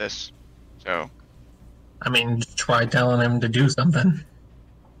this, so... I mean, just try telling him to do something.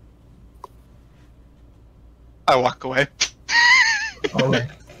 I walk away. Okay.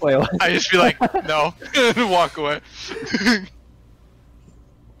 Wait, what? I just be like, no, and walk away.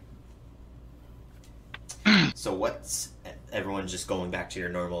 So what's everyone just going back to your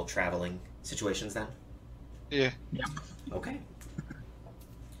normal traveling situations then? Yeah. Okay.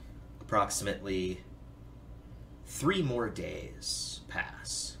 Approximately 3 more days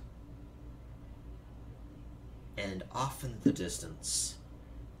pass. And off in the distance,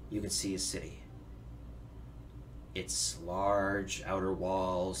 you can see a city. Its large outer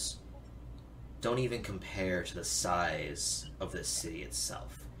walls don't even compare to the size of the city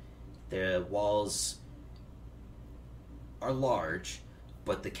itself. The walls are large,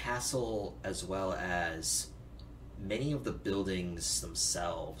 but the castle, as well as many of the buildings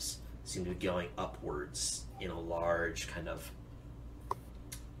themselves, seem to be going upwards in a large kind of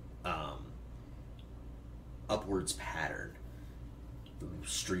upwards pattern. The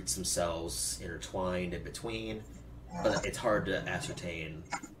streets themselves intertwined in between, but it's hard to ascertain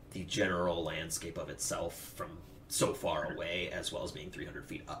the general landscape of itself from so far away, as well as being 300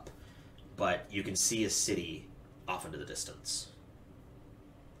 feet up. But you can see a city off into the distance.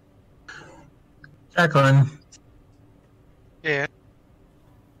 Jacqueline. Yeah.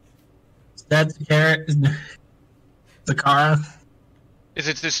 That's Zakara. Is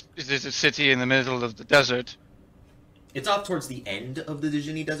it a city in the middle of the desert? It's off towards the end of the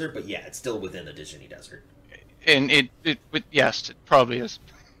Dijini Desert, but yeah, it's still within the Dijini Desert. And yes, it probably is.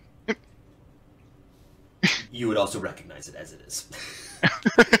 You would also recognize it as it is.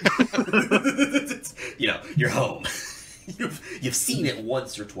 You know, you're home. You've seen it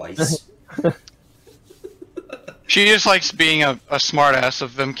once or twice. She just likes being a smartass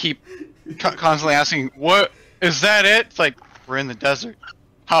of them keep constantly asking, what, is that it? It's like, we're in the desert.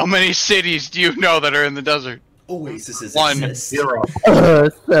 How many cities do you know that are in the desert? Oases exist. 0.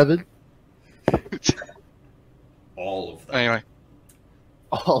 7. All of them. Anyway.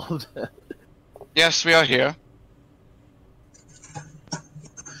 All of them. Yes, we are here.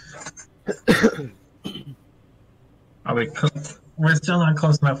 We're still not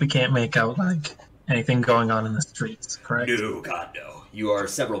close enough. We can't make out like anything going on in the streets, correct? No, God, no. You are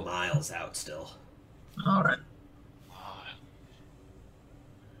several miles out still. All right.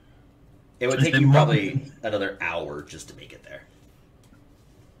 It would take you probably another hour just to make it there.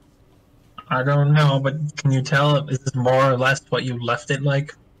 I don't know, but can you tell? Is this more or less what you left it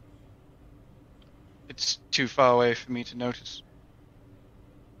like? It's too far away for me to notice.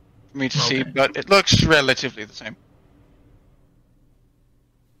 For me to see, but it looks relatively the same.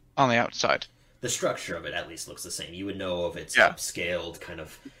 On the outside. The structure of it at least looks the same. You would know of its upscaled kind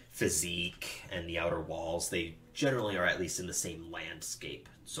of physique and the outer walls. They generally are at least in the same landscape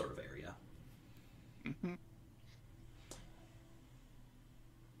sort of area. Mm-hmm.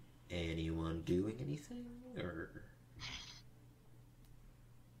 Anyone doing anything? Or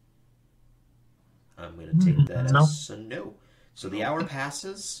I'm going to take that as a no. So the hour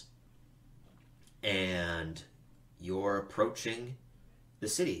passes, and you're approaching the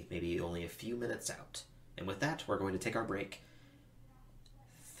city, maybe only a few minutes out. And with that, we're going to take our break.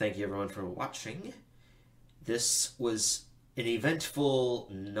 Thank you, everyone, for watching. This was an eventful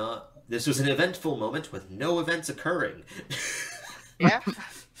moment with no events occurring.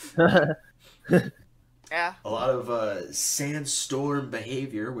 Yeah. Yeah. A lot of sandstorm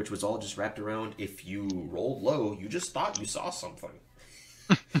behavior, which was all just wrapped around if you rolled low, you just thought you saw something.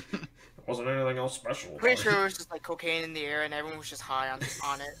 It wasn't anything else special. Pretty sure it was just like cocaine in the air and everyone was just high on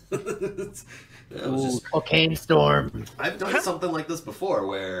it. It was just... cocaine storm. I've done something like this before,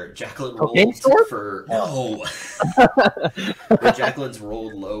 where Jacqueline Cocaine rolled storm? for no. Where Jacqueline's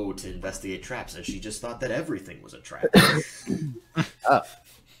rolled low to investigate traps, and she just thought that everything was a trap.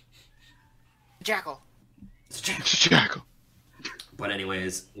 Jackal. It's Jackal. Jackal. But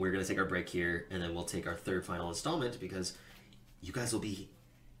anyways, we're gonna take our break here, and then we'll take our third final installment because you guys will be,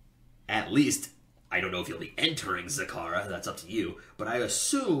 at least, I don't know if you'll be entering Zakara, that's up to you, but I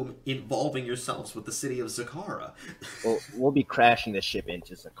assume involving yourselves with the city of Zakara. Well, we'll be crashing the ship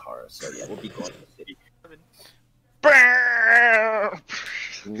into Zakara, so yeah, we'll be going to the city.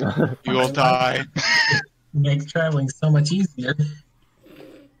 You will die. Makes traveling so much easier.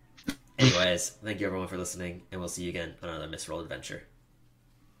 Anyways, thank you everyone for listening, and we'll see you again on another Misroll adventure.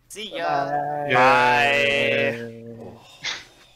 See ya. Bye.